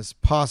soon as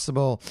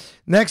possible.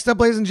 Next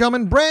up, ladies and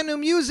gentlemen, brand new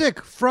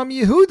music from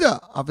Yehuda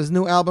off his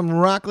new album,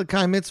 Rak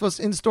L'Kai Mitzvos,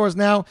 in stores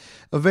now,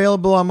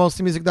 available on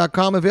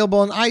mostymusic.com,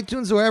 available on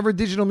iTunes, wherever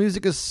digital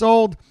music is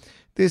sold.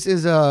 This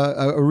is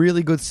a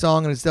really good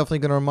song, and it's definitely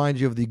going to remind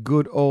you of the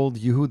good old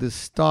Yehuda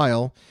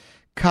style.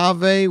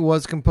 Kaveh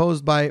was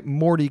composed by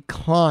Morty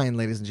Klein,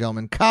 ladies and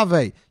gentlemen.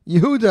 Kaveh,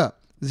 Yehuda,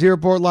 Z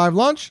Report Live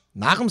Lunch,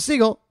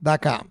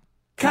 NachumSiegel.com.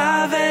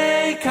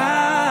 Kaveh,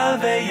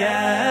 Kaveh,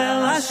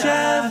 El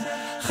Hashem,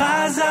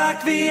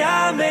 Chazak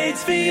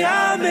v'yametz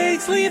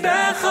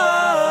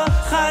libecho,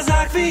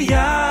 Chazak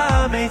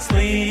v'yametz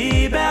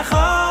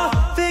libecho,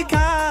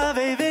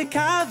 V'kaveh,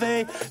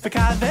 v'kaveh,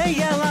 v'kaveh,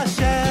 El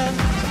Hashem.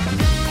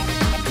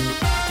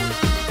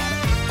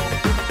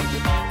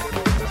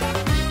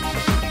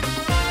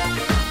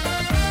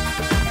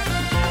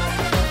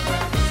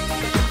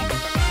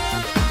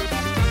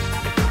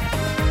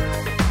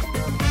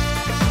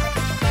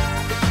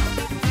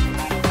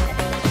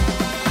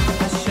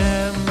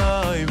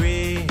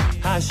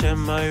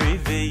 Hashem, Oiri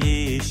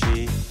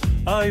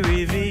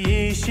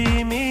v'yishi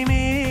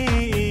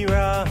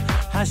mimira.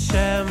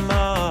 Hashem,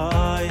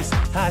 Ois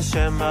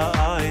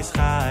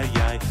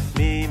chayai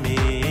mimi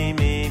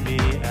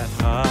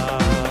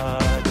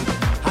echad.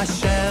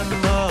 Hashem,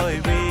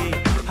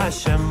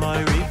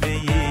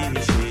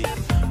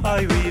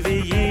 Oiri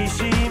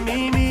v'yishi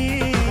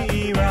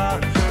mimira.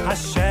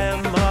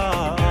 Hashem,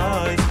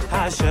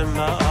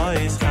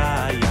 Ois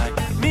chayai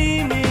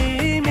mimi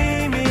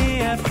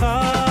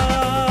echad.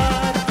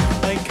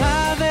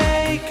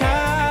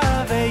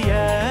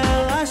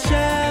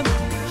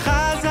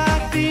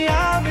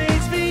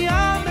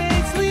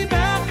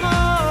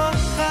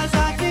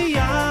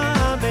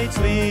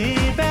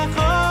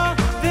 Libecho,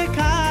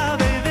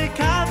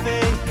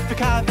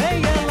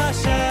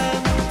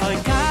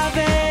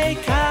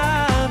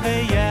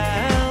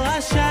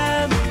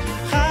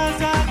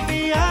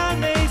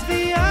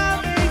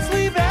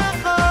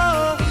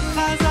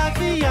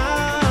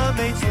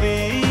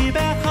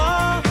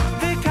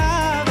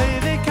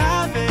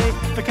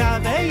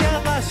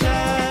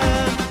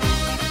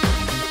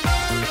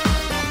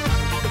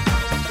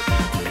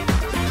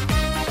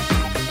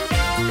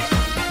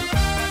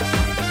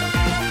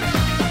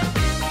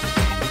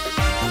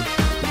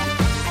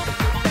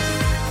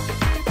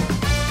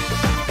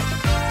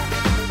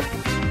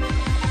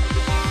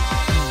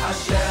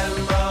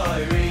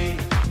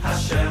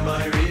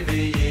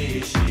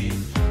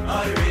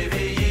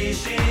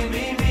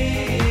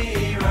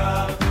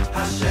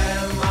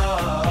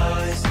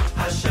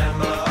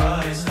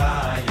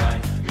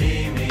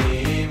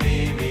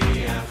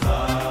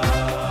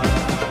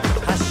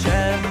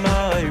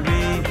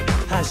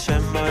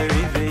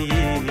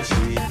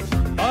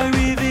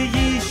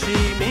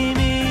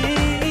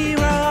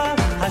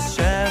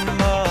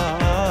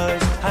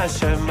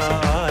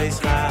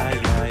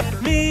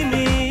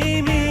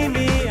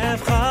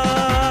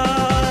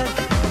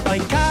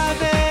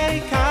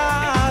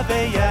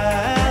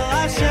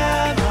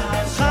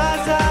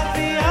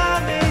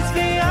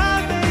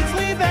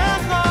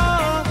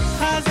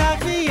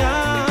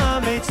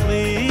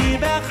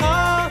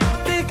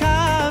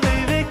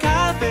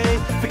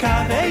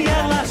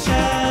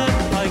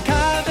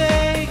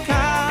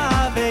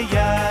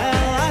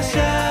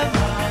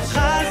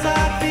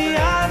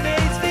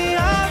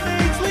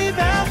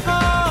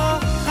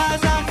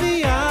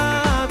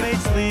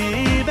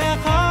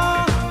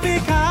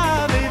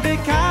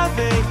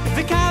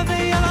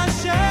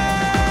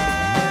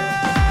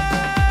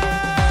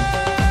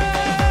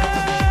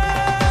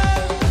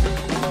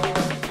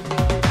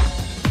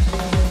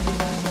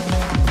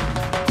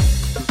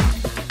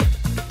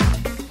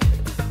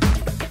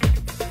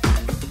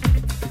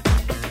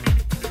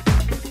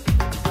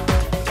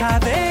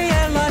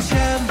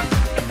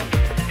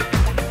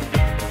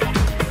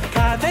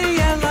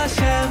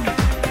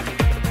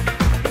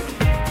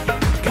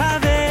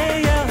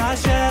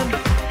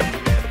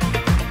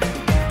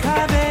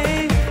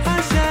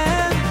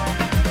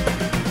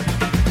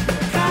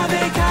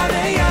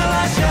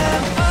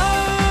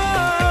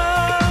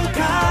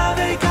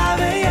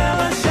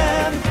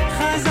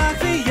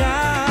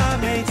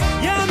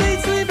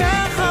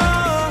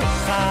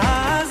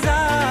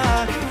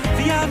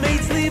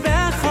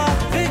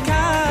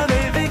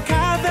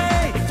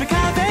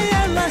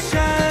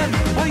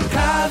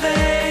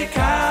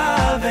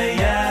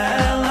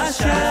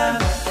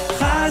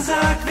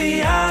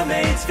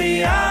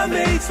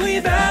 ויאמץ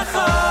ליבך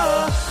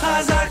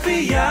חזק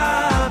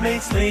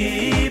ויאמץ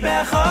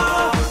ליבך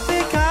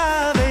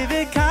וקווה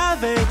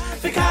וקווה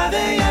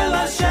וקווה אל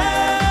השם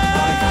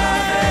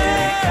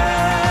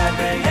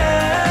וקווה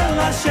אל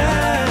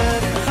השם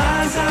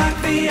חזק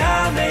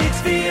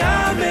ויאמץ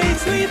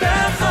ויאמץ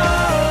ליבך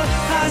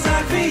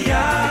חזק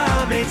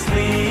ויאמץ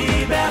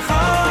ליבך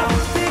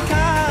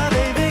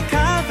וקווה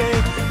וקווה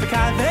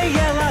וקווה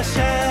אל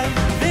השם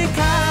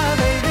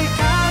וקווה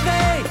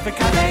וקווה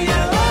וקווה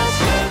אל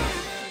השם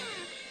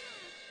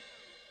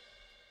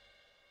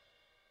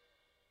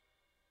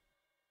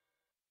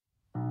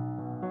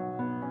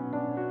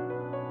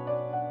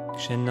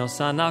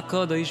כשנוסן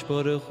הקודש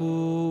ברוך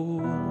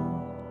הוא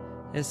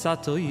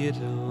אסתו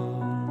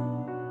ירו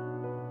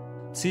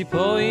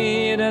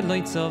ציפויר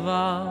אלוהי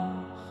צבח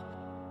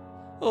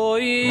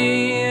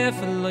אויף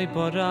אלוהי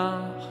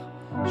פורח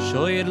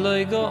שויר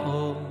אלוהי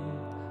גאו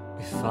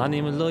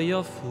בפנים אלוהי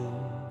יפו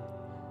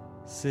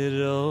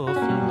סירוף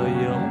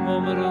אלוהי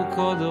אומרו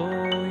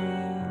קודש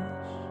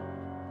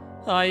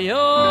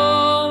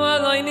היום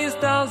אלוהי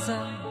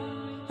נסתלזן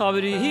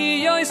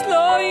אברי יויס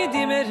לא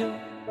ידימרו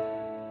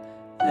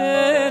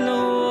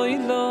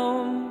אלוהי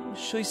לא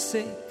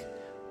שויסק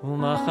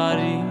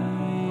ומחריש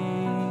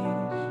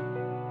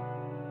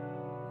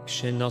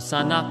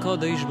כשנוסן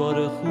הקודש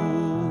ברוך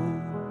הוא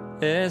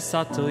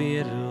אסתו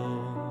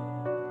ירו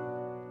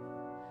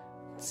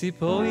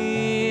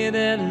ציפויר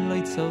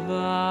אלוהי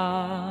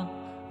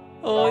צבח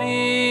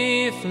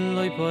אויף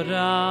אלוהי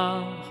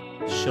פורח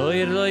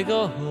שויר אלוהי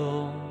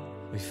גאו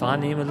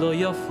בפנים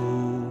אלוהי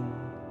יפו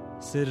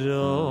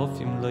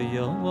סירופים לא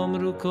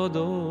יאמרו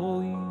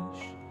קודש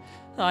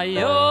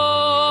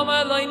היום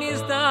אלוהי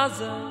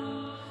נסתלזן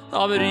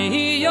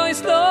אברי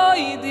יויס לא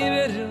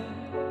ידיברו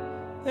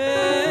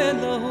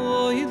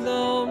אלוהי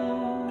לא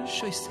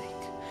שויסק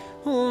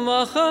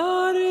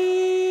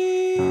ומחריש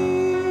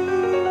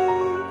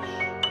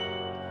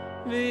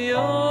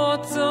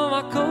ויוצא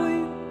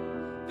הכהן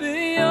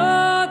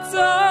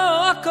ויוצא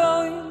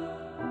הכהן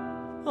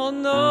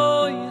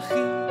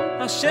אנוכי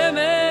השם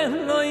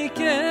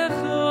אלוהיכך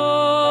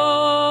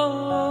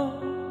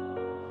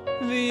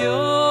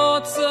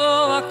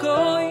ויוצא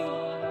הכהן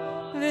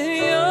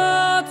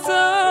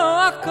ויוצא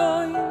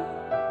הכהן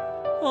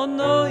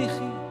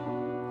אנוכי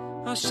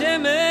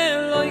השם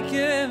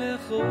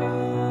אלוהיכך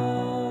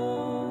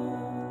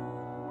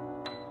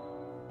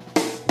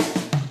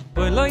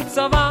אוי לא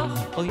יצבח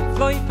אוי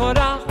לא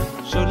יפורח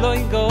שלא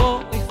יגאו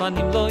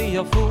לפנים לא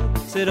יפו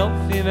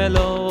צירופים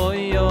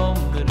אלוהי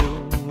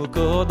אומרו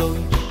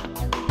קודש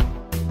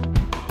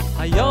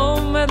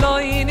היום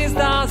אלוהי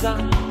נזדעזע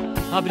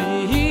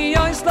אברי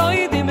יויס לא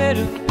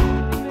ידימרו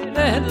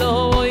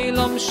אלוהי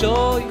לא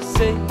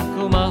משויסק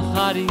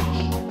ומחריש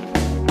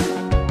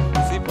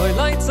ציפוי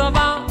לא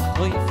יצבח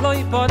אוי לא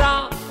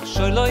יפורח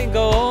שלא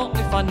יגאו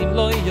לפנים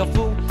לא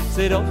יפו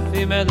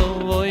צירופים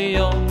אלוהי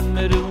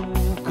אומרו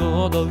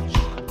קודש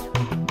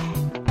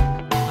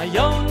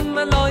היום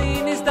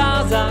אלוהי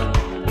נזדעזע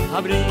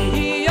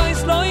אברי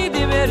יויס לא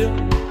ידימרו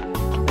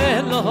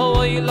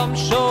אלוהי לא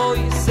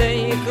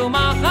משויסק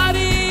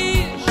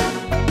ומחריש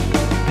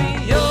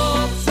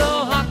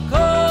ויוצא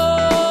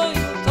הכהן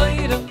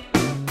תוירו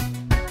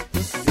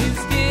das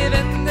ist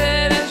given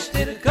der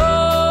erster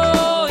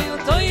כהן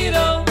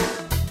תוירו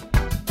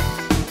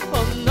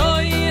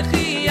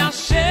אנוכי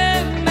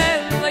השם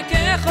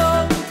אלוהיכך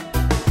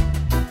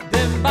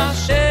dem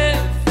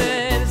bashem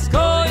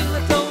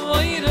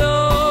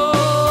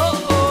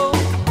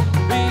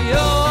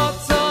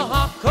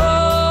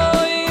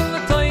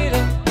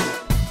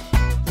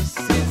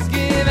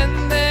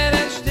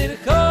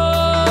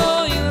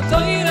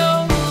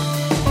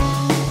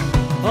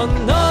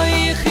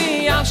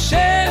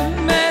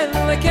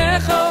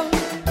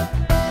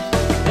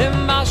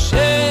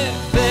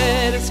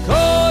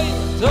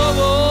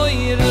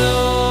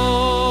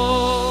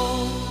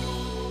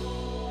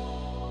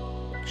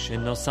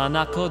נוסן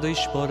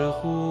הקודש ברוך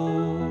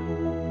הוא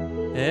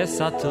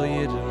אסתו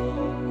ירו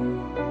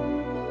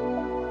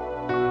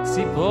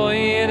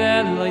ציפויר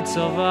אלוהי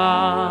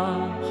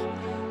צבח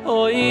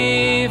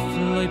אויף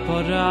אלוהי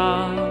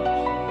פורח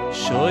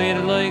שויר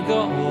אלוהי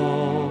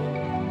גאו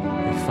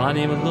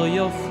בפנים אלוהי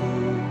יפו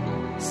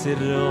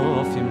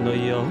סירופים לא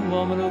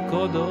יאמרו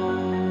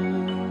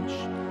קודש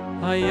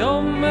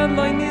היום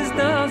אלוהי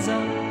נזדעזע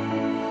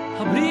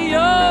אברי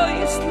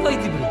יויס לא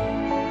ידיברו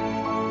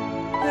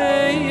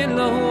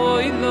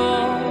אלוהי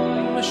לא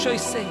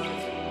משויסק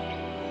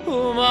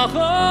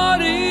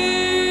ומחריש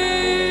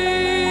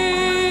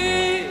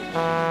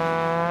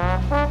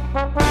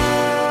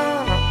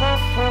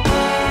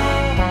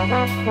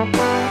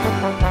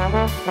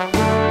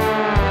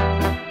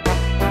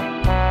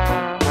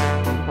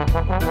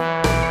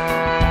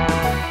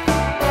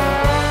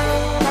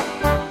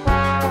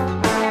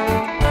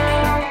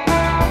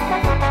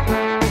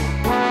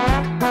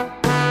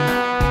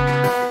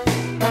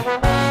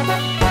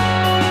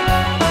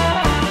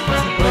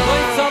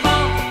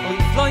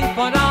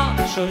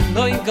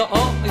שלוי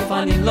גאו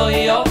לפני לא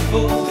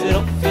יפו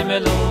צירופים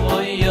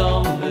אלוהי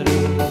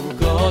אומרו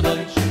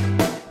קודש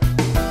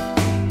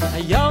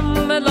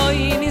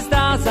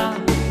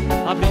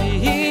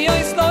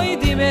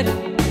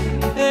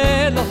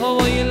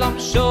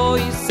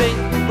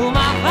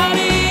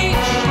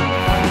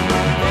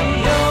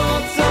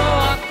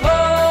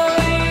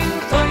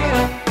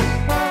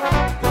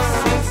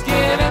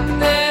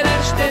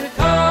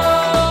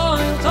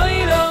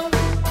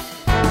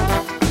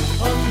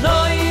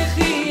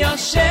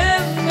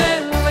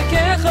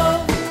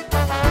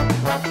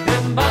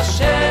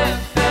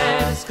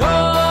בשפס כל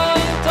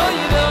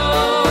תוירו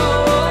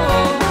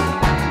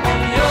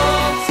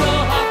יוצא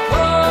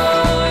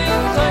הכל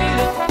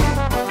תוירו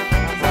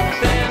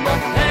אתם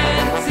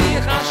אופן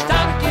sich a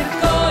starker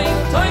koin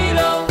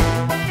teulo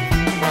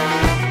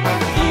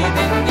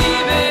jeden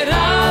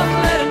liberal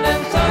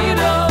lernen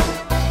teulo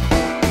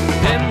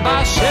dem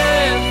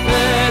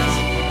beschefet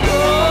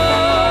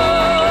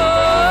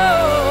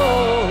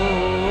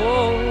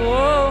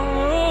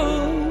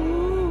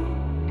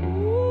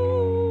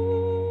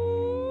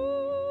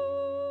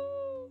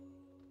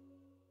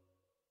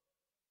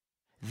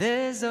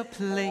there's a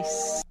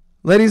place.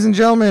 Ladies and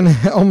gentlemen,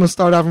 almost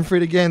start off and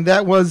freed again.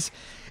 That was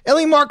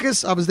Eli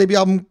Marcus of his debut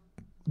album,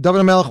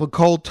 David HaMelech with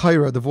Kol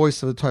Torah, the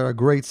voice of the Torah.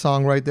 Great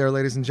song right there,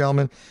 ladies and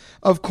gentlemen.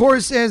 Of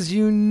course, as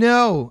you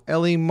know,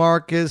 Eli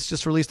Marcus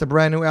just released a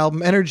brand new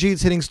album, Energy.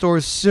 It's hitting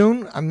stores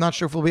soon. I'm not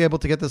sure if we'll be able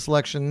to get the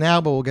selection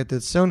now, but we'll get to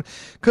it soon.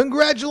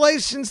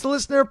 Congratulations to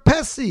listener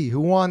Pessy,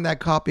 who won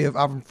that copy of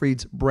Avram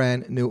Fried's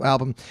brand new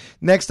album.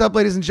 Next up,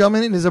 ladies and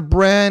gentlemen, it is a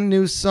brand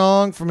new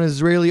song from an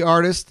Israeli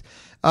artist.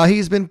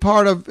 He's been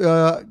part of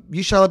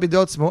Yishal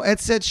Abidot's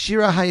Moetzet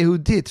Shira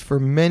HaYehudit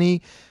for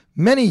many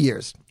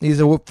years.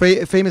 He's a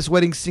famous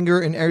wedding singer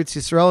in Eretz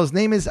Yisrael. His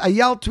name is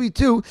Ayal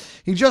Tuitu.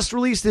 He just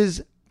released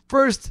his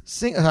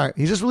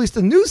he just released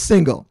a new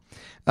single,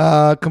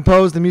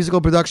 composed and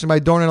musical production by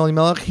Dorn and Eli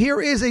Melech. Here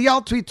is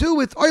Ayal Tuitu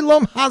with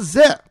Olam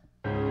Hazeh.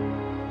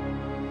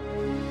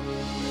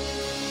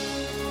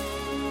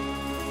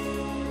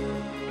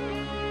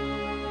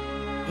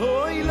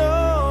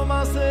 Olam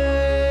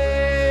Hazeh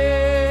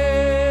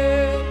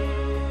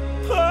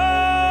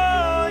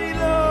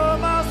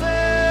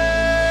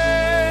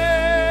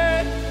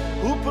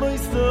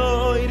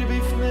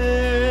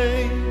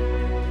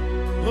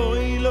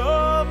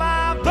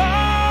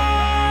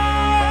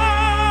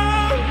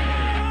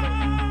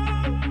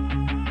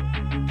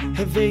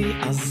Hevei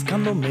az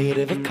kan no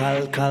mere ve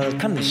kal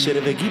kan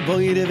sher ve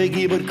giboyre ve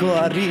gibor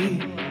koari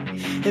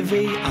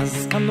Hevei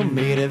az kan no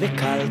mere ve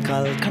kal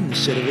kan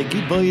sher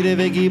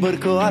ve gibor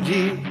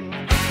koari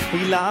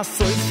Vi la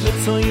sois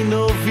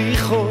retzoino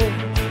vicho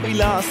Vi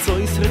la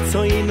sois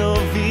retzoino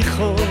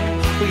vicho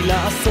Vi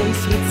la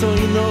sois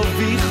retzoino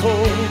vicho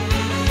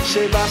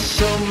sheba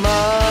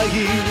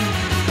shomayim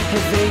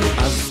Hevei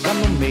az kan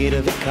no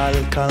mere ve kal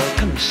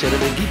kan sher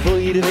ve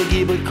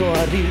gibor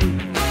koari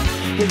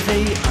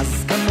Hevei az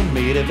kan no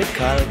mere ve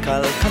kal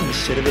kan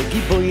sher ve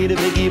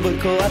gibor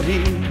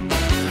koari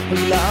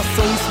Oy la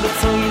sois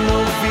retzoino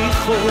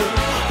vicho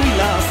Oy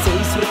la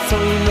sois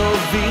retzoino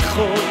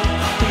vicho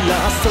Oy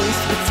la sois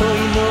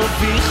retzoino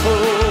vicho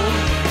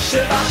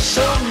sheba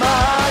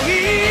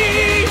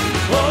shomayim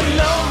Oy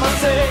lo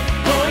mazeh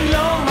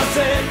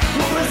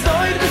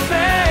urezoid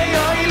befei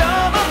Oy lo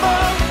mavo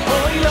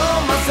Oy lo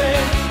mazeh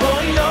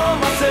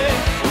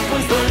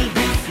urezoid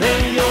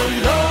befei Oy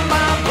lo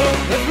mavo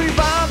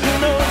Everybody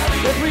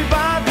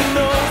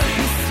knows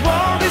this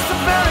world is a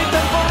very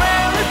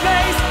temporary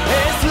place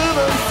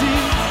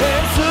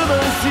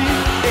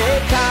Et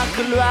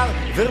couloir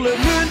vers le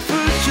monde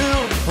futur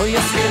Oy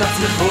asken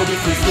atzmecho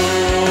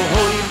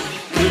b'fizoi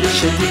כדי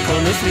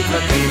שתיכנס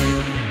לפרקים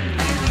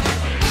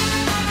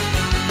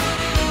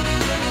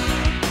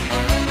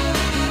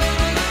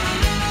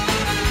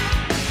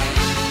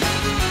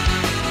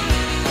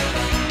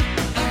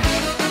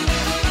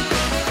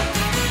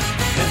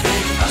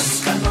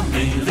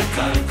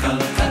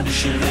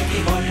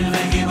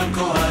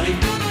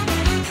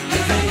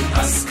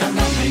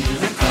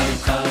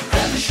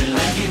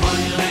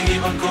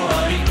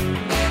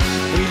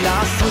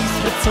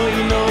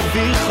Retzoino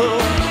vicho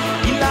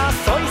Ila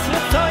sois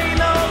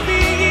retzoino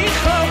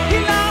vicho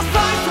Ila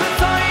sois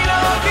retzoino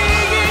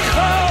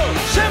vicho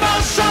Shema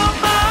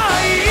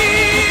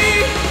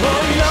shomayim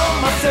Oy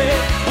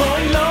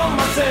lo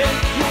mazeh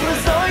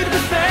Yurezoid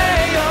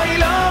befei Oy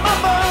lo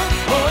mavo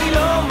Oy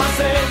lo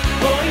mazeh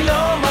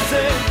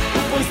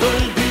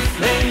Yurezoid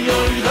befei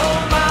Oy lo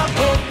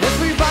mavo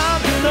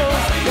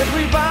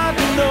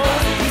Everybody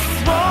knows This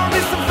world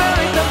is a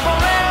very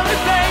temporary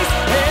place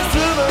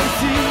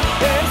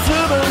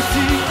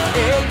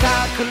Et ta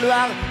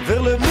couloir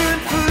vers le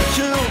monde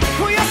futur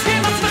Où y'a ce qui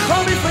m'a t'mecho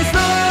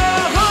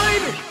b'fizoi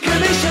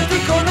כדי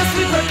שתיכנס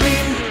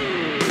לפרקים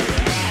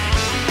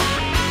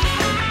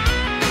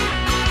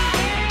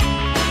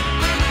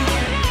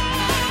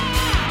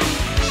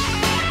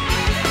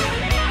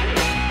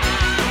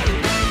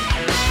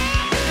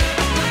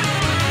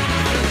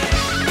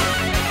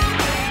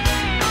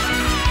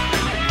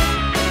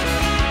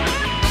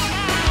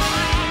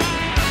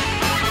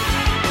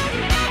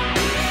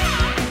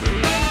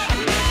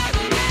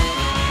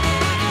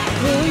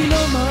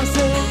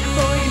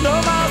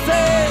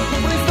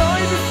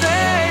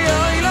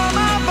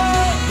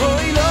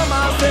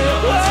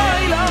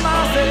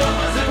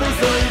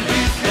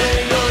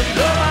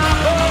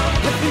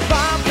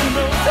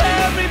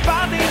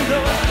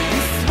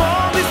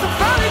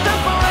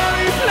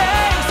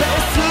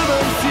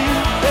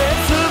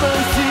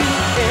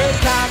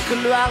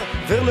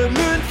vers le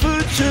monde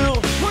futur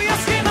Où y'a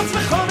ce qui m'a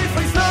t'mecho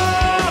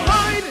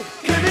b'fizoi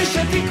כדי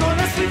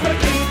שתיכנס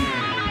לפרקים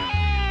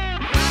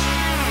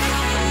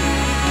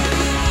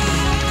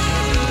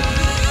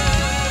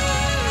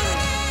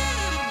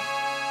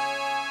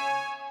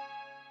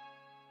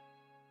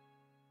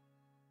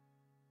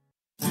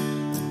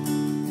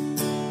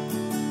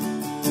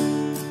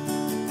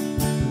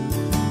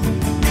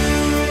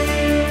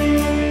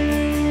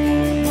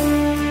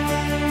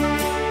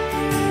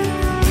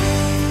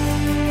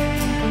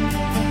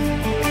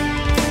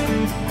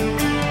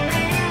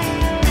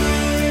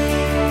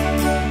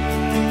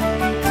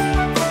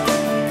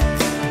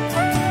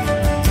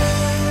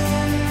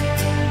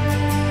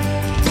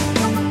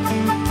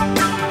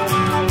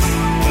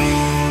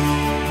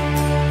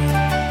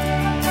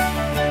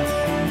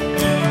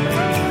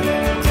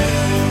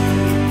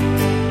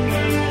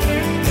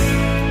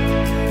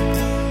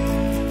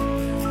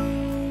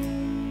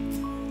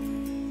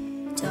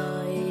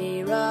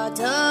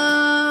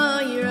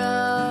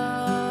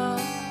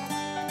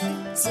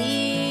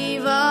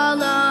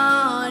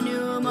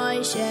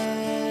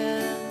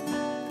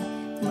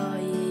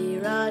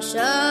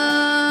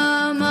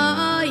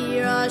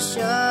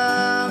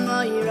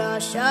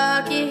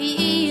Moirasha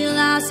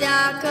Kehilas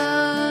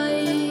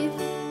Yaakov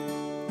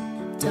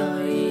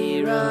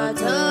Torah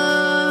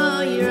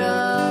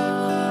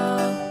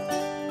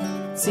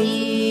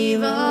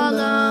Tziva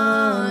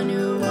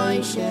lanu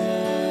Moshe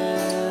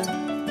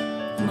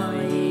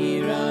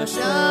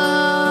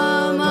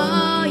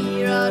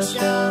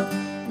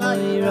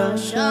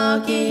Moirasha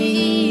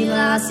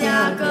Kehilas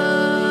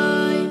Yaakov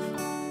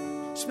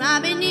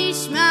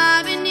Shma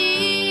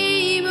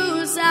b'ni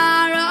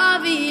Musar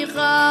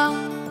Avicha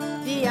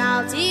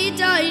V'yalti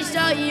toish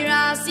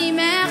Torah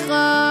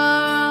simecha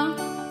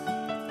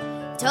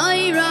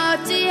Torah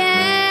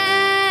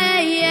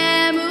tihei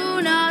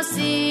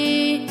emunasi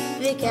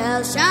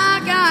V'kel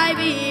shakai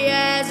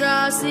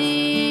v'ezrasi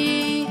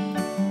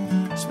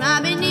Shma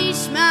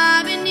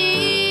b'ni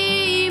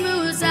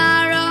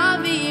Musar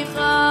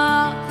Avicha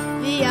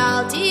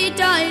V'yalti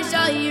toish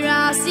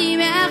Torah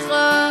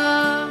simecha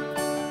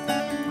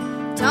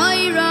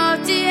Torah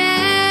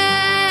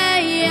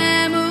tihei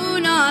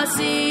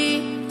emunasi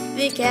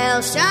V'kel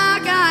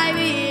shakai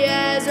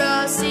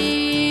v'ezrasi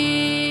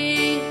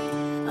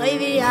Oy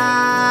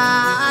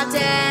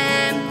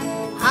v'yatem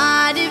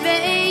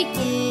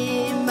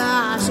hadiveikim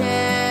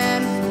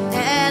b'Hashem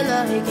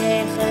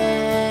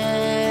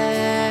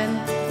Elohekechem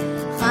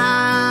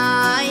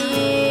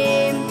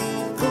Chaim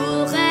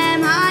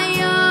kulchem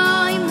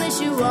hayoim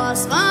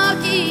l'shuos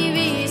chaki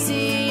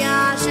v'isi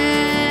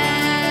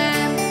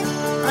Hashem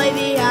Oy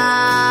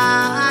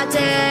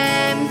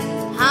v'yatem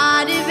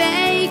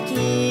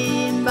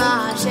hadiveikim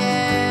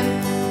b'Hashem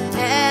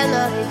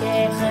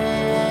Elohekechem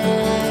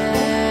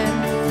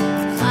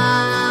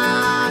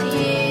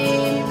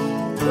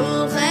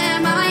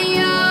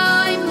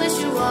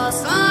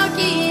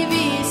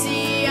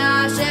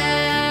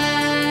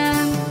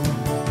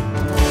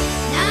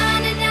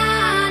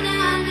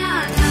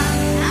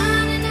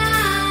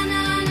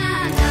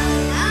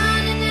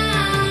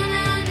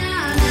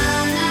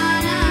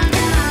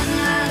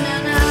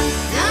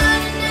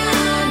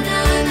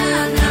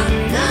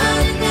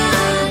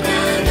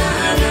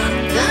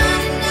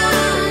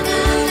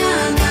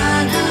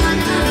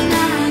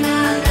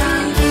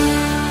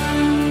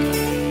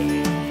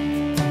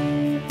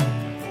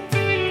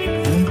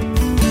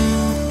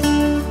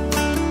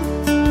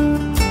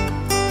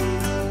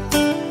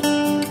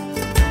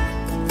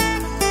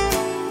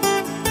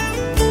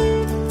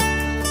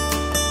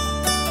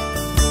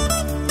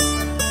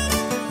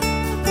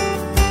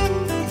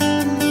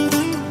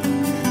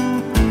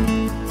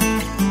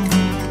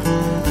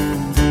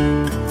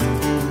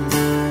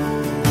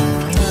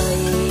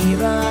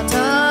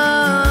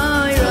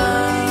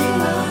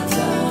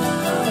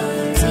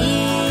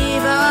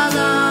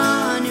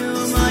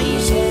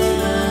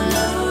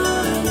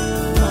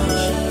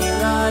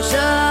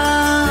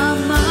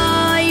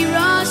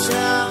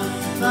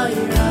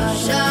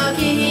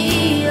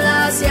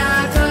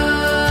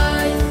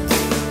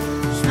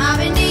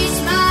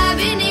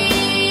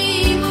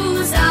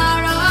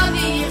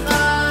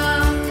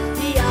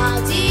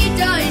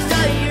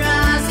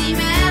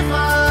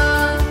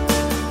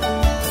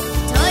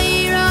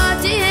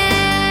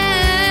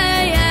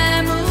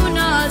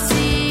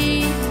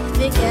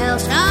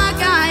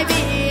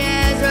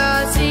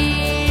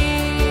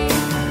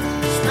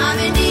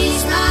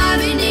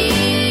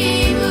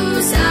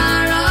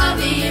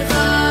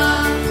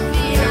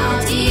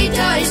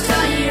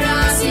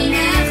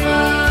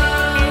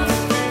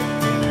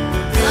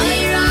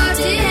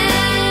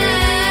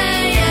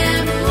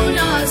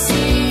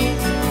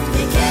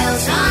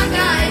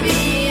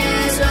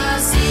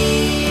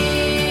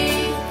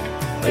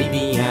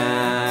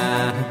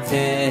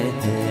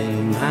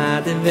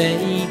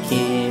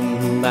Veikim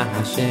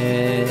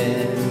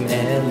b'Hashem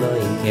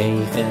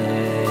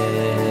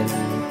Elohekechem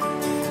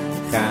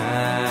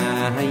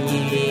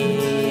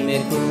Chayim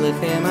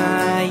kulchem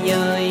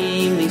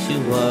hayoim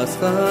l'shuos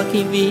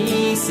chaki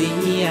v'isi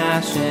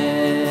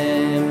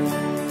Hashem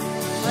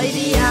Oy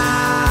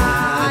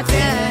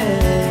v'yatem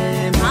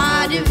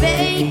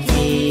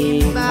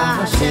hadiveikim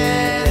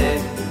b'Hashem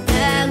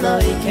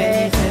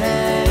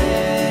Elohekechem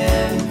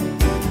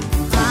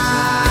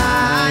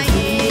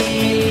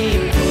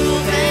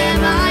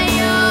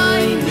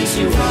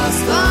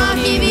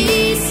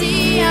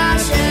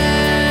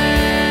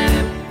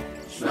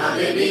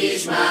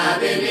Shma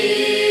b'ni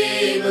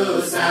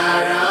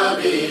Musar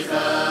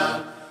Avicha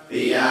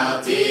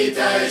V'yalti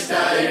toish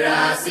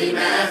Torah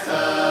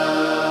simecha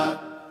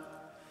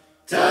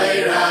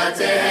Torah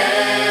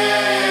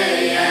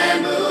tehei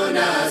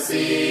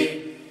emunasi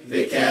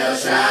V'kel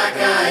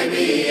shakai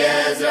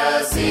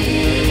v'ezrasi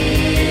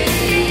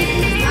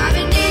Na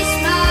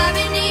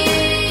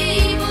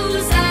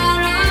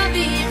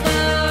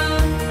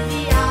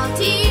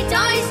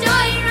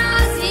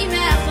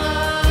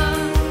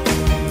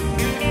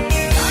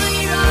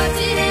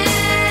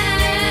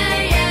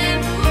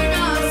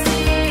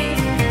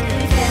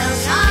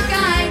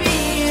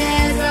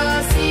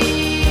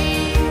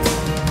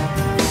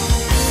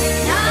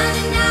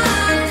na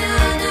na na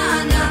na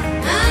na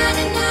na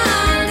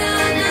na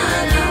na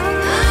na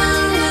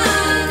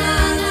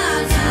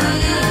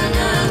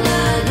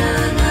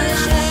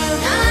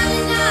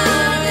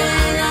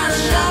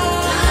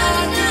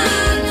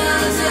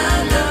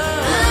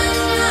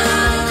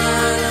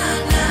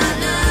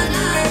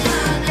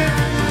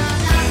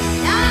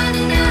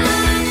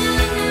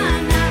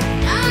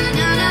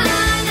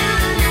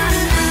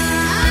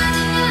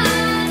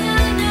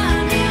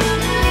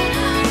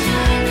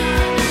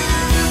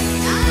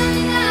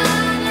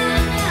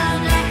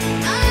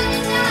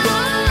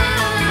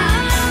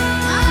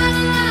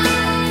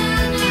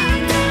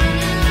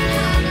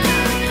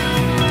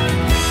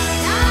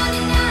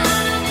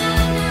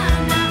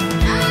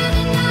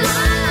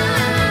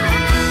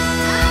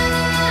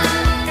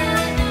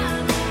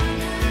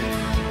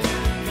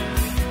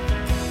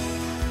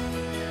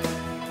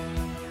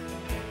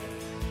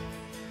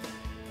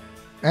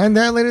And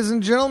that, ladies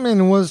and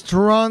gentlemen, was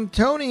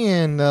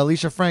Torontonian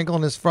Alicia Frankel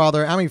and his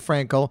father, Ami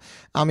Frankel,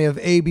 Ami of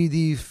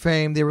ABD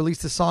fame. They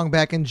released the song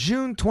back in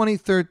June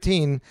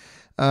 2013.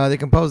 They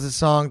composed the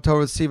song,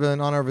 Torah Siva, in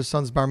honor of his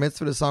son's bar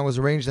mitzvah. The song was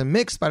arranged and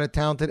mixed by the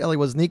talented Eli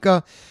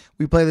Woznica.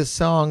 We play this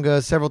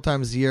song several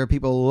times a year.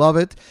 People love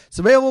it. It's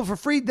available for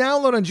free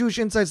download on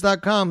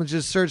JewishInsights.com.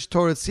 Just search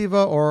Torah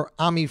Siva or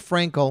Ami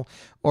Frankel,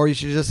 or you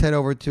should just head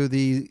over to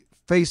the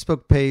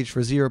Facebook page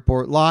for Z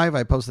Report Live.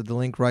 I posted the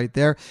link right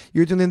there.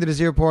 You're tuned into the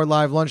Z Report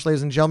Live lunch,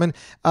 ladies and gentlemen.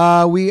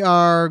 We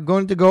are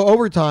going to go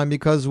overtime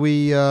because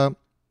we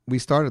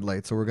started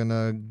late, so we're going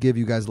to give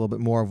you guys a little bit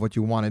more of what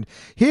you wanted.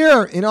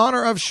 Here, in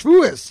honor of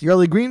Shavuos,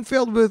 Yerli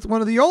Greenfield with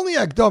one of the only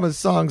Akdomas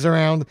songs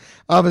around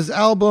of his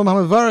album,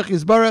 Hamavarech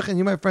Yisbarach, and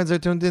you, my friends, are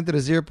tuned into the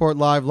Z Report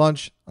Live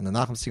lunch on the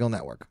Nachum Segal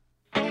Network.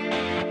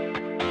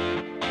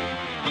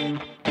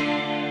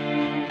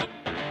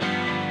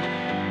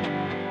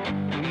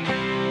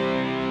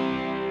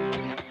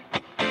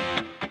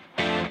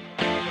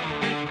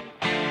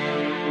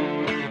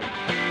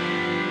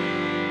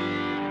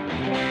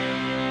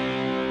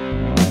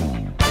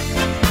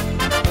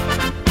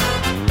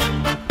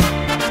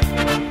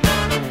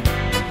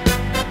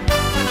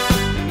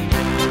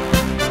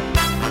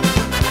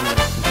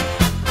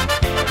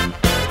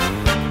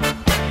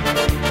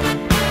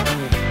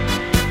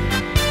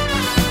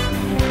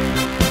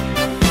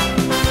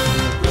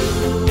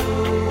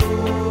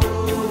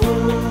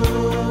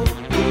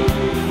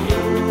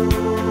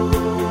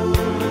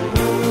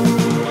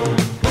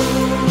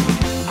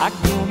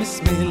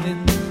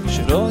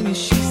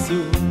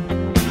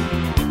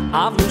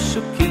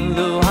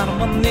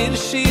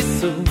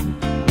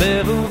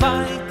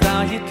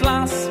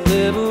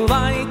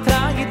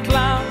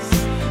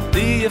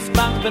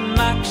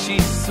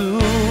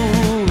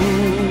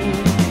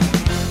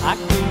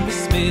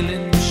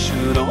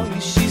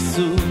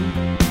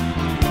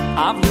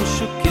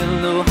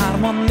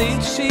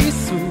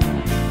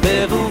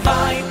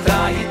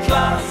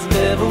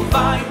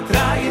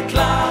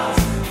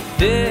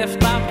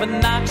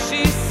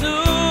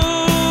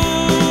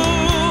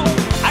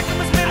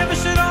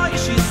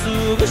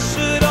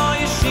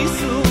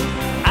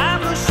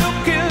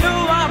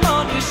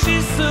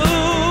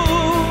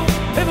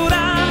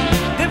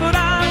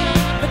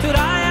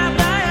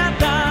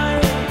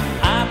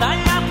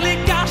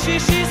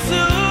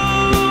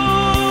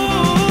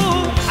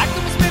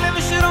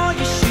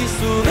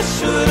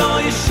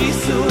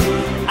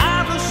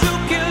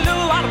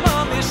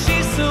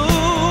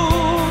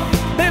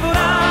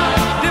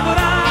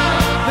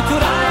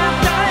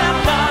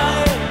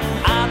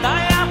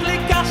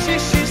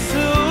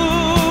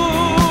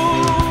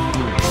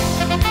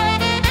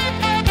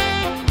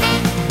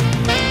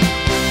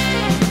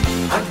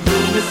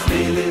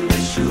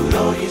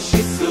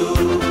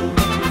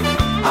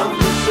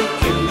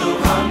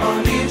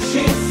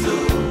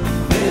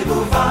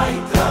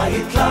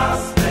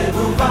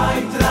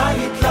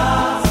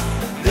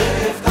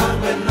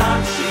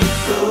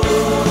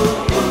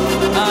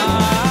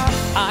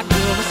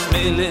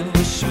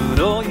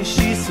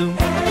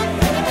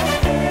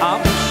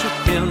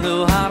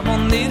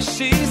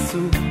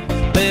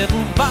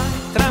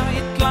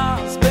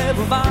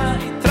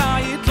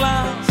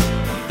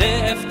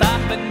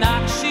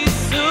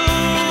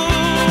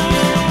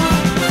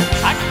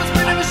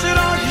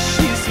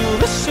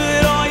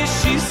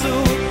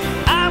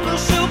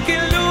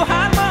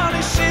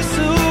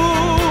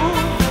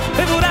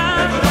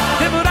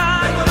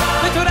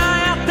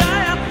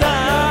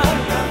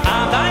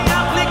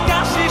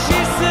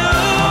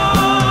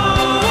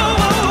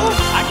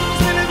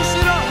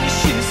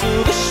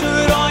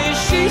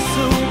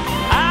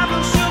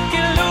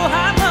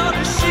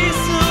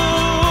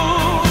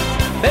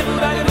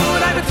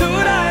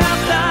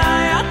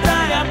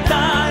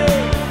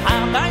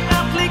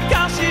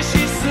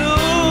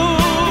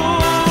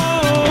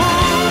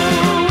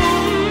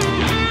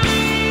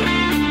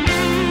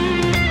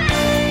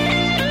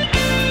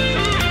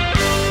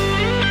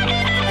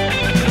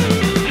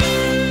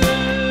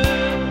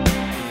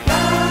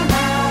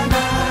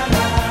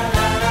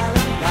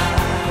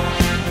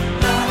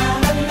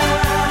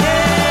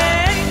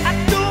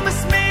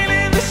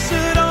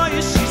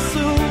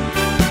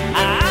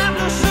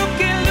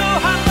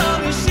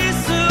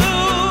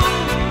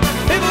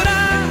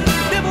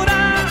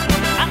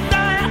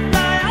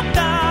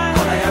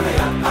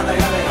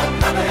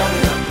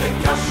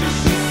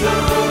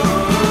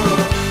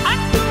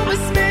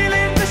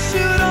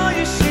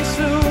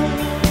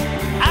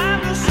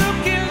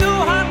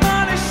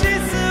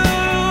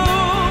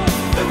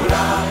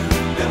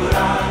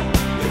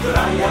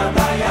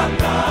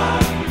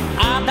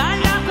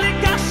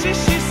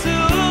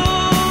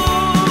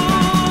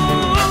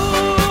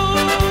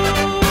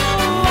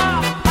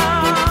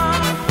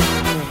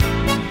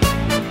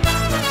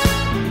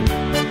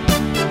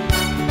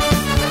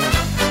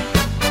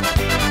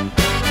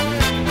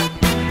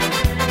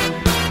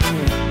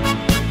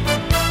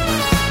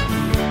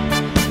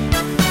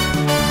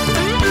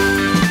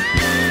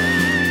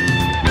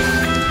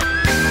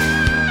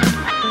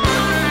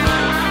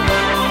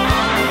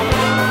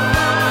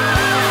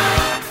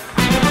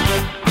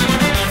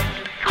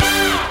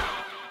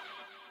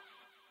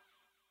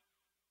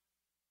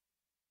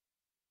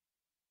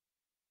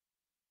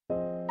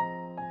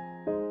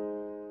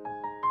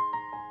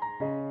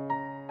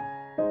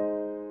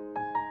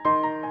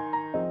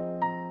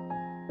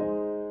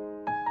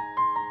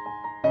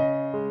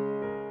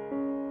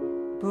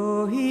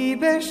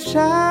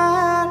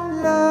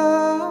 בשלום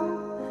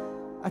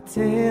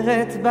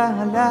עטרת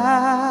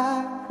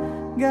בעלה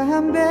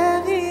גם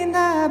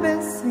ברינה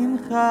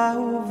בשמחה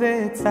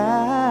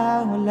ובצהלה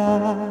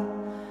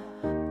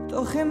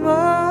תוך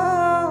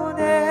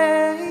אמוני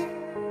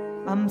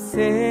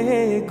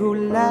עמסי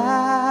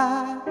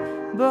גולה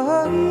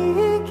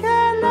בואי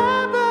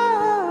כלה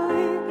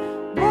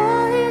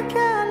בואי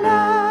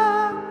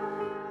כלה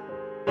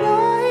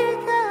בואי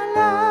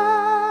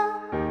כלה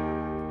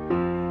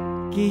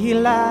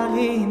גילה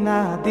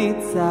רינה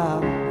דיצה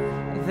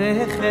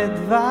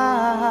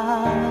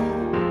וחדווה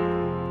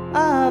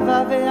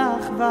אהבה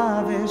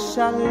ואחווה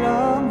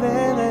ושלום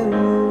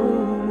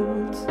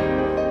ורעות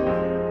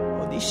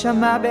עוד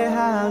יישמע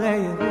בהרי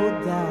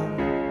יהודה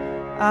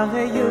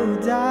הרי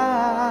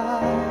יהודה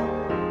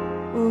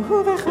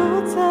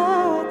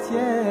ובחוצות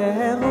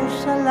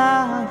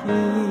ירושלים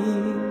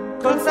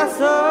כל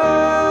ששון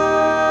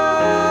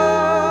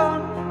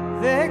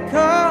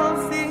וכל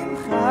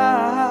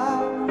שמחה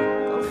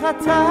כל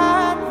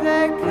חתן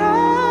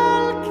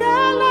וכל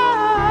כלה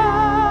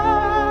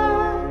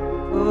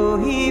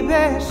היא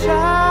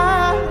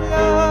בשלום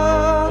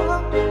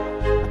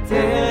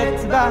עטרת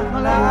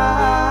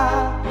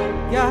בעלה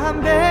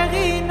גם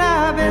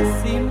ברינה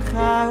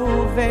בשמחה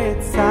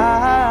ובצהלה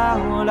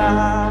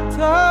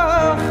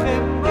תוך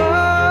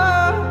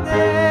אמוני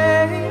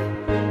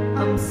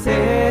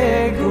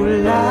עמסי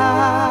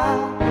גולה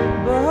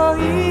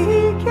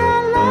בואי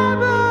כלה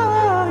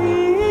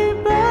בואי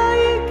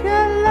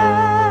כלה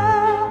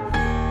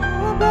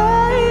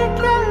בואי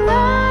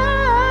כלה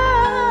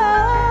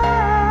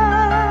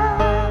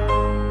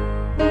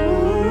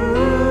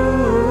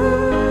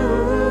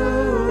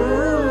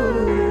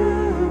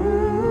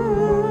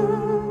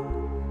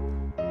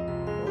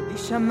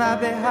שמע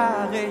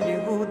בהרי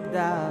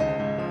יהודה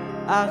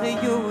הרי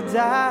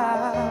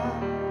יהודה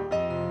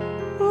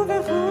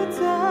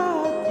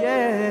ובחוצות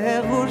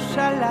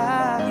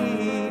ירושלים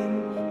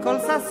כל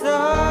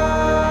ששון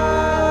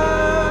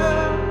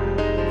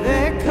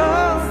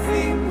וכל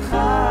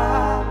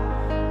שמחה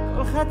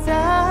כל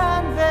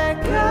חתן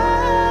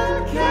וכל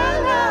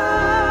כלה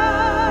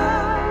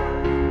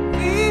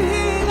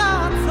יהי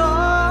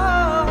רצון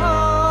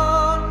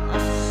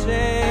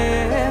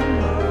השם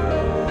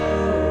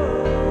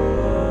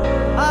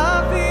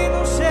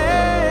אבינו שבשמיים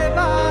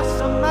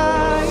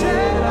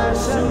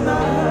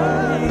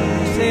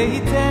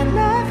שייתן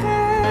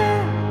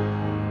לכם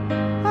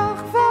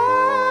אחווה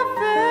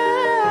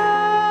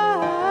ואהבה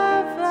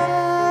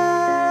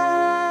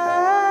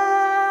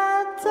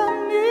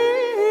תמיד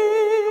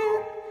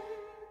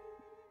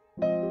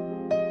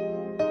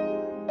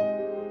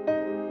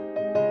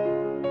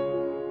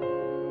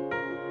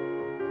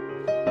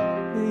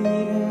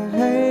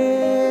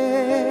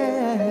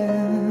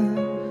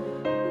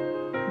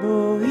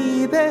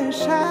בואי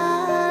בשלום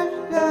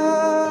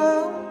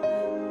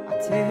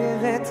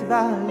עטרת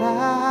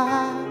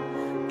בעלה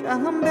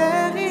גם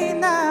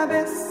ברינה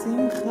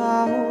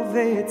בשמחה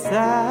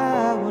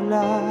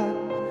ובצהלה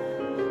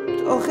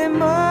תוך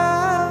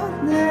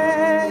אמוני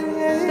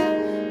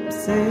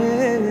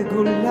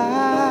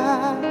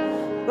סגולה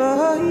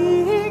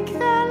בואי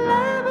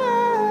כלה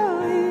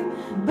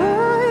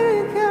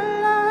בואי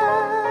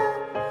כלה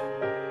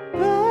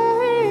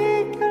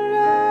בואי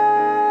כלה.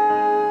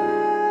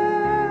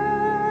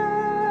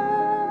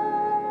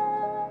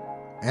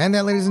 And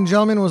that, ladies and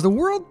gentlemen, was the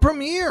world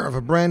premiere of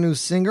a brand new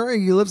singer.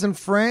 He lives in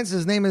France.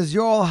 His name is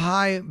Yoel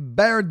Hai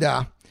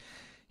Berda.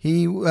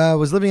 He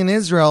was living in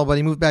Israel, but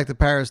he moved back to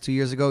Paris 2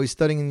 years ago. He's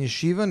studying in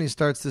yeshiva, and he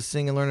starts to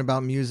sing and learn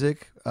about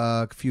music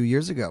a few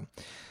years ago.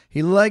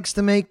 He likes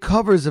to make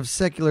covers of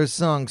secular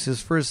songs.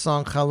 His first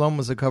song, Chalom,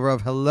 was a cover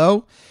of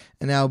Hello,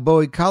 and now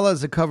Boi Kala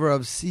is a cover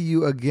of See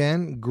You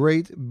Again.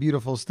 Great,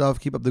 beautiful stuff.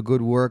 Keep up the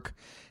good work,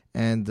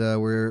 and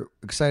we're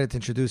excited to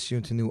introduce you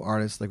to new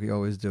artists like we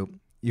always do.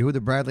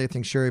 Yehuda Bradley, I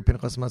think Sherry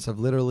Pinchas must have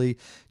literally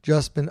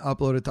just been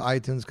uploaded to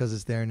iTunes because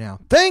it's there now.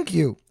 Thank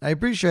you. I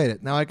appreciate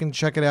it. Now I can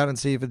check it out and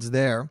see if it's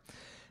there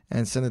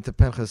and send it to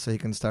Pinchas so he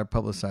can start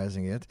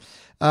publicizing it.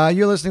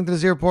 You're listening to the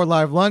Zero Port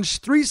Live Lunch.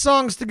 3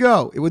 songs to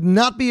go. It would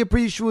not be a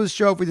pre-Shavuos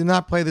show if we did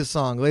not play this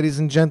song. Ladies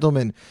and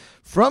gentlemen,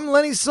 from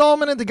Lenny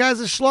Solomon and the guys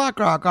at Schlock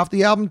Rock off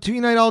the album To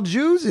Unite All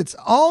Jews, it's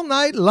All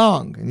Night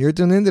Long. And you're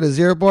tuned into the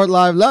Zero Port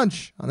Live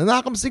Lunch on the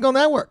Nachum Segal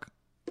Network.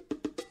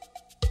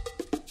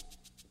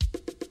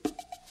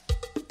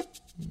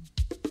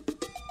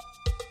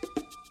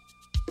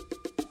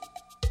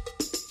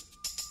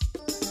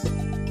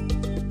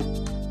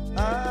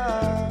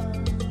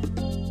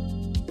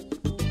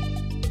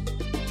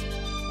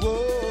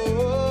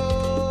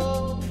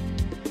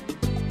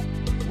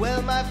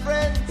 Well, my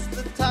friends,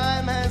 the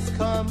time has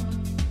come.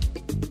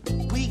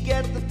 We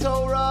get the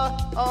Torah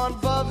on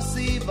Vav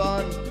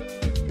Sivan.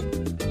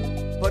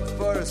 But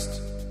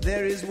first,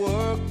 there is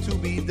work to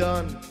be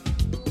done.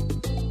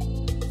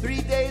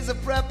 3 days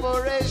of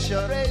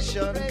preparation.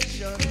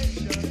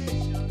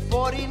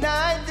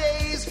 49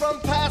 days from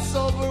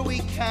Passover we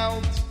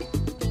count.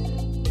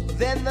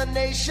 Then the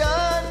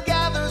nation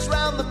gathers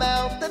round the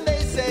mount and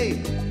they say,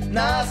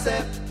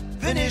 Naaseh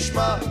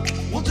v'nishma,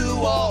 we'll do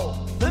all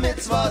the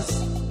mitzvahs.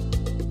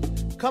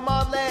 Come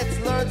on, let's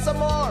learn some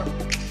more.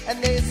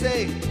 And they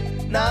say,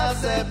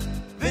 Naaseh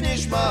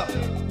v'nishma,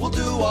 we'll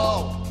do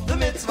all the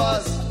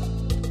mitzvahs.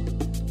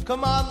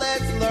 Come on,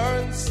 let's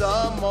learn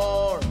some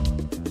more.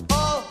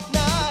 All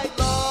night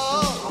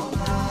long. All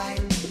night.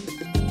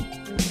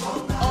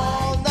 All night.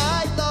 All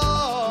night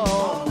long.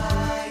 All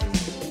night.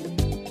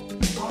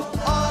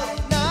 All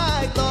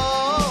night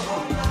long.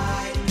 All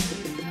night.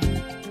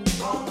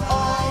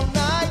 All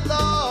night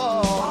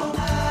long.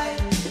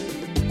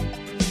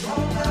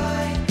 All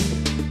night.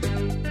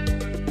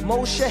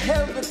 Moshe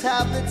held the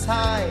tablets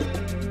high.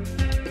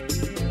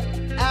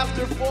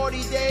 After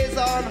 40 days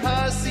on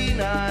Har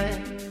Sinai,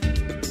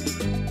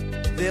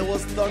 there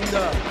was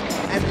thunder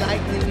and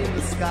lightning in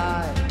the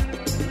sky.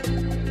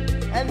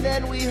 And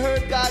then we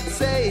heard God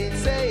say,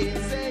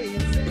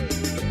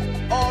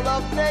 all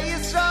of Bnei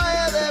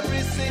Israel,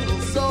 every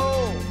single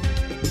soul,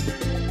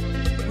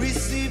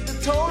 received the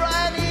Torah,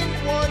 and in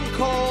one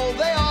call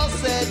they all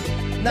said,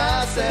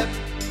 Naaseh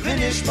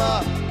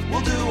v'nishma,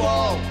 we'll do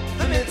all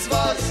the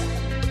mitzvahs.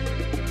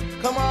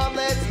 Come on,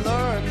 let's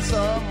learn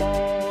some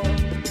more.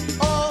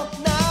 All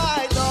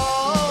night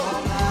long.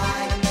 All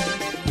night.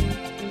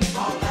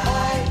 All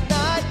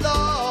night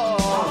long.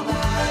 All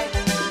night.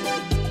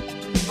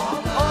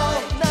 All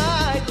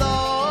night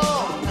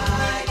long.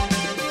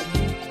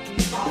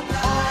 All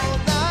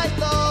night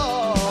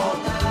long.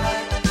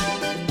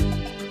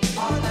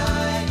 All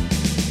night.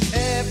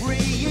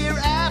 Every year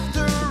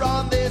after,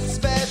 on this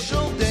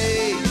special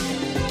day,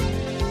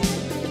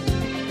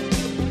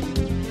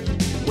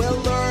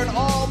 we'll learn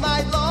all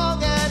night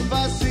long, and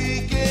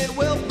Vasikin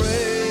will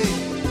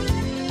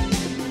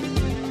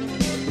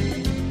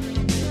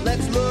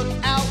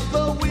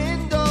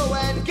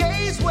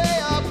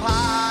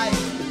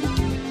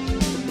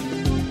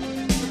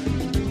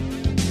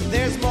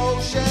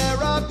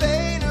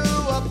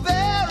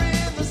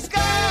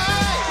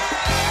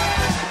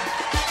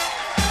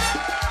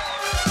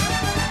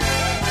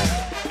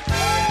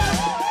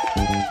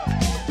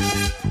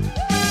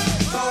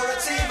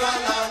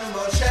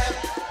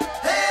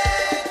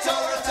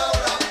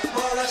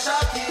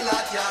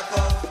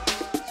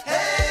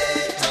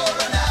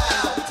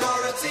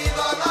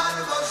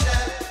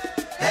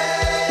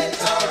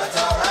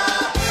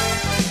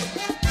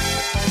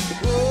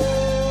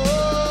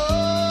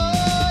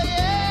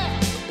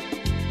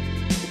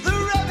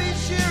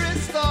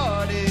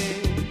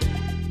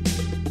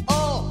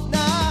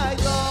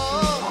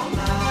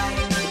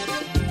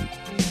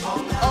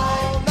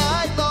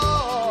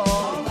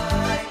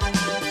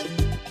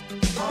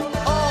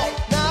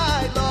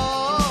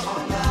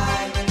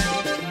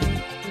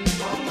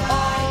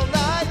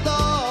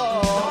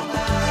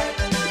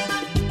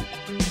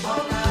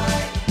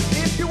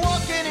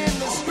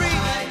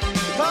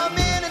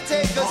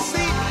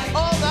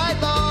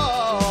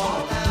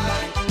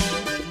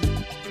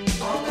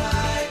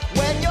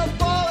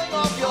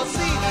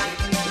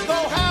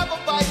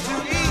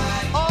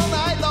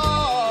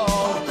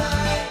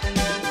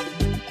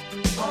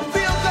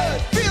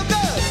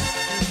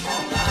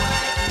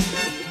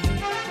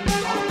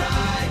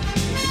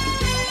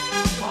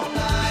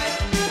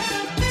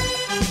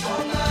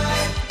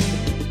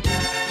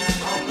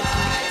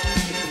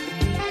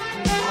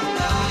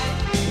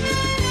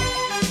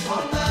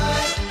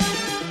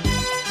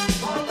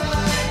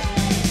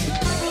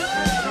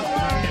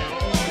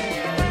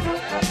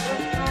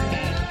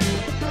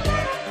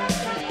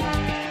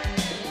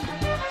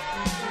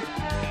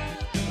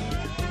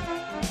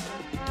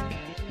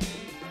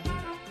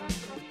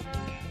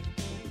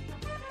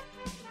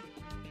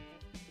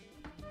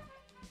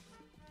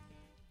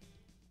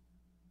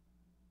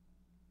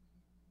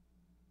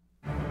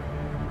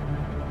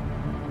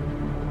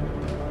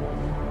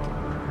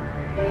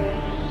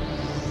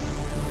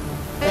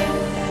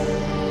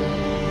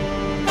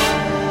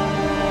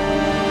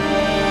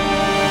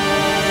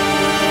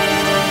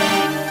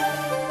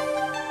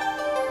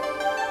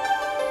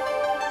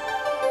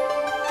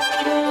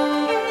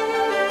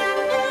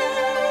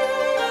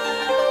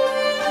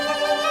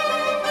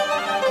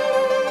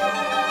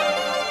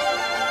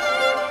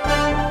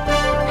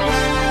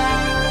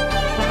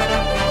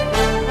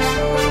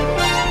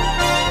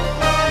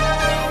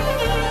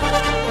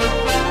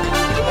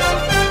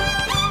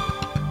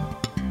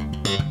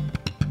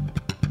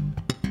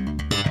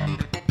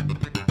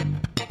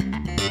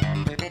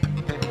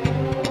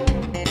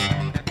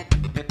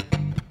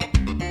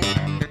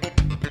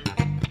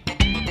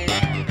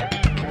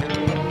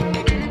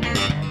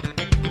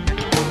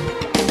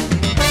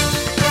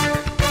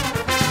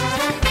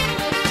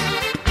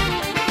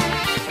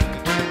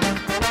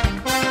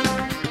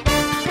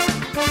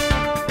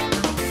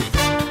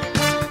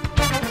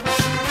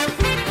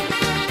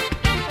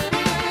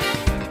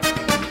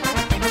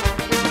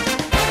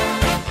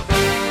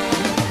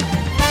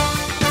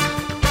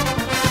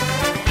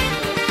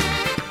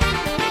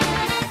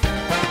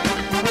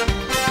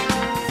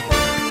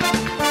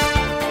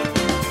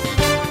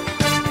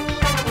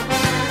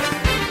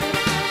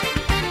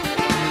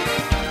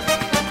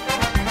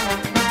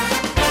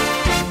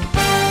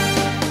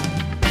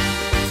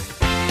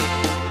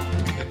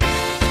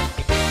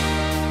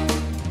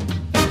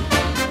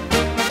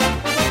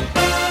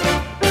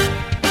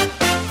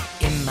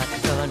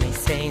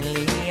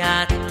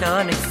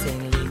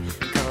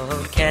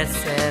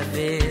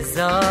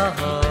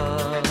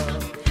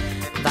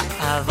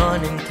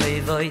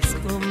voice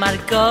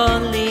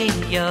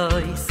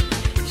umargolios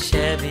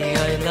shebi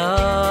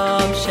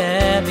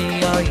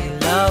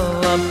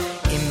oilom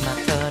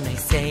imatone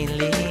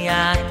seili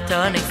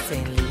atone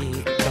seili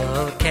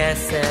kol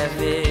kesef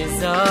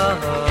izor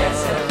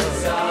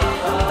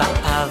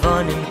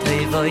va'avonim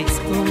tui voice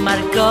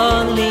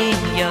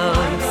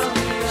umargolios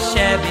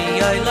shebi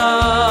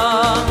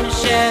oilom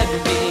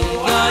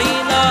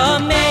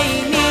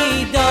eini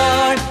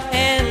dor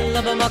el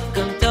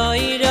b'makom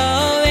toiro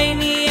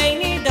eini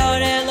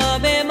dor el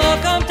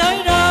b'makom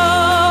toiro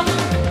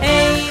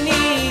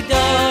eini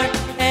dor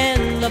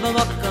el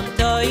b'makom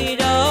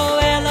toiro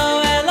elo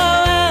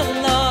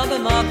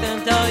b'makom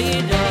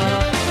toiro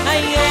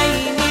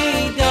eini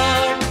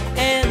dor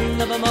el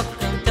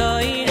b'makom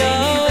toiro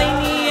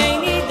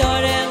eini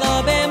dor el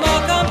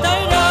b'makom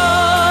toiro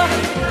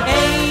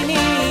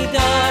eini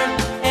dor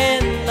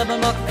el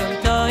b'makom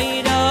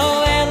toiro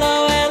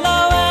elo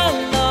b'makom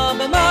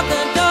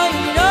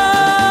toiro.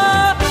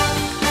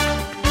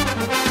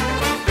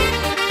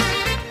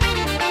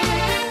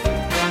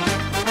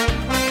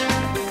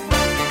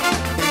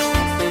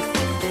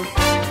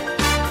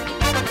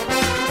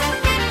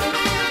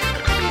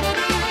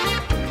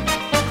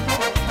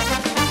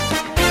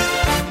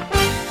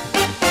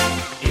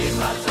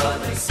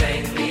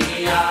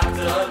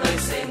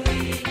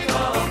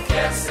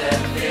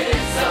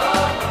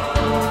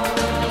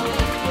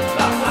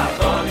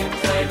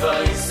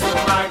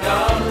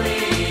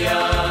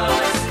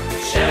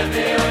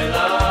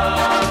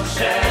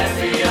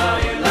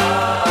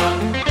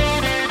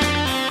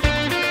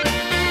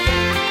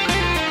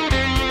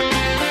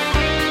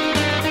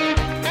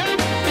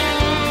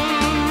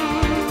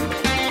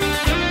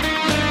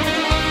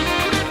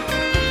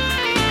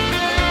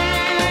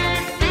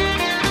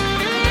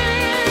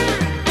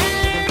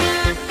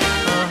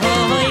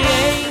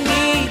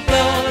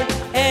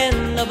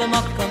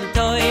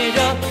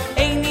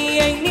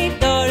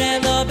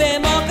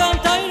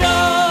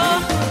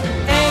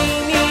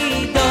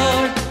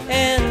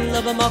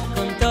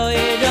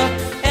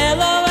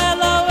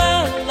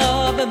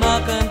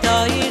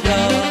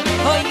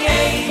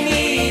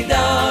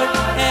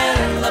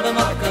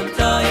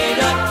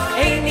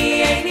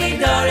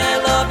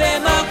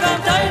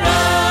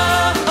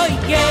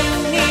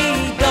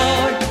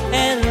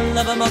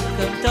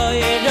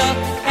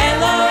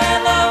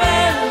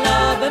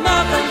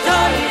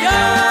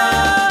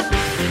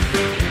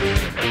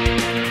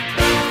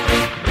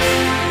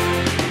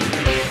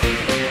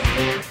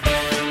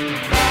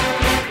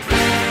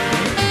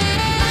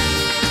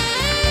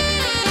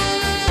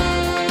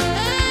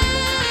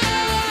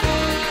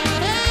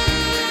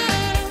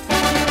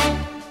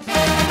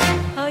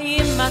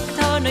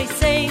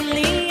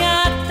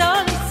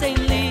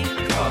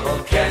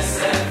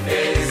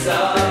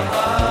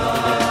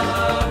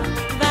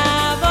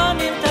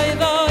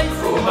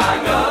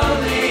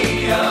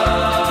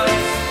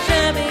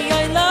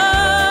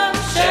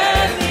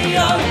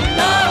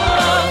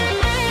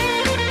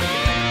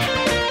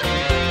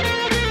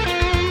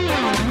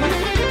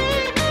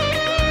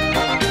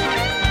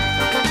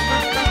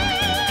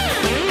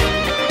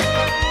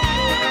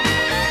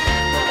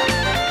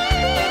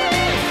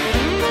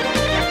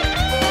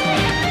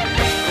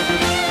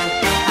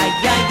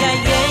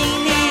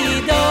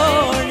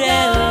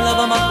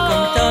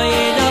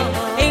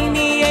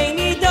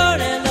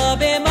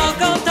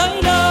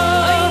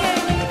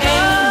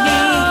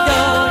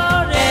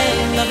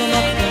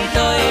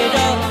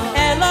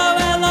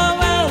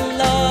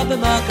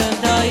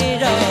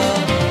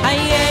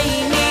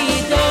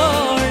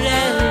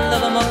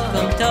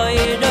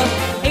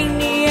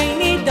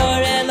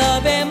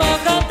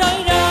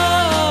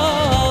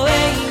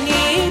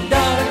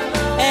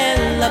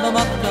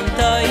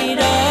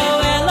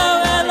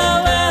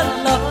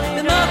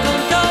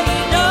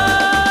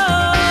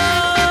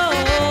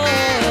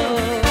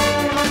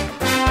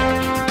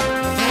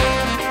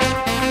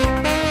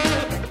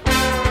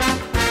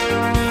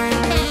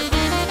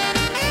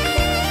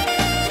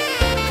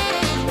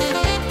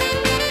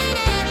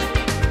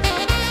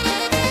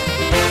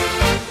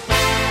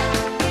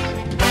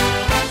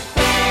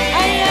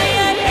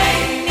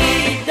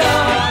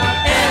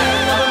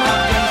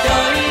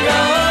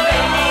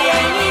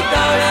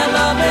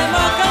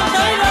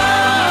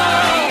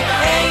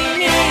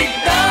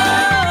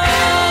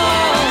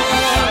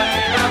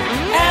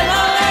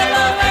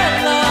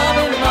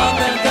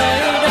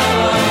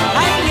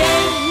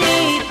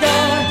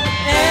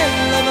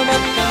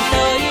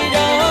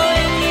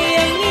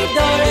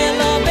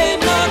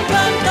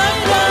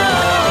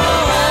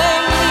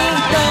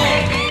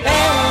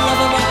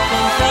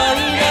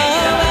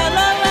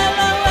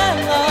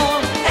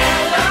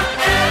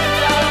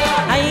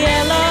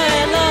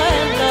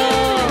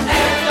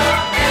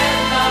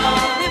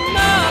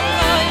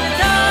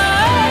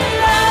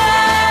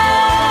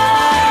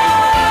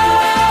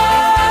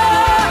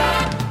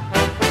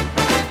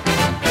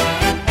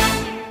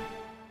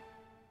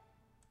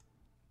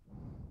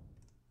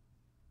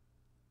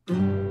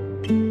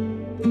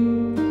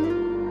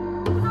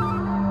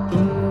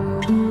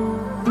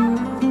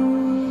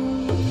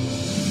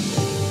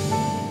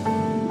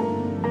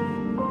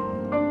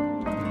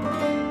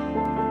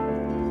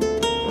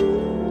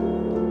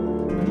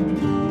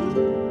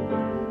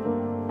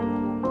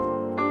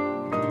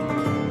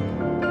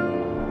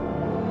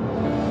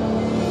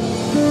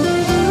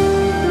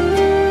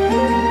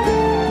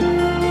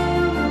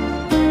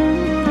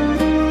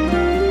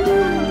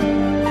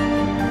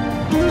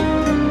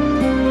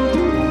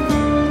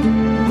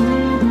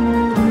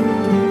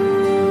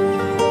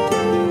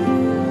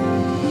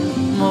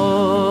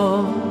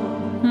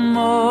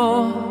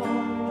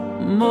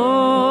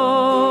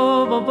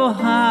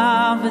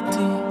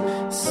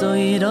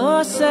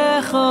 Soiro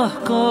secho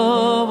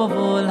ko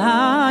vol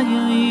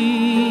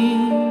hayi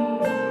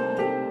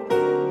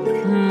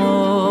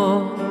mo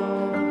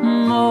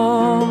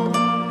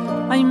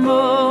ay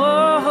mo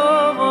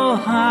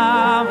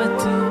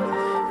havetu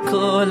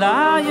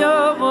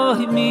kolayo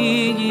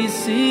mi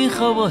si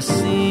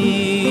khabosi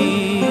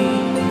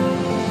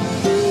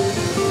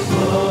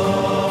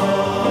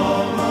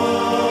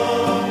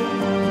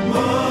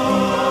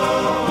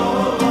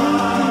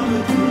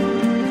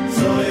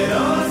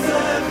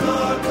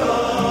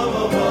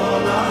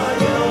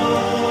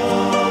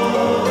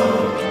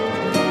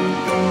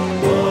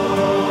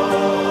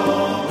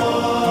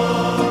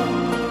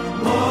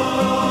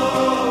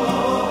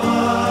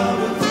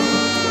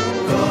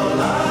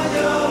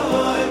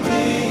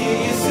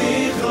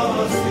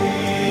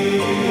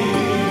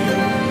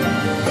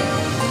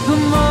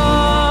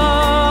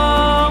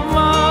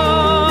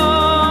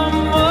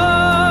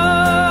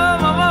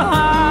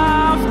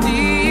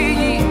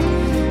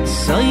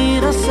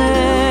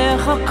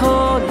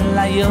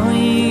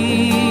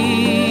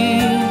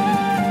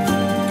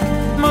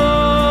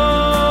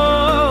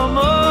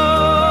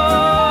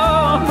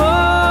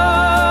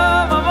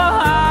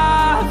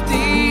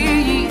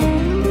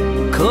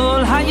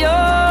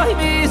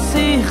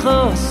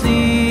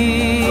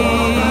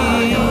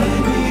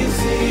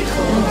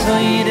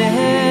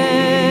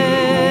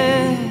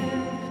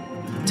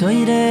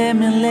Toire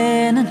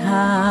melenen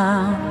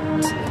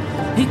hat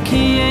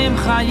Ikiem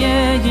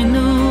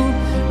chayenu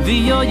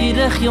V'yo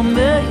yirech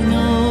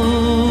yomeinu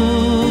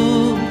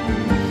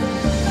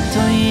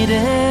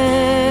Toire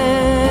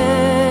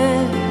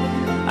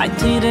Ay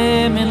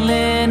toire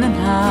melenen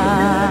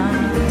hat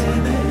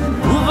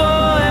Uvo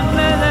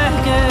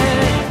emeleke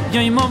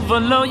Yoimov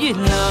v'lo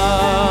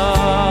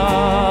yilah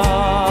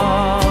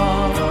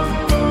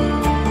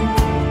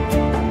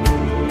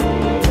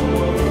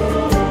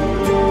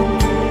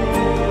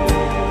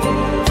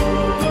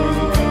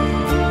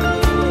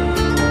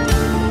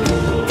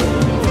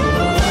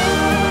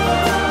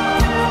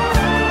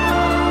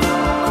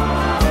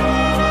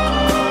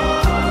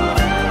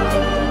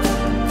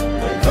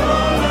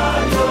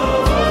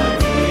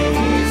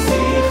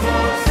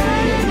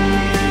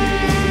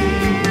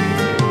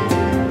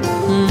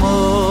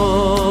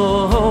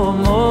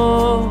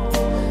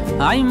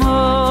ay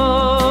mo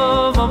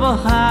baba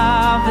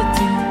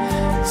haveti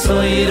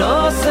soiro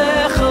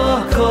secho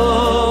ko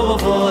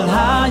vol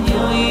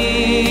hayi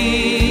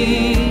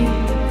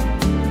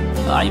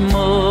ay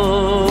mo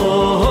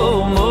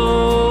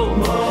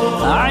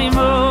ay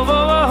mo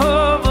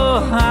baba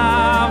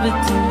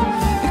haveti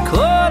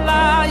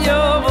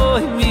kolayo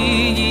mi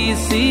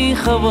si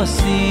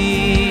khabosi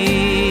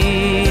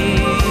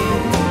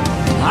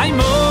ay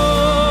mo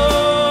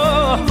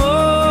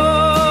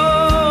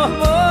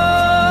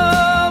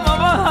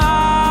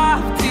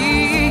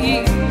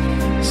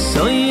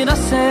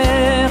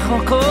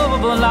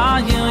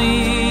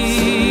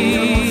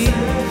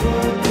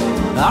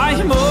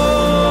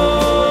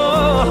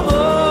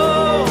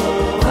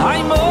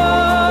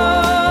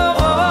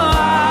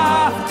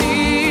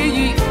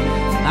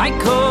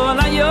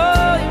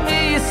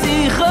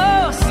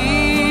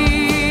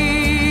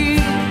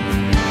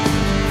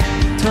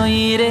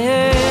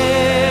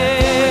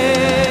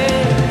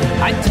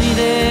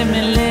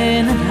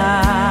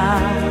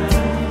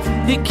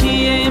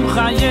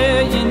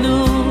Chayenu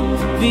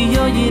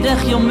v'yo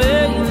yirech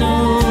yomeinu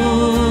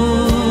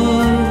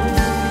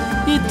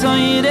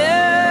Itoyre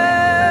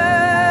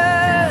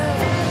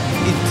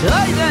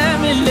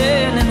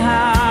milenen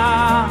ha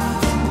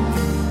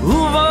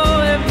Uvo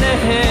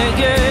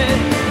evnehege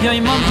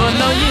yoimon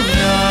v'lo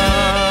yirah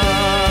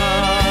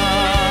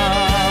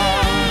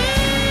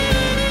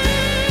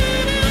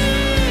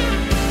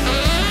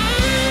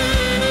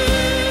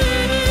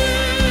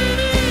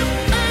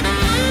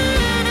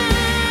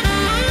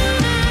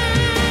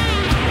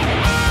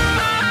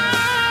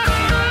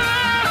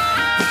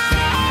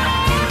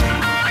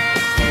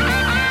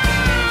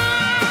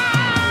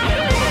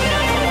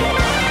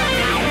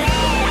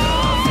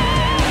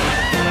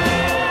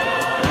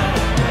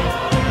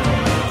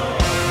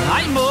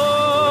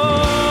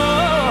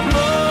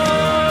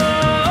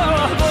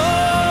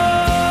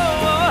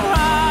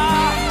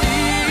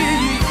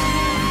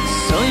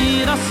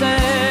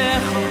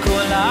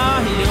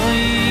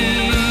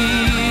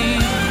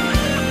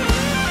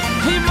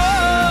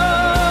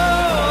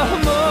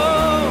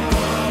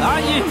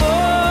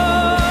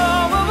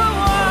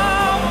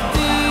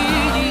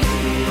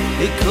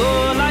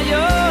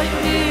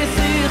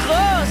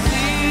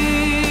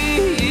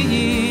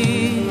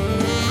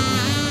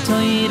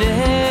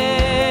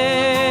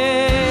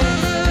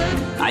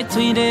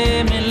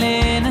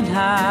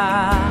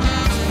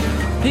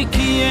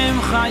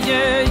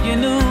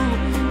Chayenu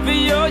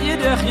v'yo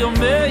yirech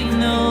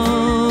yomeinu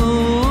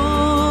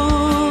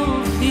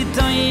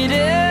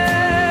Itoyre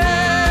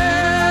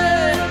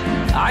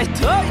ay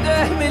toyre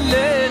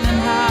milenen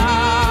ha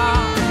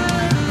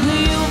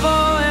Yuvo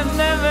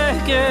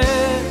emneveke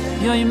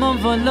yoimon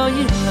v'lo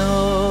yilo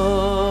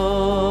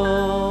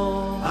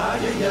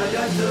Ay ay ay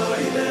ay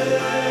toyre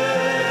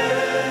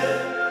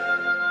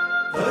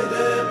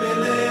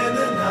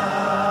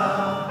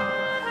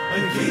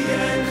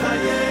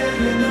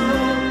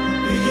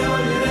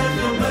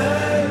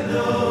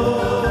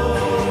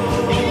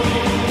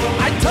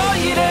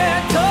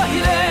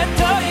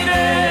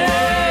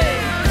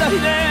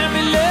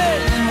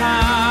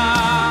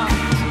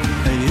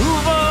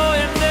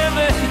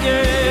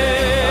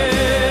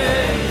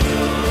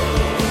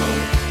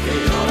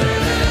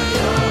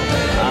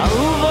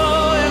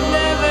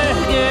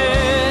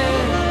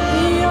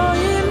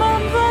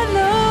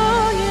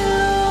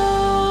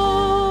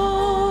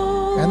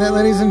And that,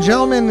 ladies and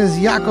gentlemen, is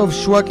Yaakov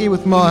Shweki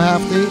with Moa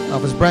Hafti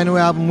of his brand new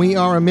album, We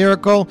Are a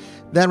Miracle.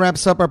 That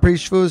wraps up our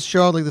pre-Shavuos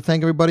show. I'd like to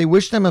thank everybody.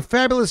 Wish them a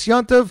fabulous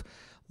Yontiv.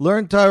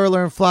 Learn Torah,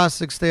 learn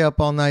Flosik, stay up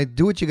all night.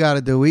 Do what you got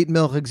to do. Eat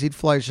milchiks, eat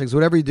fleischiks,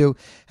 whatever you do.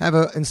 Have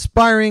an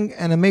inspiring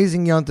and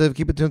amazing Yontiv.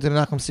 Keep it tuned to the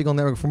Nachum Segal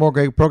Network for more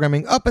great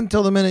programming up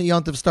until the minute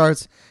Yontiv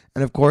starts.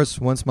 And, of course,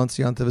 once month's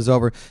Yontiv is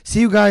over.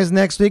 See you guys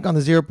next week on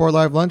the Z Report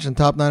Live Lunch and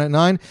Top 9 at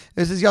 9.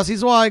 This is Yossi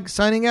Zweig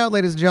signing out,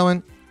 ladies and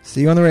gentlemen.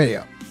 See you on the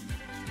radio.